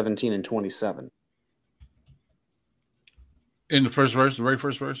 17 and 27. In the first verse, the very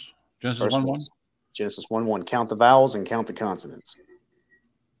first verse, Genesis 1:1. Genesis 1:1. Count the vowels and count the consonants.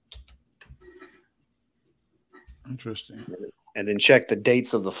 Interesting. And then check the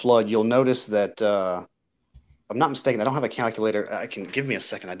dates of the flood. You'll notice that, if I'm not mistaken, I don't have a calculator. I can give me a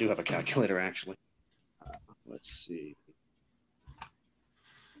second. I do have a calculator, actually. Let's see.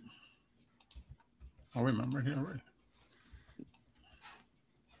 I remember here already.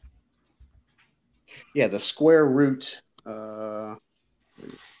 Yeah, the square root. The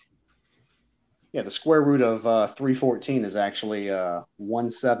square root of 314 is actually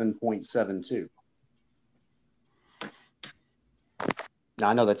 17.72. Now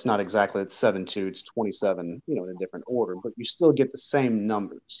I know that's not exactly, it's 7.2, it's 27, in a different order, but you still get the same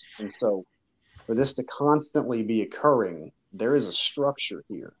numbers. And so for this to constantly be occurring, there is a structure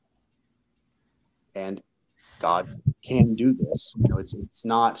here. And God can do this. It's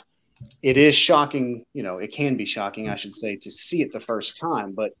not, it is shocking, it can be shocking, I should say, to see it the first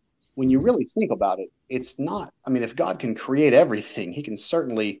time. But when you really think about it, it's not, if God can create everything, he can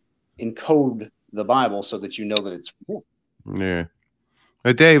certainly encode the Bible so that you know that it's real. Yeah.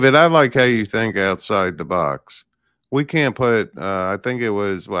 David, I like how you think outside the box. We can't put, I think it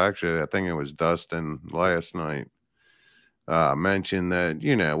was Dustin last night mentioned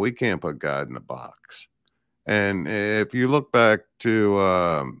that, we can't put God in a box. And if you look back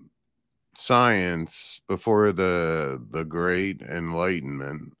to science before the Great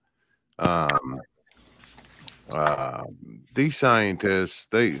Enlightenment, these scientists,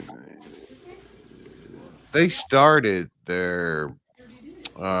 they started their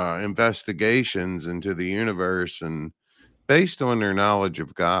investigations into the universe and based on their knowledge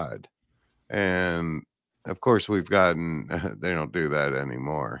of God. And of course we've gotten, they don't do that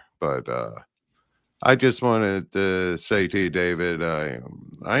anymore, but I just wanted to say to you, David, I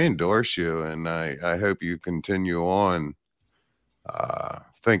endorse you, and I hope you continue on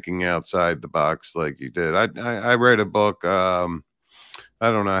thinking outside the box like you did. I read a book, I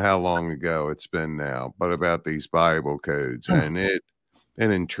don't know how long ago it's been now, but about these Bible codes, and it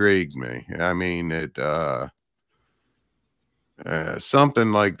intrigued me.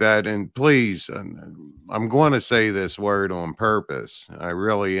 Something like that. And please, I'm going to say this word on purpose. I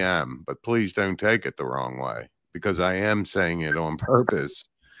really am, but please don't take it the wrong way, because I am saying it on purpose.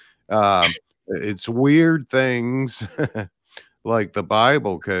 It's weird things like the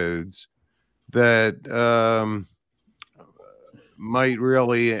Bible codes that might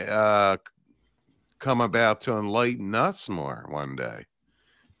really come about to enlighten us more one day.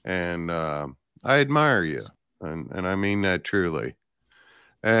 And I admire you. And I mean that truly.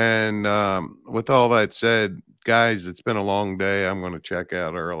 And with all that said, guys, it's been a long day. I'm going to check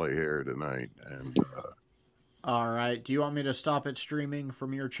out early here tonight. And all right. Do you want me to stop it streaming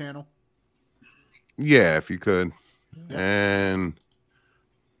from your channel? Yeah, if you could. Yep. And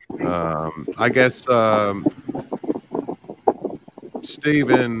I guess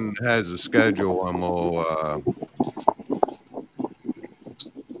Steven has a schedule, and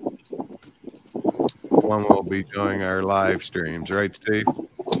we'll be doing our live streams, right, Steve?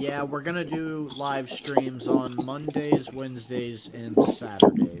 Yeah, we're gonna do live streams on Mondays, Wednesdays, and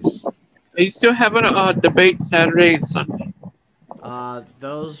Saturdays. Are you still having a debate Saturday and Sunday?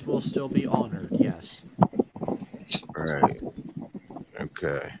 Those will still be honored, yes. Right.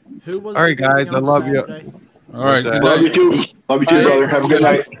 Okay. Who was All the right, guys. meeting I on love Saturday? you. All right. Good Love night. you too. Love you too, brother. Have a good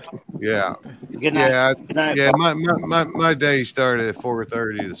night. Yeah. Good night. Yeah. Good night. Yeah. My day started at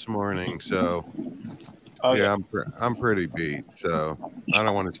 4:30 this morning, so Oh yeah, yeah. I'm pretty beat. So I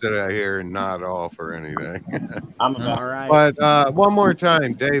don't want to sit out here and nod off or anything. I'm All about. All right. But one more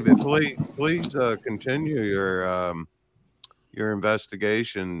time, David, please continue your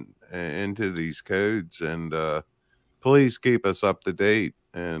investigation into these codes, and please keep us up to date.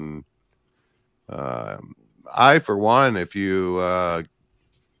 And I, for one, if you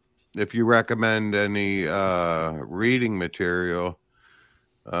recommend any reading material,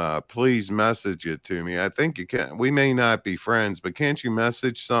 please message it to me. I think you can. We may not be friends, but can't you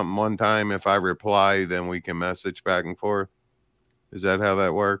message something one time? If I reply, then we can message back and forth. Is that how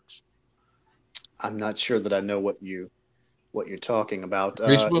that works? I'm not sure that I know what you're talking about.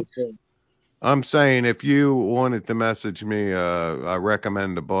 Facebook? I'm saying if you wanted to message me, I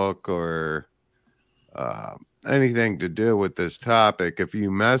recommend a book or anything to do with this topic, if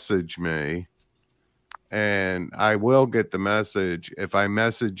you message me, and I will get the message. If I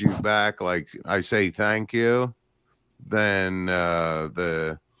message you back, like I say thank you, then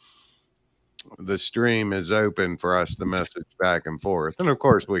the stream is open for us to message back and forth. And of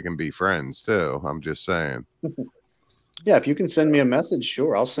course we can be friends too. I'm just saying. Yeah, if you can send me a message,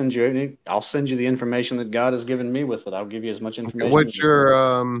 sure. I'll send you the information that God has given me with it. I'll give you as much information. What's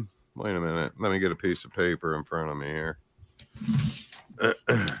your wait a minute. Let me get a piece of paper in front of me here.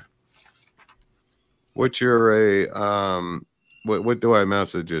 What's your what do I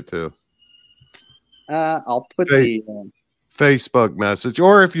message it to? I'll put the Facebook message,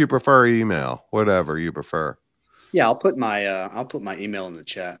 or if you prefer email, whatever you prefer. Yeah, I'll put my email in the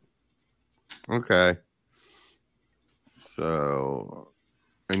chat. Okay. So,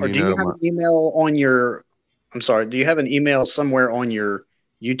 and Or do you have an email on your? I'm sorry. Do you have an email somewhere on your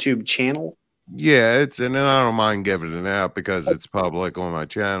YouTube channel? Yeah, and I don't mind giving it out because it's public on my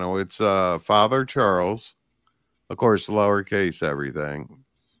channel. It's Father Charles, of course, lowercase everything.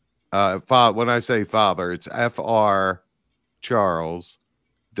 When I say father, it's FR Charles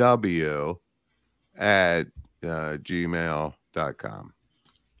W at gmail.com.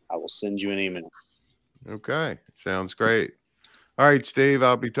 I will send you an email. Okay, sounds great. All right, Steve,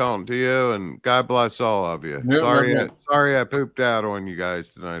 I'll be talking to you, and God bless all of you. Yeah, Sorry I pooped out on you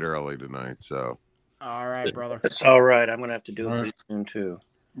guys early tonight. So, all right, brother. That's all right. I'm gonna have to do it pretty soon too.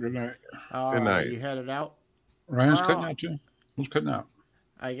 Good night. Good night. You headed out? Ryan's cutting out too. Who's cutting out?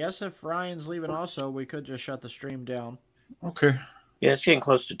 I guess if Ryan's leaving also, we could just shut the stream down. Okay. Yeah, it's getting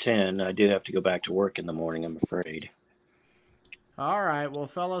close to 10. I do have to go back to work in the morning, I'm afraid. All right. Well,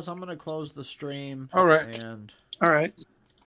 fellas, I'm going to close the stream. All right. And all right.